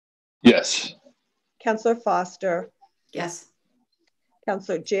 Yes. Counselor Foster. Yes.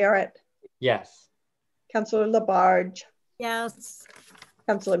 Counselor Jarrett. Yes. Counselor Labarge. Yes.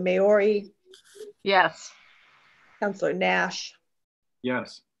 Counselor Maori. Yes. Counselor Nash.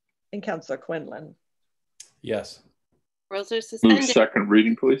 Yes. And Counselor Quinlan. Yes. Rules are suspended. Move second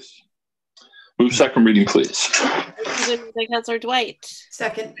reading, please. Move second reading, please. Moved by Counselor Dwight.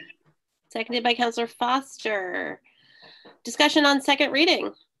 Second. Seconded by Counselor Foster. Discussion on second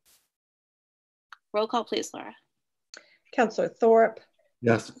reading. Roll call, please, Laura. Counselor Thorpe.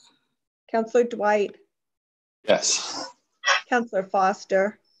 Yes. Counselor Dwight. Yes. Councillor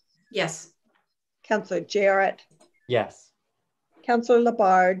Foster, Yes. Councillor Jarrett, Yes. Councillor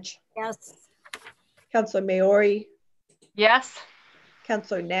Labarge, Yes. Councillor Maori, Yes.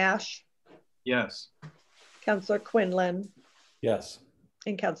 Councillor Nash, Yes. Councillor Quinlan, Yes.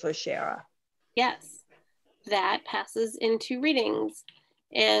 and Councillor Shara. Yes, that passes in 2 readings.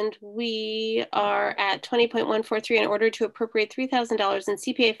 And we are at 20.143 in order to appropriate $3,000 in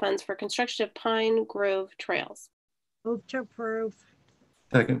CPA funds for construction of Pine Grove Trails. Move to approve.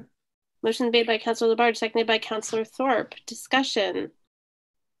 Second. Motion made by Councillor Labarge, seconded by Councillor Thorpe. Discussion.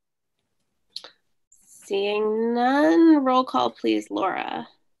 Seeing none, roll call please, Laura.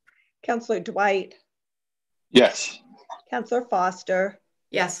 Councillor Dwight, Yes. Councillor Foster,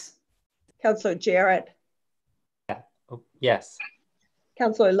 Yes. Councillor Jarrett, Yes.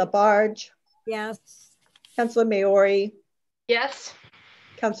 Councillor Labarge, Yes. Councillor Maori, Yes.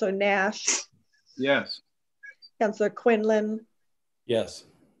 Councillor Nash, Yes. Councillor Quinlan, Yes.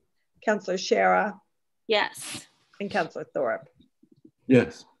 Councillor Shara, Yes. and Councillor Thorpe.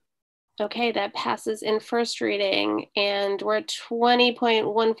 Yes. Okay, that passes in first reading. And we're at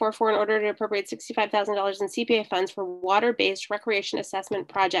 20.144 in order to appropriate $65,000 in CPA funds for water-based recreation assessment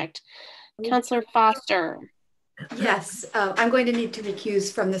project. Councillor Foster. Yes, I'm going to need to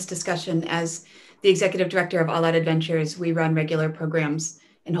recuse from this discussion as the executive director of All Out Adventures. We run regular programs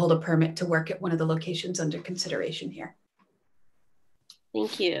and hold a permit to work at one of the locations under consideration here.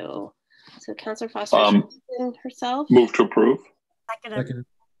 Thank you. So Councillor Foster herself. Move to approve. Second.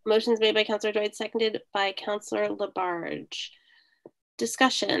 Motion's made by Councillor Dwight, seconded by Councillor Labarge.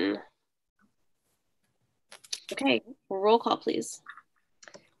 Discussion. Okay, roll call please.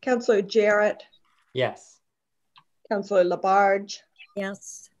 Councillor Jarrett, Yes. Councillor Labarge,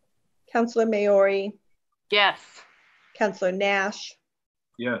 Yes. Councillor Maori, Yes. Councillor Nash,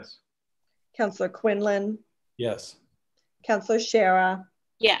 Yes. Councillor Quinlan, Yes. Councillor Shara,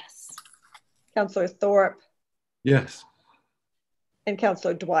 Yes. Councillor Thorpe, Yes. and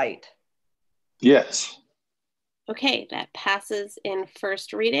Councillor Dwight. Yes. Okay, that passes in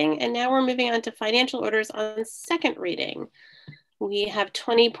first reading. And now we're moving on to financial orders on second reading. We have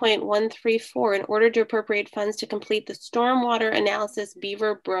 20.134 in order to appropriate funds to complete the stormwater analysis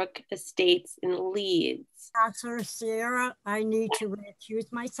Beaver Brook Estates in Leeds. Councillor Sierra, I need to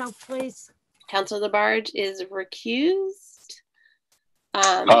recuse myself, please. Councillor Labarge is recused.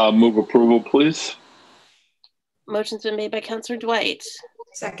 Move approval, please. Motion's been made by Councillor Dwight.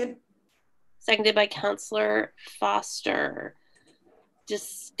 Second. Seconded by Councillor Foster.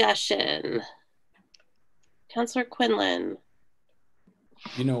 Discussion. Councillor Quinlan.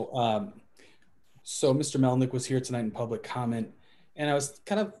 You know, so Mr. Melnick was here tonight in public comment, and I was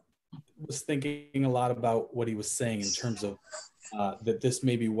thinking a lot about what he was saying in terms of that this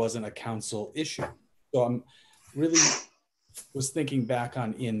maybe wasn't a council issue. So I'm really was thinking back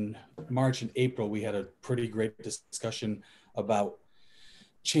on in March and April, we had a pretty great discussion about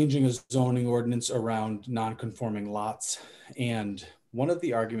changing a zoning ordinance around non-conforming lots. And one of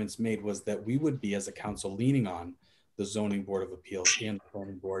the arguments made was that we would be, as a council, leaning on the Zoning Board of Appeals and the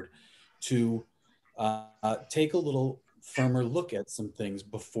Planning Board to take a little firmer look at some things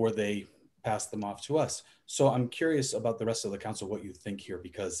before they pass them off to us. So I'm curious about the rest of the council, what you think here,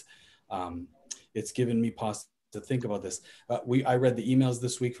 because it's given me pause to think about this. I read the emails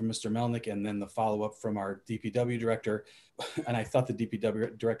this week from Mr. Melnick and then the follow-up from our DPW director. And I thought the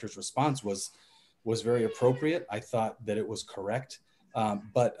DPW director's response was very appropriate. I thought that it was correct.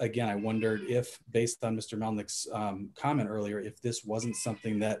 But again, I wondered if, based on Mr. Melnick's comment earlier, if this wasn't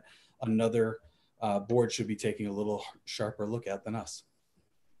something that another board should be taking a little sharper look at than us.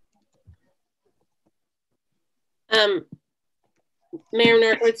 Mayor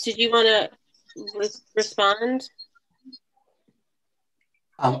Norquist, did you want to respond?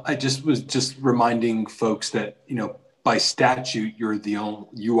 I was reminding folks that, you know, by statute,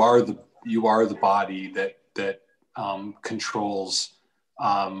 you are the body that controls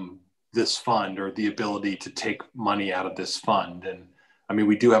this fund, or the ability to take money out of this fund. And I mean,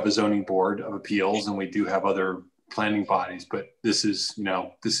 we do have a zoning board of appeals and we do have other planning bodies, but this is,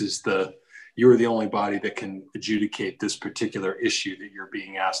 you're the only body that can adjudicate this particular issue that you're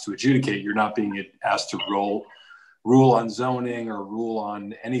being asked to adjudicate. You're not being asked to rule on zoning or rule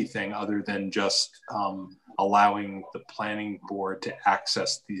on anything other than just allowing the planning board to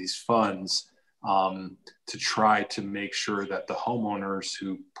access these funds to try to make sure that the homeowners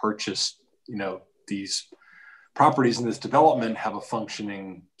who purchased, these properties in this development have a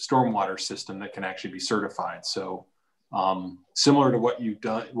functioning stormwater system that can actually be certified. So similar to what you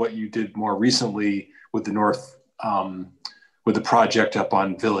did more recently with the with the project up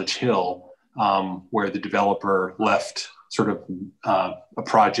on Village Hill, where the developer left sort of a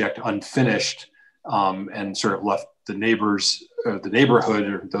project unfinished and sort of left the neighbors, or the neighborhood,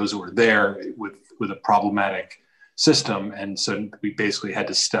 or those who were there with a problematic system. And so we basically had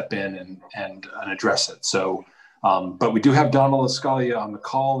to step in and address it. So, but we do have Donald Escalia on the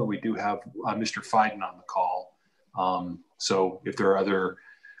call, and we do have Mr. Fiden on the call. So if there are other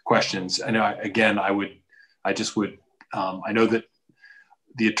questions, I know, I know that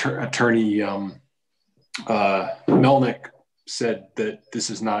the attorney Melnick said that this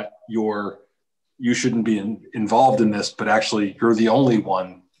is not you shouldn't be involved in this, but actually you're the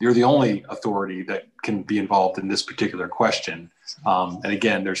only authority that can be involved in this particular question. And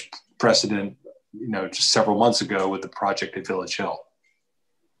again, there's precedent, just several months ago with the project at Village Hill.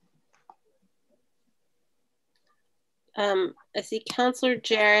 I see Councillor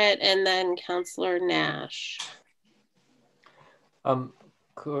Jarrett and then Councillor Nash.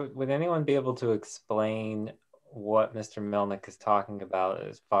 Would anyone be able to explain what Mr. Melnick is talking about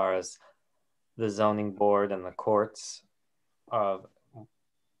as far as the zoning board and the courts? Yeah.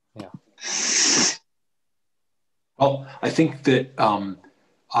 Well, I think that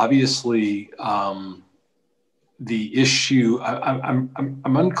obviously the issue, I'm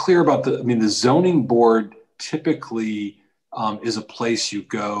unclear about the zoning board typically is a place you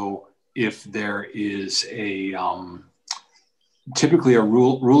go if there is typically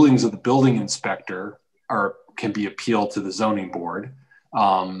rulings of the building inspector can be appealed to the zoning board.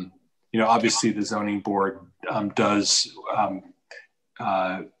 Obviously the zoning board does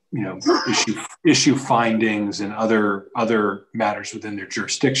issue findings and other matters within their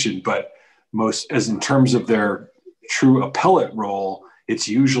jurisdiction, but as in terms of their true appellate role, it's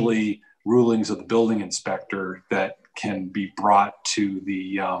usually rulings of the building inspector that can be brought to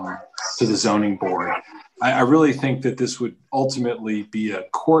the zoning board. I really think that this would ultimately be a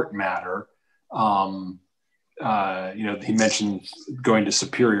court matter. He mentioned going to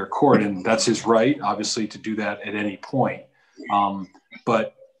Superior Court, and that's his right, obviously, to do that at any point.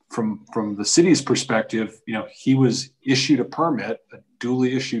 But from the city's perspective, he was issued a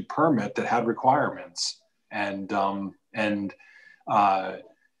duly issued permit that had requirements,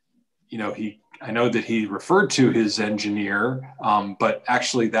 I know that he referred to his engineer, but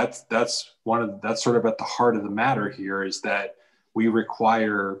actually that's sort of at the heart of the matter here, is that we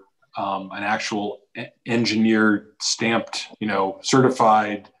require an actual engineer stamped,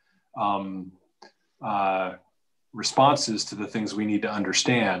 certified responses to the things we need to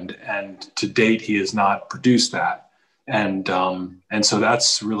understand. And to date, he has not produced that. And so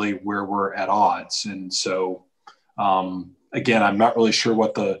that's really where we're at odds. And so, again, I'm not really sure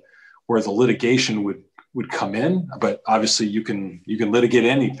where the litigation would come in, but obviously you can litigate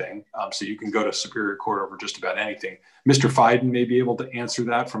anything. So you can go to Superior Court over just about anything. Mr. Fiden may be able to answer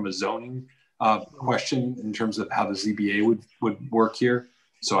that from a zoning question in terms of how the ZBA would work here.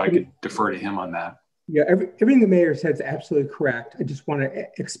 So I could defer to him on that. Yeah, everything the mayor said is absolutely correct. I just want to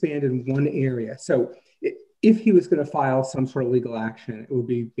expand in one area. So if he was going to file some sort of legal action, it would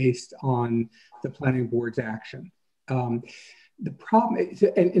be based on the planning board's action. The problem is,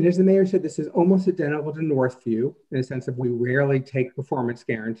 and as the mayor said, this is almost identical to Northview in the sense of we rarely take performance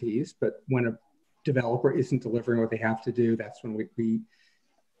guarantees, but when a developer isn't delivering what they have to do, that's when we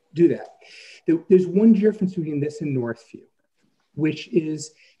do that. There's one difference between this and Northview, which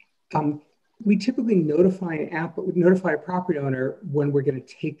is we typically notify a property owner when we're going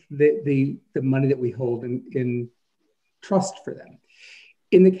to take the money that we hold in trust for them.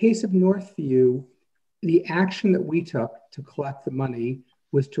 In the case of Northview, the action that we took to collect the money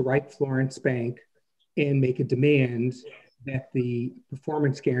was to write Florence Bank and make a demand that the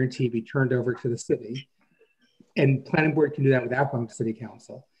performance guarantee be turned over to the city. And planning board can do that without going to city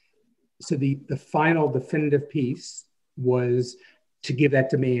council. So the final definitive piece was to give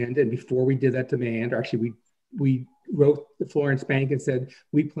that demand. And before we did that demand, actually we wrote the Florence Bank and said,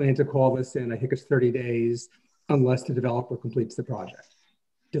 we plan to call this in, I think it's 30 days, unless the developer completes the project.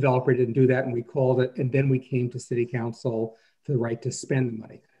 Developer didn't do that, and we called it, and then we came to city council for the right to spend the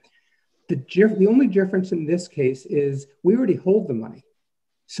money. The only difference in this case is we already hold the money.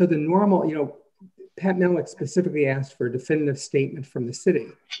 So the normal, Pat Melnick specifically asked for a definitive statement from the city.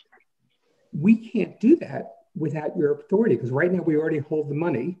 We can't do that without your authority, because right now we already hold the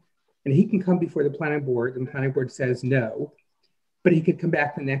money, and he can come before the planning board, and the planning board says no, but he could come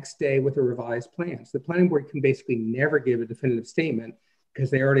back the next day with a revised plan. So the planning board can basically never give a definitive statement because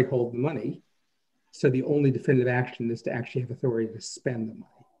they already hold the money. So the only definitive action is to actually have authority to spend the money.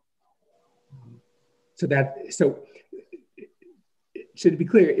 So to be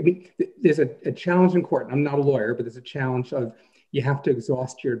clear, I mean, there's a challenge in court. I'm not a lawyer, but there's a challenge of you have to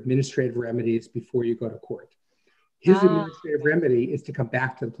exhaust your administrative remedies before you go to court. His administrative remedy is to come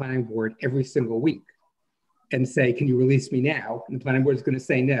back to the planning board every single week and say, can you release me now? And the planning board is going to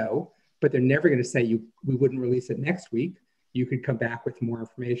say no, but they're never going to say we wouldn't release it next week. You could come back with more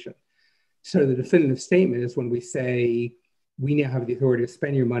information. So the definitive statement is when we say, we now have the authority to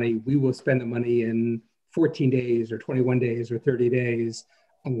spend your money, we will spend the money in 14 days or 21 days or 30 days,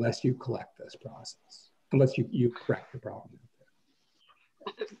 unless you collect this process, unless you correct the problem.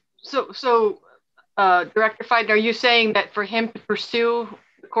 So Director Fiden, are you saying that for him to pursue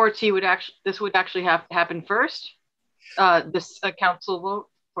the courts, this would actually have to happen first? This council vote?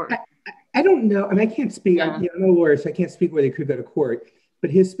 Or? I don't know. I mean, I can't speak. I'm no lawyer, so I can't speak whether he could go to court. But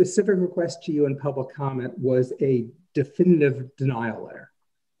his specific request to you in public comment was a definitive denial letter.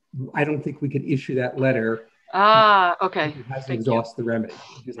 I don't think we could issue that letter. Okay. It has to exhaust the remedy.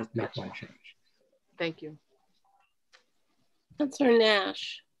 It just has to make one change. Thank you. Councilor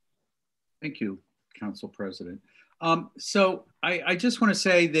Nash. Thank you, Council President. So I just want to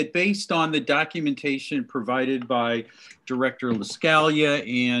say that based on the documentation provided by Director LaScalia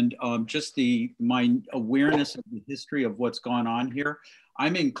and just my awareness of the history of what's gone on here,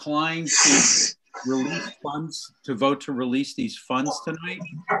 I'm inclined to release funds, to vote to release these funds tonight.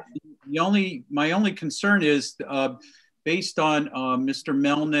 My only concern is based on Mr.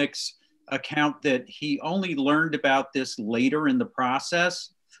 Melnick's account that he only learned about this later in the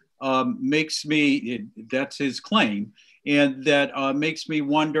process. Makes me, that's his claim, and that makes me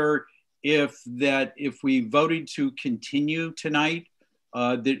wonder if we voted to continue tonight,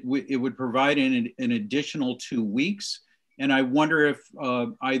 it would provide an additional 2 weeks. And I wonder if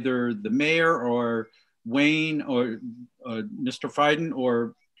either the mayor or Wayne or Mr. Fiden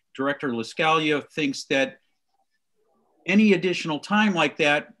or Director LaScalia thinks that any additional time like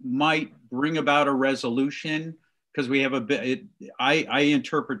that might bring about a resolution, because we have a bit, I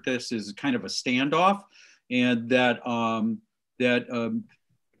interpret this as kind of a standoff, and that I'm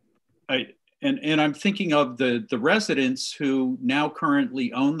thinking of the residents who now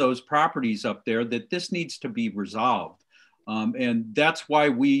currently own those properties up there, that this needs to be resolved. And that's why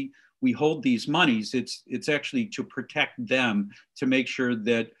we hold these monies. It's actually to protect them, to make sure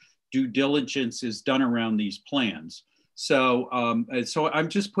that due diligence is done around these plans. So I'm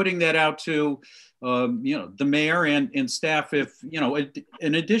just putting that out to the mayor and staff. If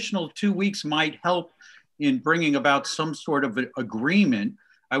an additional 2 weeks might help in bringing about some sort of agreement.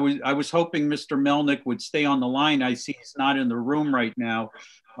 I was hoping Mr. Melnick would stay on the line. I see he's not in the room right now,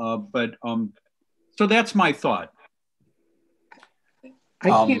 but so that's my thought.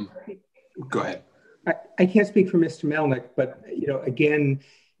 Go ahead. I can't speak for Mr. Melnick, but again,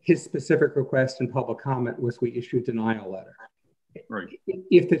 his specific request in public comment was we issue a denial letter. Right.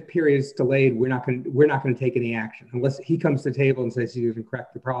 If the period is delayed, we're not going to take any action unless he comes to the table and says he doesn't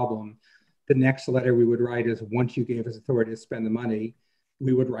correct the problem. The next letter we would write is, once you gave us authority to spend the money,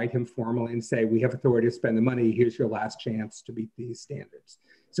 we would write him formally and say, we have authority to spend the money. Here's your last chance to meet these standards.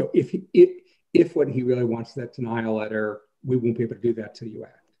 So if what he really wants is that denial letter, we won't be able to do that till you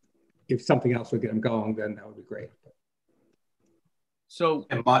act. If something else would get him going, then that would be great. So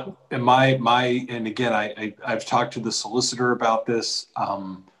and again, I've talked to the solicitor about this.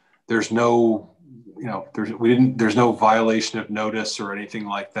 There's no, there's no violation of notice or anything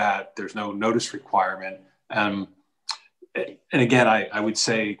like that. There's no notice requirement. And again, I would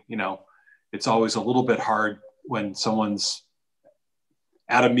say, it's always a little bit hard when someone's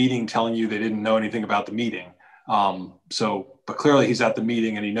at a meeting telling you they didn't know anything about the meeting. But clearly he's at the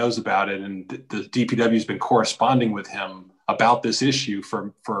meeting and he knows about it, and the DPW has been corresponding with him about this issue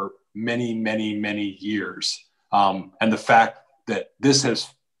for many, many, many years. And the fact that this has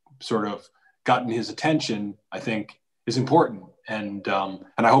sort of gotten his attention, I think, is important. And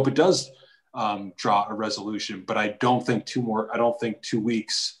I hope it does draw a resolution, but I don't think 2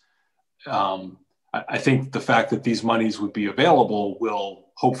 weeks. I think the fact that these monies would be available will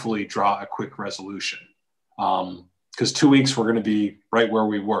hopefully draw a quick resolution. Because 2 weeks, we're going to be right where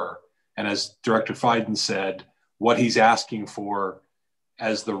we were. And as Director Fiden said, what he's asking for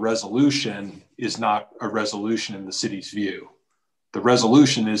as the resolution is not a resolution in the city's view. The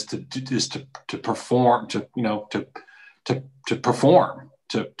resolution is to perform,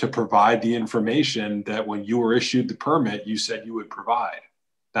 to provide the information that when you were issued the permit, you said you would provide.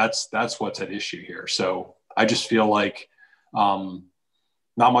 That's what's at issue here. So I just feel like not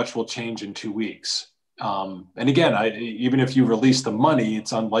much will change in 2 weeks. And again, even if you release the money,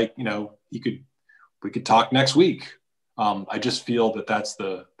 it's unlike, we could talk next week. I just feel that I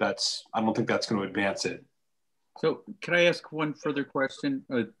don't think that's going to advance it. So can I ask one further question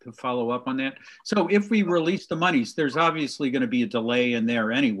to follow up on that? So if we release the monies, there's obviously going to be a delay in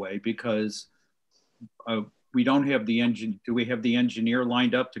there anyway, because we don't have the engine. Do we have the engineer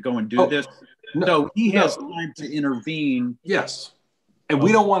lined up to go and do this? No, so he has time to intervene. Yes. And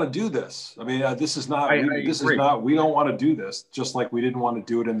we don't want to do this. I mean, this is not, we don't want to do this, just like we didn't want to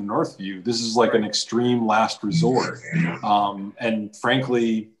do it in the Northview. This is like an extreme last resort. And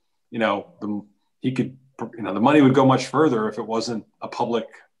frankly, you know, the money would go much further if it wasn't a public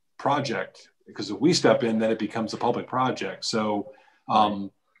project, because if we step in, then it becomes a public project. So,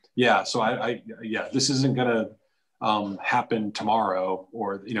 yeah, so this isn't going to happen tomorrow,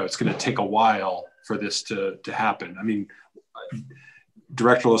 or, you know, it's going to take a while for this to happen. I mean,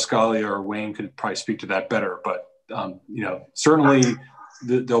 Director LaScalia or Wayne could probably speak to that better, but you know, certainly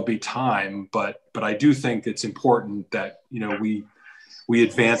there'll be time, but I do think it's important that, you know, we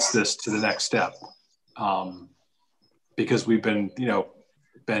advance this to the next step, because we've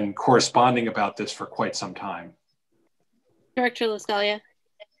been corresponding about this for quite some time. Director LaScalia.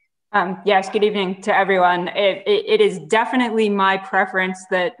 Yes, good evening to everyone. It is definitely my preference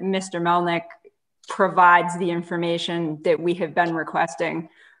that Mr. Melnick provides the information that we have been requesting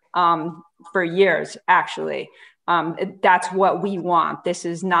for years, actually. That's what we want. This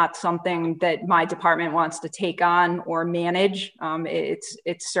is not something that my department wants to take on or manage.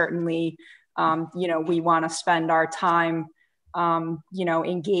 It's certainly, you know, we want to spend our time, you know,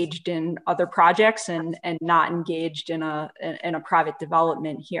 engaged in other projects and not engaged in a private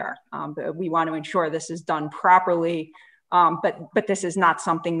development here. But we want to ensure this is done properly. But this is not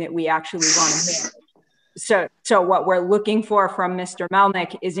something that we actually want to manage. So what we're looking for from Mr.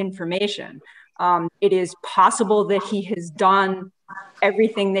 Melnick is information. It is possible that he has done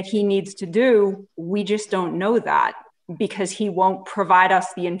everything that he needs to do. We just don't know that because he won't provide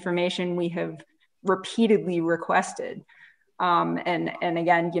us the information we have repeatedly requested. And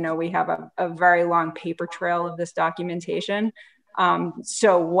again, you know, we have a very long paper trail of this documentation.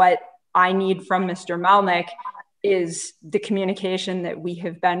 So what I need from Mr. Melnick is the communication that we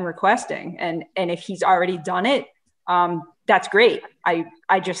have been requesting. And if he's already done it, that's great.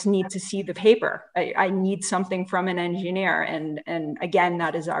 I just need to see the paper. I need something from an engineer. And again,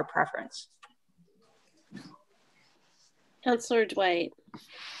 that is our preference. Councillor Dwight.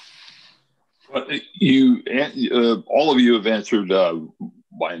 Well, all of you have answered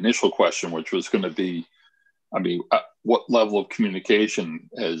my initial question, which was going to be, I mean, what level of communication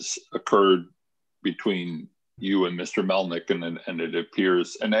has occurred between you and Mr. Melnick, and it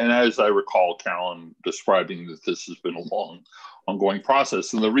appears, and as I recall, Carolyn describing that this has been a long, ongoing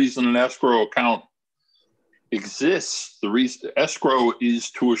process. And the reason an escrow account exists, the reason escrow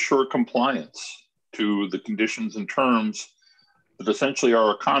is to assure compliance to the conditions and terms that essentially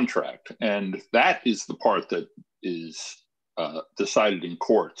are a contract. And that is the part that is decided in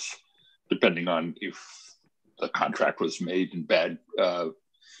courts, depending on if the contract was made in bad,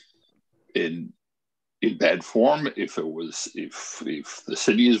 in bad form, if the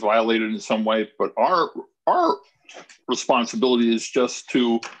city is violated in some way. But our responsibility is just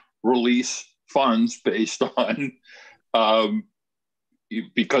to release funds based on,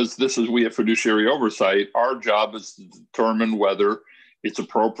 because we have fiduciary oversight, our job is to determine whether it's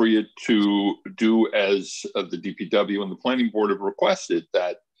appropriate to do as the DPW and the planning board have requested,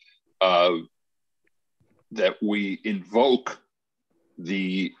 that we invoke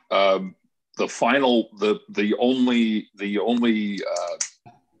the only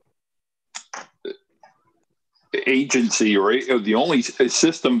agency or the only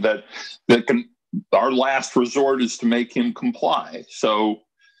system that can, our last resort is to make him comply. So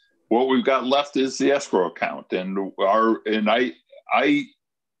what we've got left is the escrow account, and I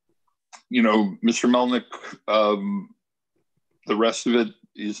you know, Mr. Melnick, the rest of it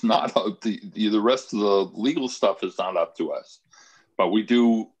is not the rest of the legal stuff is not up to us, but we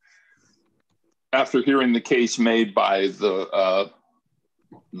do. After hearing the case made by the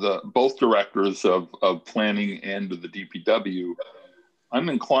both directors of planning and the DPW, I'm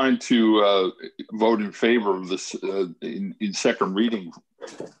inclined to vote in favor of this in second reading,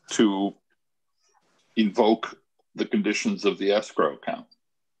 to invoke the conditions of the escrow account.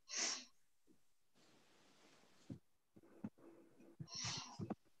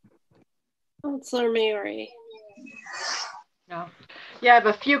 Councillor Maori. No. Yeah, I have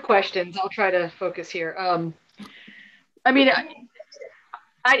a few questions. I'll try to focus here. I mean,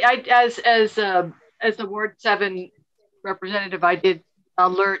 I as the Ward 7 representative, I did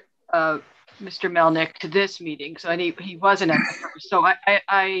alert Mr. Melnick to this meeting, so he wasn't at the first. So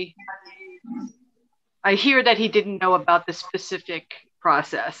I hear that he didn't know about the specific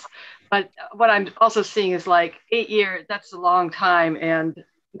process. But what I'm also seeing is like 8 years, that's a long time, and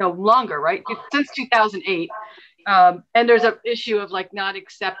longer, right? Since 2008. And there's an issue of like not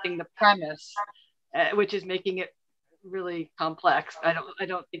accepting the premise, which is making it really complex. I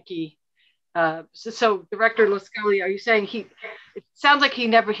don't think he, so Director Lascoli, are you saying it sounds like he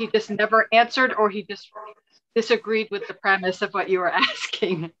just never answered, or he just disagreed with the premise of what you were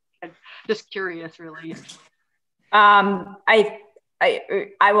asking? I'm just curious, really.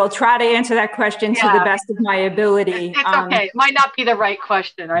 I will try to answer that question to the best of my ability. It's okay. It might not be the right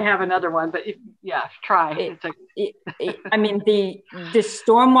question. I have another one, but try. I mean, the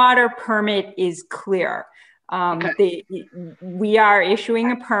stormwater permit is clear. We are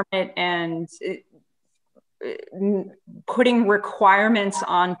issuing a permit and putting requirements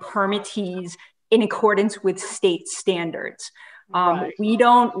on permittees in accordance with state standards. We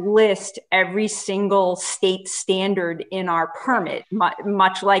don't list every single state standard in our permit,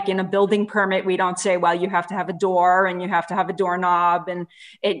 much like in a building permit. We don't say, well, you have to have a door and you have to have a doorknob. And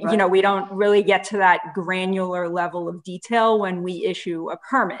we don't really get to that granular level of detail when we issue a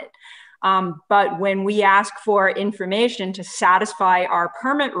permit. But when we ask for information to satisfy our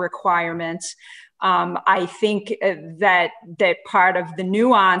permit requirements, I think that part of the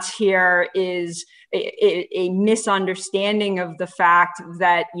nuance here is a misunderstanding of the fact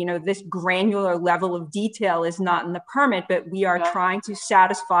that, this granular level of detail is not in the permit, but we are trying to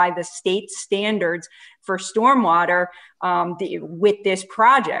satisfy the state standards for stormwater with this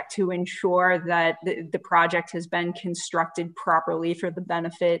project to ensure that the project has been constructed properly for the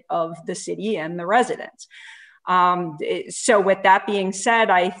benefit of the city and the residents. So with that being said,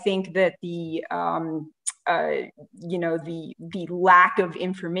 I think that the lack of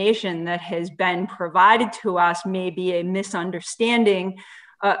information that has been provided to us may be a misunderstanding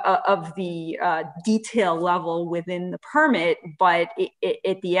of the detail level within the permit, but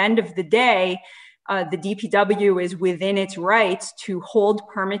at the end of the day, the DPW is within its rights to hold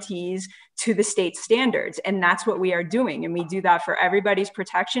permittees to the state standards. And that's what we are doing. And we do that for everybody's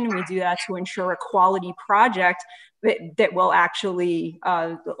protection. And we do that to ensure a quality project that will actually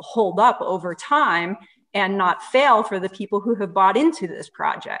hold up over time and not fail for the people who have bought into this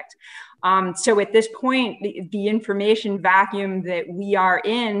project. So at this point, the information vacuum that we are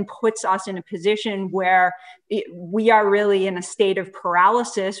in puts us in a position where we are really in a state of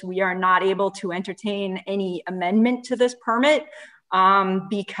paralysis. We are not able to entertain any amendment to this permit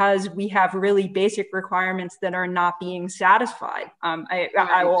because we have really basic requirements that are not being satisfied.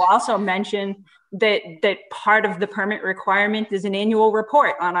 I will also mention that part of the permit requirement is an annual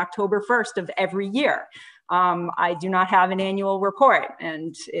report on October 1st of every year. I do not have an annual report,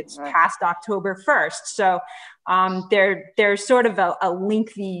 and it's past October 1st. So there's sort of a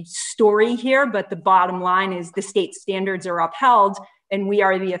lengthy story here, but the bottom line is the state standards are upheld, and we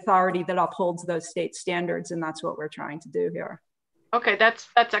are the authority that upholds those state standards, and that's what we're trying to do here. Okay, that's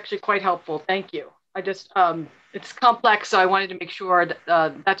actually quite helpful. Thank you. I just, it's complex, so I wanted to make sure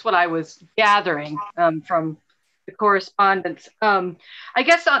that that's what I was gathering from the correspondence. I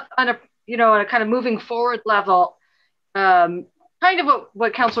guess on a kind of moving forward level, kind of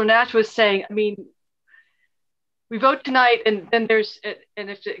what Councilor Nash was saying. I mean, we vote tonight, and then and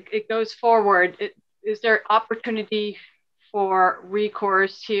if it goes forward, is there opportunity for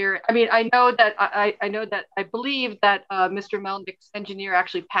recourse here? I mean, I believe that Mr. Melnick's engineer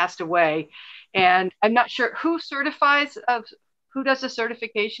actually passed away, and I'm not sure who who does the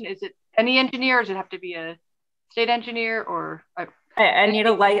certification. Is it any engineer, or does it have to be a state engineer, or? I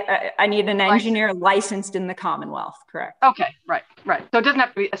need an engineer licensed in the Commonwealth, correct? Okay, right. So it doesn't have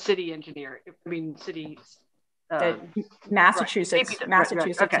to be a city engineer. I mean, city. Massachusetts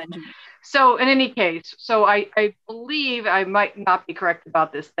okay. engineer. So in any case, so I believe, I might not be correct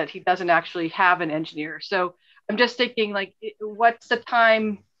about this, that he doesn't actually have an engineer. So I'm just thinking, like, what's the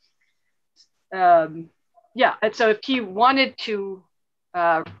time? And so if he wanted to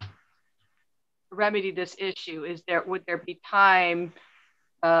remedy this issue, would there be time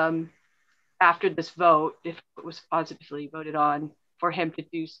after this vote, if it was positively voted on, for him to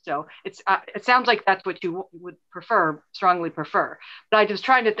do so? It sounds like that's what you would strongly prefer. But I was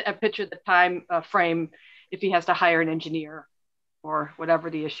trying to picture the time frame if he has to hire an engineer or whatever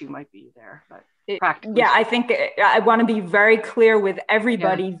the issue might be there. But I think I want to be very clear with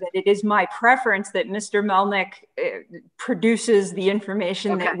everybody that it is my preference that Mr. Melnick produces the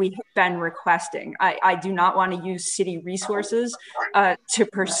information that we have been requesting. I do not want to use city resources to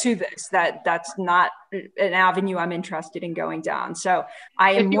pursue this. That's not an avenue I'm interested in going down. So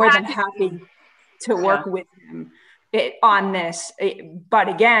I am more than happy to work with him on this. But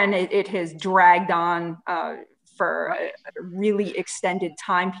again, it has dragged on for a really extended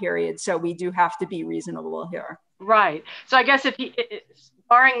time period. So we do have to be reasonable here. Right. So I guess if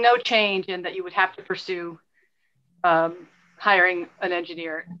barring no change in that you would have to pursue hiring an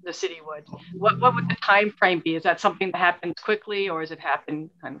engineer, the city would. What would the time frame be? Is that something that happens quickly, or does it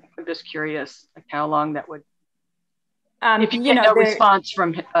happen? I'm just curious, like how long that would. If you get no response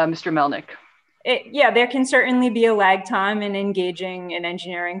from Mr. Melnick. Yeah, there can certainly be a lag time in engaging an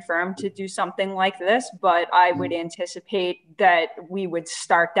engineering firm to do something like this, but I would anticipate that we would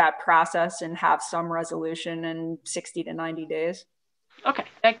start that process and have some resolution in 60 to 90 days. Okay,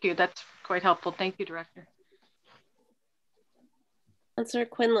 thank you. That's quite helpful. Thank you, Director. Councilor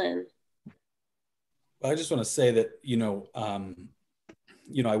Quinlan. I just want to say that,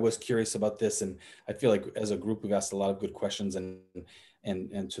 I was curious about this, and I feel like as a group we've asked a lot of good questions, and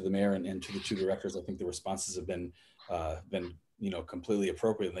to the mayor and to the two directors, I think the responses have been completely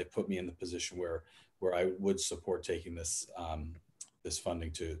appropriate, and they put me in the position where I would support taking this this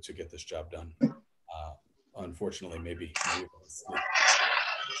funding to get this job done. Unfortunately, maybe.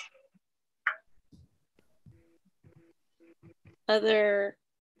 Other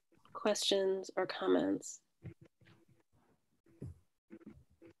questions or comments?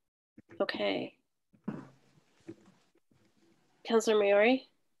 Okay. Councilor Maori?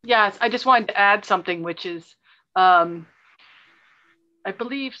 Yes, I just wanted to add something, which is, I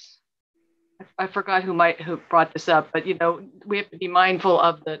believe, I forgot who brought this up, but we have to be mindful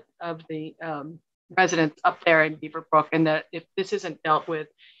of the residents up there in Beaverbrook, and that if this isn't dealt with,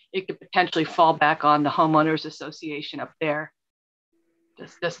 it could potentially fall back on the homeowners association up there.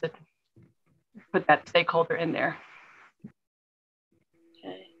 Just to put that stakeholder in there.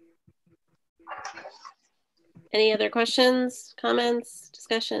 Okay. Any other questions, comments,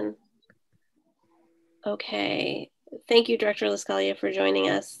 discussion? Okay. Thank you, Director LaScalia, for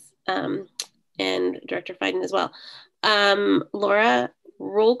joining us, and Director Fiden as well. Laura,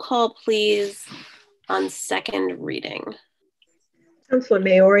 roll call, please, on second reading. Councilor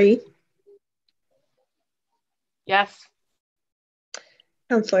Maori? Yes.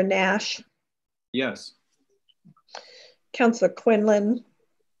 Councilor Nash? Yes. Councilor Quinlan?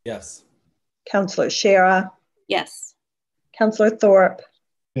 Yes. Councilor Shara? Yes. Councilor Thorpe?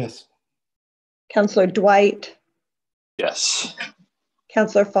 Yes. Councilor Dwight? Yes.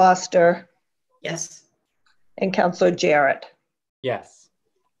 Councilor Foster? Yes. And Councilor Jarrett? Yes.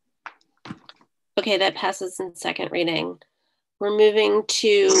 Okay, that passes in second reading. We're moving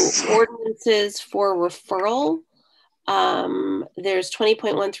to ordinances for referral. There's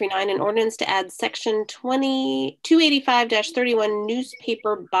 20.139, an ordinance to add section 285-31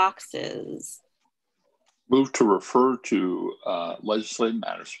 newspaper boxes. Move to refer to legislative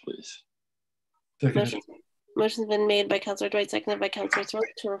matters, please. Motion's been made by Councilor Dwight, seconded by Councilor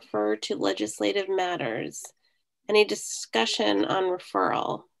Thorpe to refer to legislative matters. Any discussion on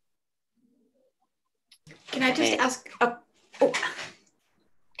referral? Can I just ask?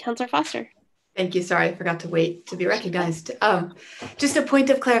 Councilor Foster. Thank you. Sorry, I forgot to wait to be recognized. Just a point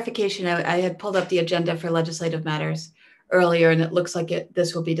of clarification. I had pulled up the agenda for legislative matters earlier, and it looks like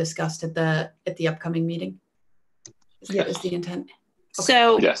this will be discussed at the upcoming meeting. That is the intent. Okay.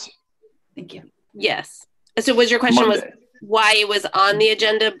 So yes. Thank you. Yes. So was your question Monday. was why it was on the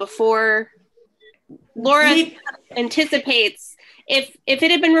agenda before? Laura anticipates if it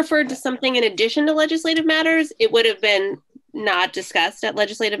had been referred to something in addition to legislative matters, it would have been not discussed at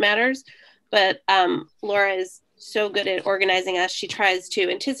legislative matters. But Laura is so good at organizing us. She tries to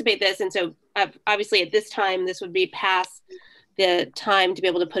anticipate this. And so obviously at this time, this would be past the time to be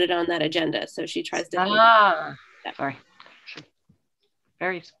able to put it on that agenda. So she tries to. Sorry.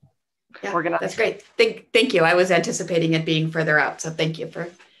 Very organized. That's great. Thank you. I was anticipating it being further out. So thank you for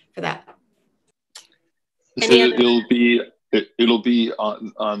that. It'll be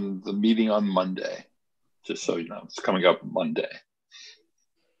on the meeting on Monday, just so you know. It's coming up Monday.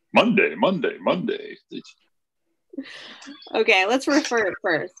 Monday. Okay, let's refer it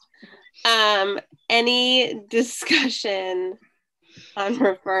first. Any discussion on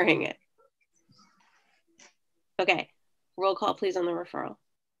referring it? Okay, roll call please on the referral.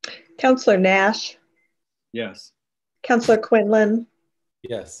 Councilor Nash? Yes. Councilor Quinlan?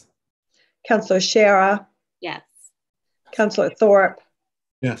 Yes. Councilor Shara? Yes. Councilor Thorpe?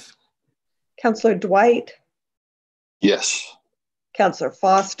 Yes. Councilor Dwight? Yes. Councilor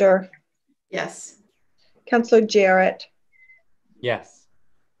Foster? Yes. Councilor Jarrett? Yes.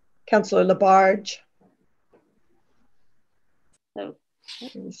 Councilor Labarge? So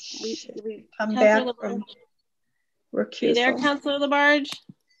we come back from recusal. You there, Councilor Labarge?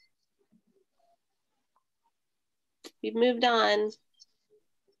 We've moved on.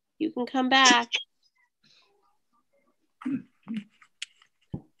 You can come back.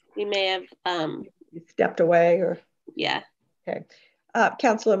 We may have you stepped away or? Yeah. Okay.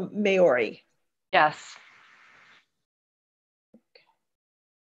 Councilor Maori. Yes.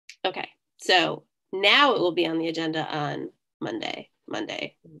 Okay. So now it will be on the agenda on Monday.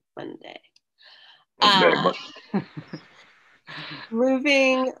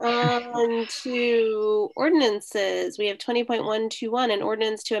 Moving on to ordinances, we have 20.121, an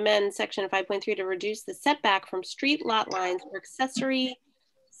ordinance to amend section 5.3 to reduce the setback from street lot lines for accessory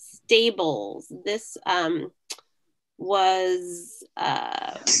stables. This went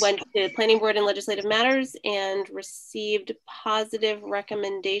to Planning Board and Legislative Matters and received positive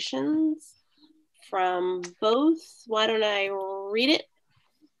recommendations from both. Why don't I read it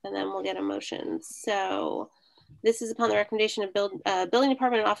and then we'll get a motion. So this is upon the recommendation of Building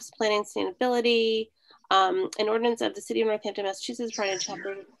Department and Office of Planning and Sustainability, an ordinance of the City of Northampton, Massachusetts, prior to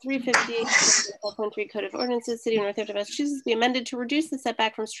Chapter 350, 4.3 Code of Ordinances, City of Northampton, Massachusetts, be amended to reduce the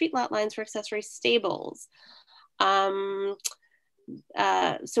setback from street lot lines for accessory stables. So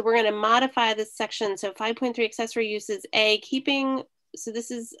we're going to modify this section. So 5.3 accessory uses, keeping, so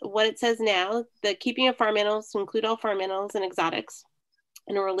this is what it says now, the keeping of farm animals to include all farm animals and exotics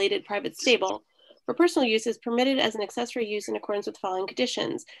in a related private stable for personal use is permitted as an accessory use in accordance with the following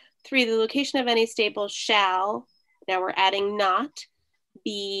conditions. 3, the location of any stable shall, now we're adding not,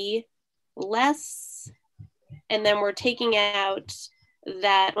 be less, and then we're taking out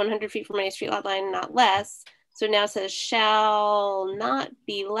that 100 feet from any street lot line, not less. So now it says shall not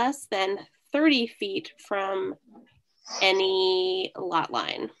be less than 30 feet from any lot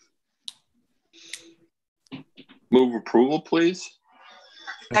line. Move approval, please.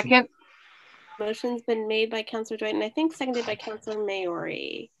 Second. Motion's been made by Councilor Dwight and I think seconded by Councilor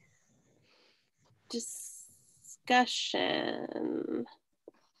Maori. Discussion.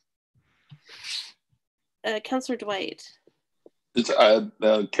 Councilor Dwight. Is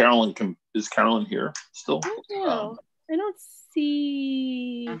Carolyn here still? No, I don't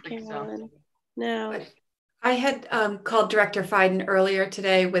see Carolyn. So. No. I had called Director Fiden earlier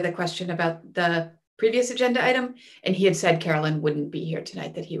today with a question about the previous agenda item, and he had said Carolyn wouldn't be here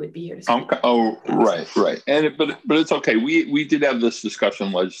tonight, that he would be here to speak. Oh, right. And but it's okay. We did have this discussion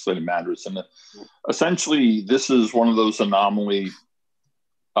in Legislative Matters, and essentially this is one of those anomaly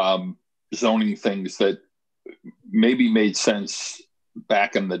zoning things that maybe made sense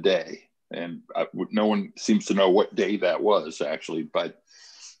back in the day, and no one seems to know what day that was actually. But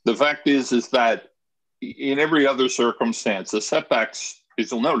the fact is that in every other circumstance, the setbacks, as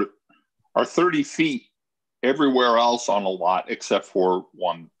you'll note, are 30 feet everywhere else on a lot except for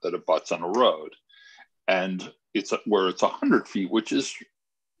one that abuts on a road, and it's 100 feet, which is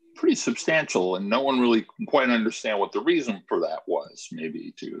pretty substantial, and no one really can quite understand what the reason for that was.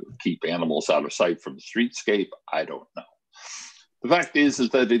 Maybe to keep animals out of sight from the streetscape. I don't know. The fact is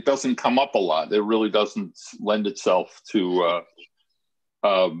that it doesn't come up a lot. It really doesn't lend itself to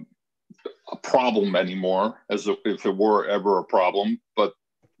a problem anymore, as if it were ever a problem. But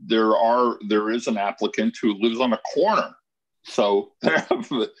there is an applicant who lives on a corner, so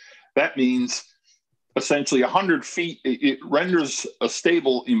that means essentially 100 feet. It renders a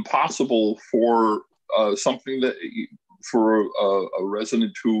stable impossible for for a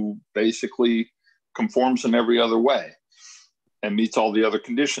resident who basically conforms in every other way and meets all the other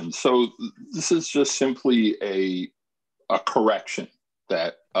conditions. So this is just simply a correction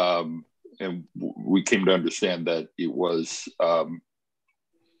that, and we came to understand that it was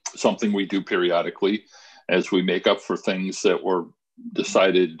something we do periodically as we make up for things that were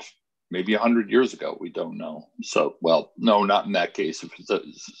decided maybe 100 years ago. We don't know. So, well, no, not in that case. If it's a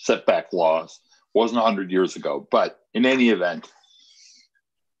setback laws, wasn't 100 years ago. But in any event,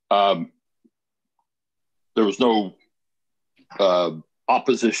 there was no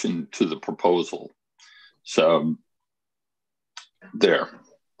opposition to the proposal. So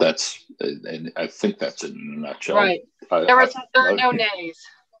and I think that's in a nutshell. Right. There were no nays.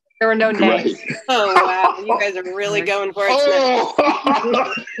 There were no nays. Right. Oh, wow. You guys are really going for it.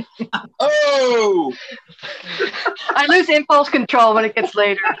 Oh! I lose impulse control when it gets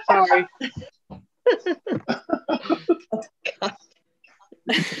later. Sorry.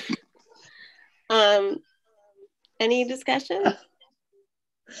 Any discussion?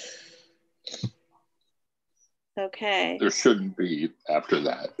 Okay. There shouldn't be after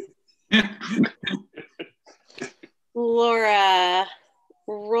that. Laura,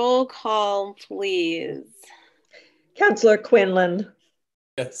 roll call, please. Councillor Quinlan.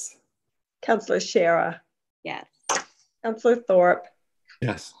 Yes. Councillor Shara. Yes. Councillor Thorpe.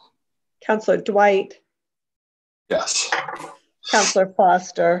 Yes. Councillor Dwight. Yes. Councillor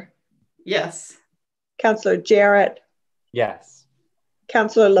Foster. Yes. Councillor Jarrett. Yes.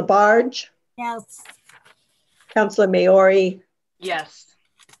 Councillor Labarge? Yes. Councillor Maori? Yes.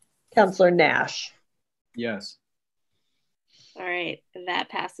 Councillor Nash? Yes. All right, that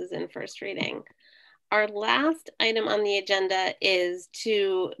passes in first reading. Our last item on the agenda is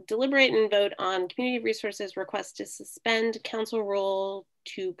to deliberate and vote on Community Resources request to suspend Council Rule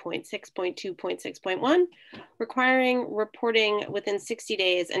 2.6.2.6.1, requiring reporting within 60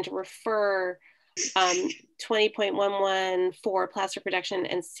 days and to refer 20.114 plastic reduction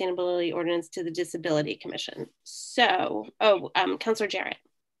and sustainability ordinance to the Disability Commission. So, Councillor Jarrett.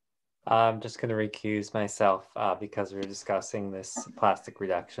 I'm just going to recuse myself because we're discussing this plastic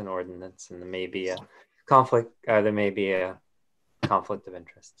reduction ordinance, and there may be a conflict. There may be a conflict of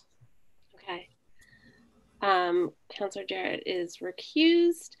interest. Okay. Councillor Jarrett is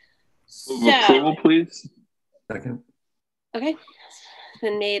recused. Move approval, please. Second. Okay, it's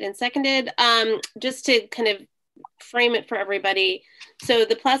been made and seconded. Just to kind of frame it for everybody. So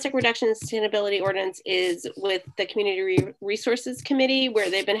the Plastic Reduction and Sustainability Ordinance is with the Community Resources Committee, where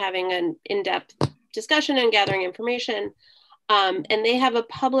they've been having an in-depth discussion and gathering information. And they have a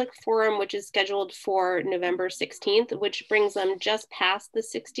public forum, which is scheduled for November 16th, which brings them just past the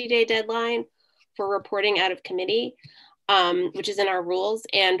 60-day deadline for reporting out of committee, which is in our rules.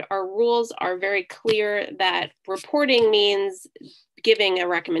 And our rules are very clear that reporting means giving a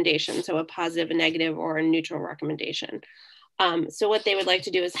recommendation, so a positive, a negative, or a neutral recommendation. So what they would like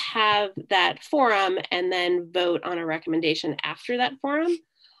to do is have that forum and then vote on a recommendation after that forum.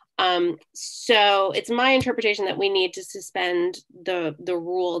 So it's my interpretation that we need to suspend the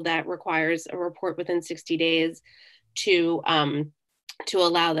rule that requires a report within 60 days to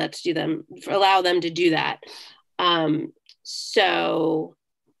allow them to do that. So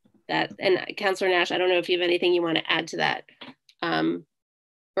that, and Councillor Nash, I don't know if you have anything you want to add to that,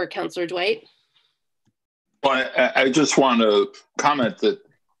 or Councillor Dwight. Well, I just want to comment that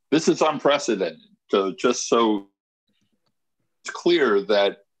this is unprecedented. So just so it's clear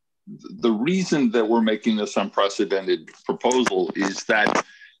that the reason that we're making this unprecedented proposal is that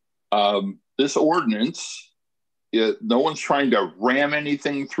this ordinance, no one's trying to ram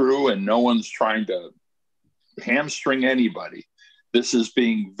anything through and no one's trying to hamstring anybody. This is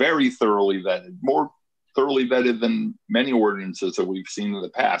being very thoroughly vetted, more thoroughly vetted than many ordinances that we've seen in the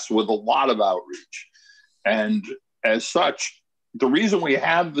past, with a lot of outreach. And as such, the reason we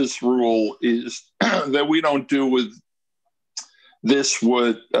have this rule is that we don't do with this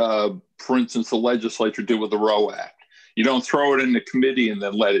what, for instance, the legislature did with the Roe Act. You don't throw it in the committee and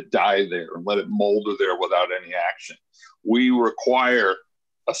then let it die there and let it molder there without any action. We require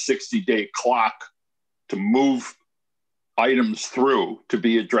a 60-day clock to move items through to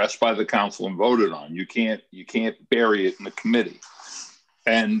be addressed by the council and voted on. You can't bury it in the committee.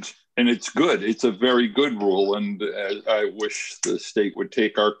 And it's good. It's a very good rule, and I wish the state would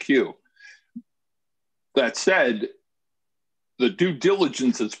take our cue. That said, the due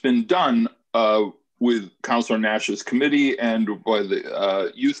diligence that's been done with Councillor Nash's committee and by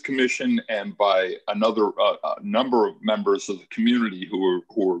the Youth Commission and by another number of members of the community who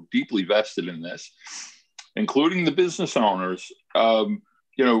are deeply vested in this, including the business owners, one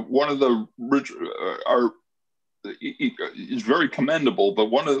of the is very commendable, but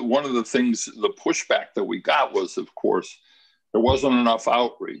one of the things, the pushback that we got was, of course, there wasn't enough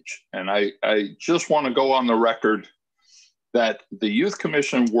outreach. And I just want to go on the record that the Youth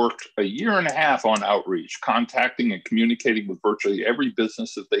Commission worked a year and a half on outreach, contacting and communicating with virtually every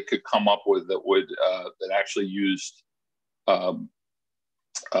business that they could come up with that would that actually used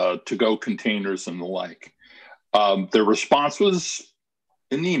to-go containers and the like. Their response was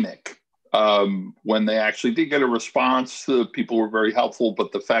anemic. When they actually did get a response, the people were very helpful.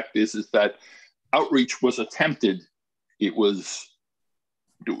 But the fact is that outreach was attempted. It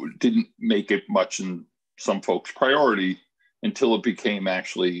didn't make it much in some folks' priority until it became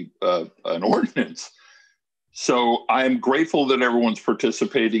actually an ordinance. So I'm grateful that everyone's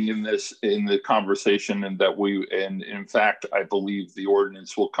participating in this, in the conversation, and that and in fact, I believe the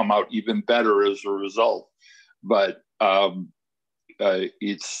ordinance will come out even better as a result. But I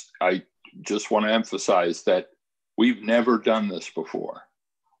just want to emphasize that we've never done this before.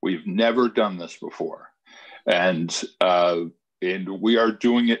 We've never done this before. And we are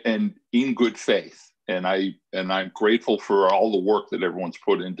doing it in good faith. And I'm grateful for all the work that everyone's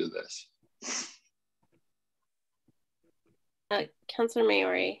put into this. Councillor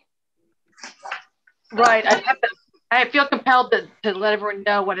Maori. Right. I feel compelled to let everyone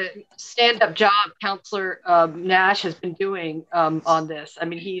know what a stand-up job Councillor Nash has been doing on this. I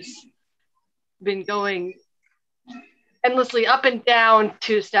mean, he's been going endlessly up and down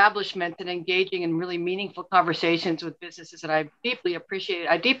to establishments and engaging in really meaningful conversations with businesses. And I deeply appreciate it.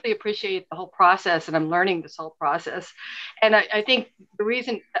 I deeply appreciate the whole process, and I'm learning this whole process. And I think the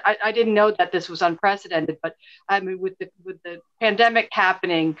reason I didn't know that this was unprecedented, but I mean, with the pandemic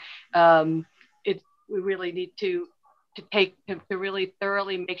happening, we really need to really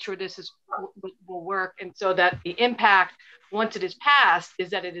thoroughly make sure this will work. And so that the impact, once it is passed, is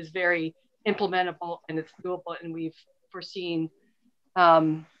that it is very implementable and it's doable, and we've foreseen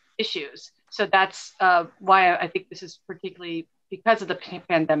issues. So that's why I think this is particularly because of the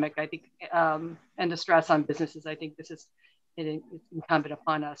pandemic, I think, and the stress on businesses, I think it's incumbent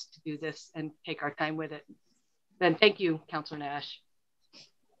upon us to do this and take our time with it. Then thank you, Councilor Nash.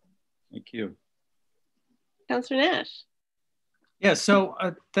 Thank you. Councilor Nash. Yeah, so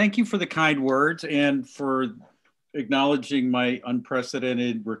thank you for the kind words and for acknowledging my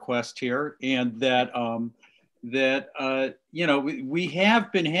unprecedented request here, and that you know, we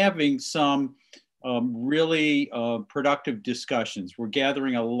have been having some really productive discussions. We're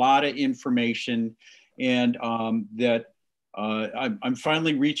gathering a lot of information, and that I'm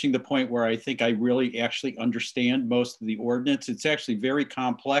finally reaching the point where I think I really actually understand most of the ordinance. It's actually very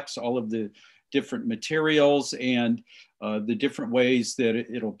complex, all of the different materials and the different ways that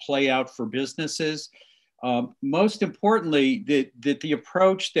it'll play out for businesses. Most importantly, that the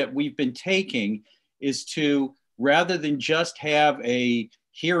approach that we've been taking is to, rather than just have a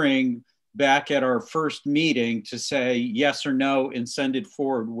hearing back at our first meeting to say yes or no and send it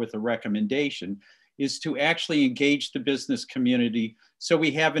forward with a recommendation, is to actually engage the business community so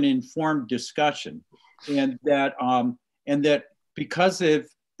we have an informed discussion. And that because of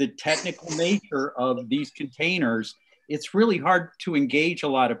the technical nature of these containers, it's really hard to engage a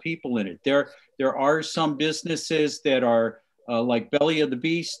lot of people in it. There are some businesses that are like Belly of the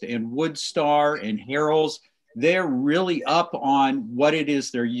Beast and Woodstar and Harold's. They're really up on what it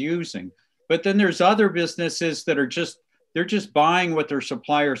is they're using. But then there's other businesses that are they're just buying what their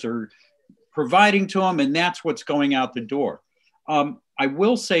suppliers are providing to them, and that's what's going out the door. I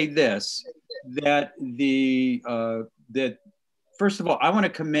will say this, that first of all, I want to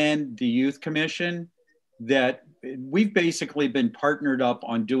commend the Youth Commission that we've basically been partnered up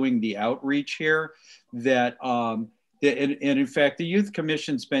on doing the outreach here. And in fact, the Youth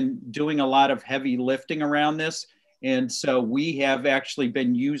Commission's been doing a lot of heavy lifting around this. And so we have actually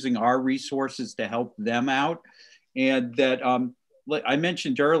been using our resources to help them out. And that I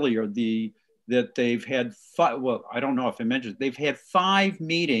mentioned earlier that they've had I don't know if I mentioned, they've had 5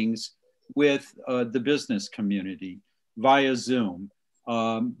 meetings with the business community via Zoom.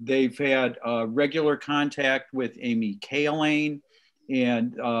 They've had regular contact with Amy Kaline,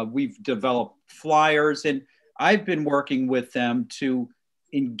 and we've developed flyers, and I've been working with them to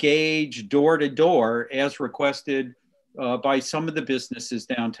engage door to door as requested by some of the businesses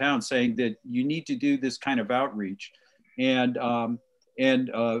downtown, saying that you need to do this kind of outreach. And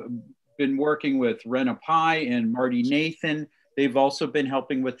been working with Rena Pai and Marty Nathan. They've also been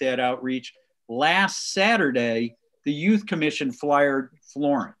helping with that outreach. Last Saturday, the Youth Commission flyered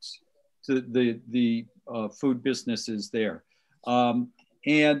Florence to the food businesses there. And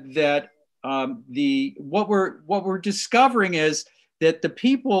that what we're discovering is that the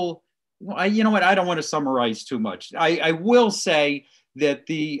people, you know what, I don't want to summarize too much. I will say that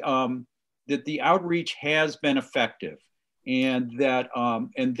the outreach has been effective, and that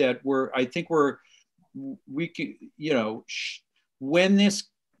I think we can, you know,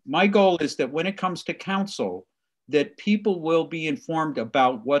 my goal is that when it comes to council, that people will be informed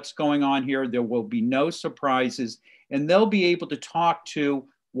about what's going on here. There will be no surprises, and they'll be able to talk to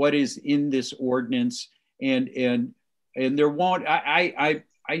what is in this ordinance, and there won't, I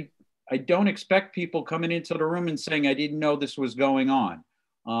don't expect people coming into the room and saying, I didn't know this was going on.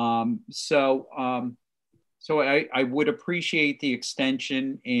 So I would appreciate the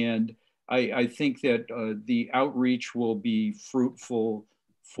extension, and I think that the outreach will be fruitful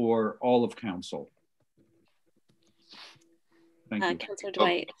for all of council. Thank you. Councilor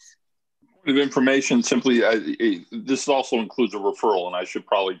Dwight. Point of information, simply, this also includes a referral, and I should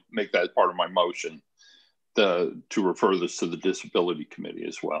probably make that part of my motion to refer this to the Disability Committee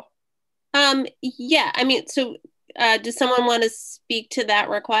as well. Yeah, I mean, so does someone want to speak to that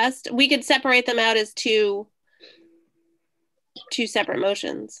request? We could separate them out as two separate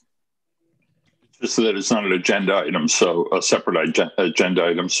motions. Just so that it's not an agenda item, so a separate agenda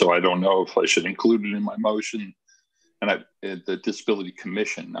item. So I don't know if I should include it in my motion. And the Disability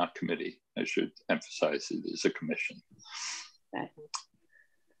Commission, not committee. I should emphasize it is a commission. Okay.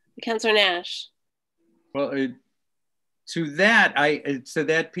 Councilor Nash. Well, to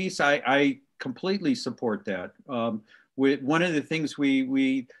that piece, I completely support that. one of the things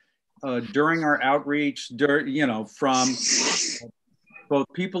we during our outreach, from both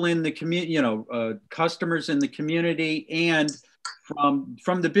people in the community, customers in the community, and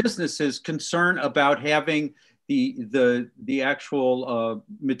from the businesses, concern about having the actual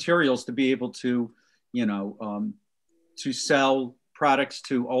materials to be able to, to sell products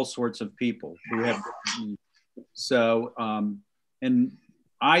to all sorts of people who have needs. So, and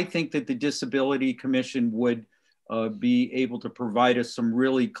I think that the Disability Commission would be able to provide us some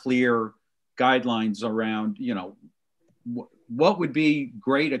really clear guidelines around, what would be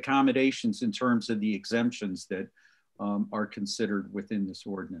great accommodations in terms of the exemptions that are considered within this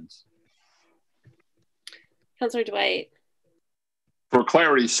ordinance. Councilor Dwight. For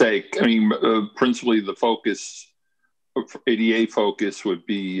clarity's sake, I mean, principally the focus, ADA focus would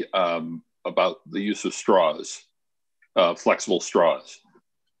be about the use of straws, flexible straws.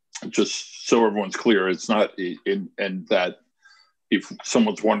 Just so everyone's clear, it's not, and that if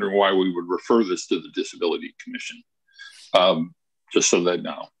someone's wondering why we would refer this to the Disability Commission, just so they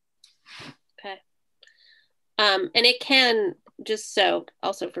know. Okay. And it can, just so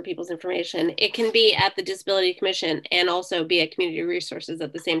also for people's information, it can be at the Disability Commission and also be at Community Resources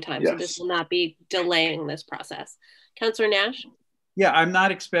at the same time. Yes. So this will not be delaying this process. Councilor Nash? Yeah, I'm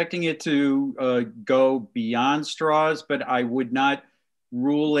not expecting it to go beyond straws, but I would not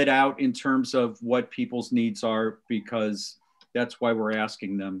rule it out in terms of what people's needs are, because that's why we're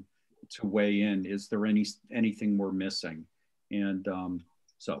asking them to weigh in. Is there anything we're missing? And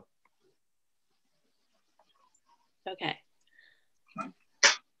so. Okay.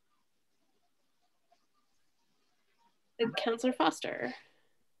 Councilor Foster.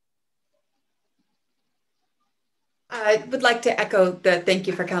 I would like to echo the thank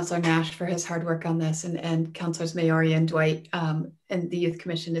you for Councilor Nash for his hard work on this, and Councilors Maori and Dwight and the Youth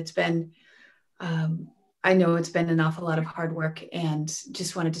Commission. It's been, I know it's been an awful lot of hard work, and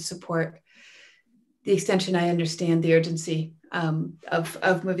just wanted to support the extension. I understand the urgency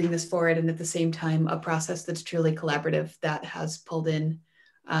of moving this forward, and at the same time, a process that's truly collaborative that has pulled in,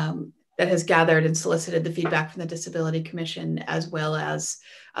 that has gathered and solicited the feedback from the Disability Commission, as well as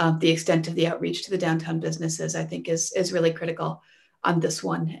the extent of the outreach to the downtown businesses, I think is really critical on this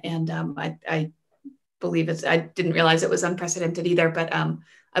one. And I believe I didn't realize it was unprecedented either, but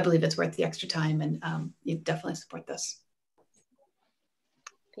I believe it's worth the extra time, and you definitely support this.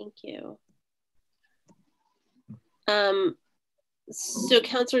 Thank you. So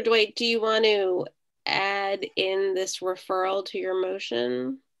Councilor Dwight, do you want to add in this referral to your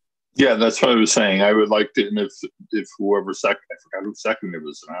motion? Yeah, that's what I was saying. I would like to, and if whoever I forgot who seconded it,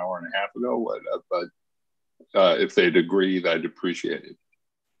 was an hour and a half ago, but if they'd agree, I'd appreciate it.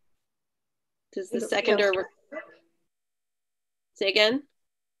 Does the seconder say again?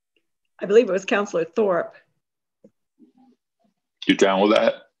 I believe it was Councilor Thorpe. You down with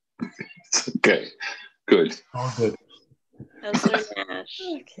that? Okay, good. All good. Councilor Nash.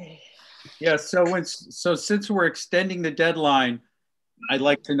 Okay. Yeah, so since we're extending the deadline, I'd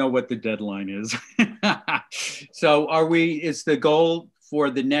like to know what the deadline is. So is the goal for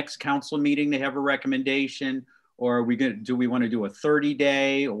the next council meeting to have a recommendation, or are we do we want to do a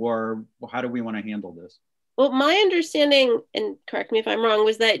 30-day, or how do we want to handle this? Well, my understanding, and correct me if I'm wrong,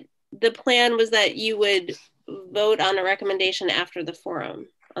 was that the plan was that you would vote on a recommendation after the forum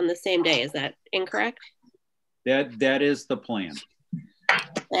on the same day. Is that incorrect? That is the plan.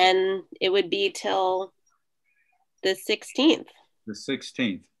 And it would be till the 16th. The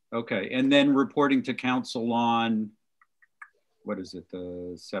 16th. Okay. And then reporting to council on, what is it,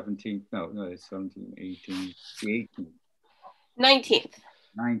 the 17th? No, 17th, 18th, the 18th. 19th.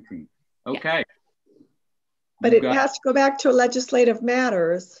 19th. Okay. Yeah. But it has to go back to legislative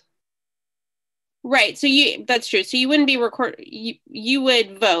matters. Right. So that's true. So you wouldn't be you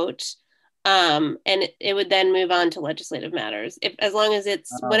would vote, and it would then move on to legislative matters. As long as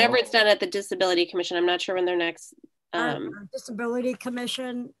it's whenever it's done at the Disability Commission. I'm not sure when their next Disability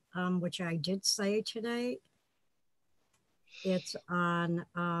Commission, which I did say today, it's on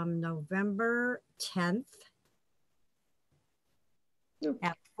November 10th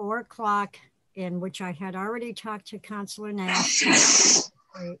at 4 o'clock, in which I had already talked to Councilor Nash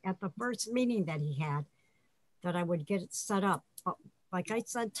at the first meeting that he had, that I would get it set up. But like I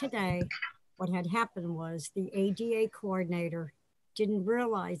said today, what had happened was the ADA coordinator didn't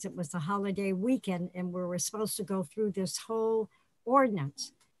realize it was a holiday weekend and we were supposed to go through this whole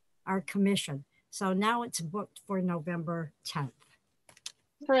ordinance, our commission. So now it's booked for November 10th.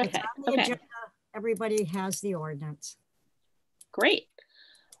 Perfect. It's on the agenda. Everybody has the ordinance. Great.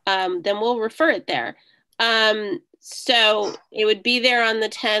 Then we'll refer it there. So it would be there on the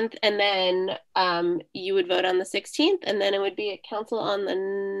 10th, and then you would vote on the 16th, and then it would be at council on the,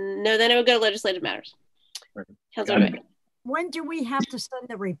 no, then it would go to legislative matters. Councilor Dwight. When do we have to send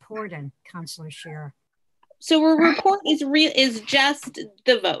the report in, Councilor Scherer? So a report is just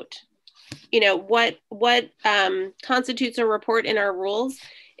the vote. You know, what constitutes a report in our rules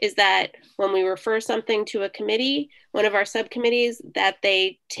is that when we refer something to a committee, one of our subcommittees, that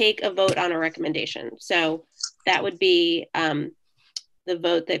they take a vote on a recommendation. So that would be the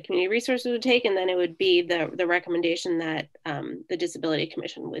vote that Community Resources would take, and then it would be the recommendation that the Disability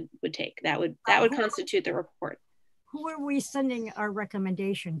Commission would take. That would constitute the report. Who are we sending our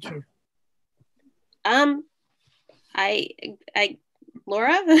recommendation to?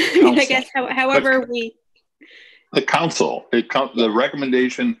 Laura, I guess however we. The council, the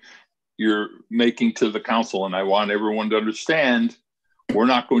recommendation you're making to the council, and I want everyone to understand, we're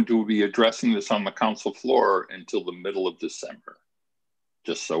not going to be addressing this on the council floor until the middle of December,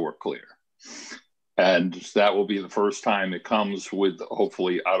 just so we're clear. And that will be the first time it comes with,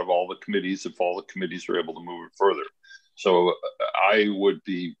 hopefully, out of all the committees, if all the committees are able to move it further. So I would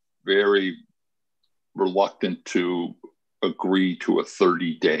be very reluctant to agree to a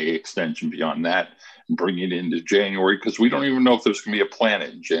 30-day extension beyond that and bring it into January, because we don't even know if there's going to be a plan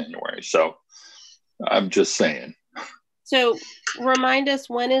in January. So I'm just saying. So remind us,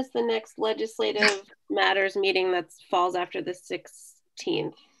 when is the next legislative matters meeting that falls after the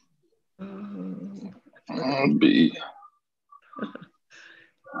 16th?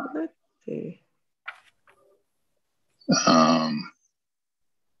 Let's see.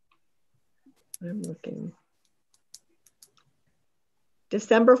 I'm looking.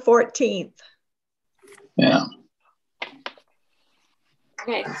 December 14th. Yeah.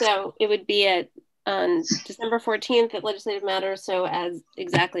 Okay, so it would be on December 14th at Legislative Matters. So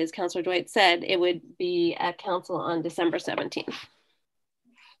exactly as Councilor Dwight said, it would be at council on December 17th.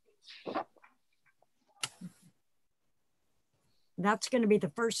 That's going to be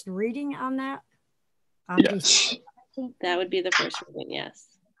the first reading on that? Yes. That would be the first reading, yes.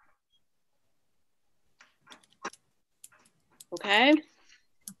 Okay.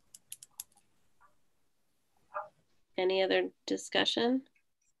 Any other discussion?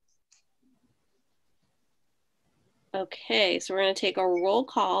 Okay, so we're going to take a roll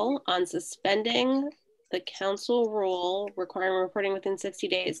call on suspending the council rule requiring reporting within 60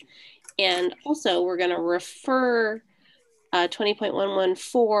 days. And also we're going to refer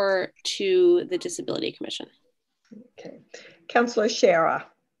 20.114 to the Disability Commission. Okay. Councilor Scherer.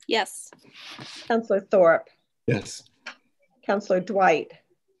 Yes. Councilor Thorpe. Yes. Councilor Dwight.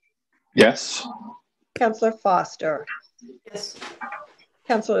 Yes. Councilor Foster. Yes.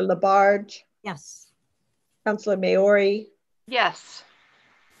 Councilor Labarge. Yes. Councilor Maori. Yes.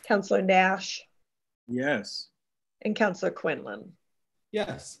 Councilor Nash. Yes. And Councilor Quinlan.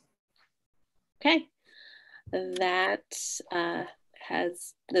 Yes. Okay. That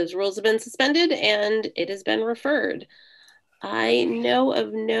those rules have been suspended and it has been referred. I know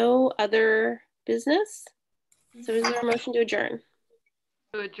of no other business. So is there a motion to adjourn?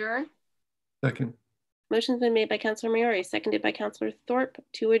 To adjourn? Second. Motion's been made by Councilor Maori, seconded by Councilor Thorpe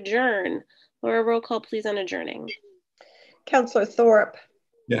to adjourn. Laura, roll call please on adjourning. Councilor Thorpe.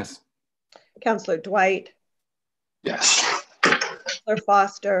 Yes. Councilor Dwight. Yes. Councilor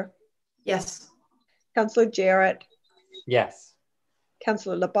Foster. Yes. Councilor Jarrett. Yes.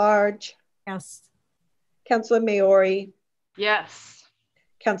 Councilor Labarge. Yes. Councilor Maori. Yes.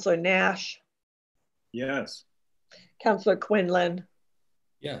 Councilor Nash. Yes. Councilor Quinlan.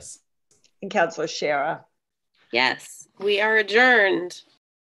 Yes. And Councilor Scherer. Yes, we are adjourned.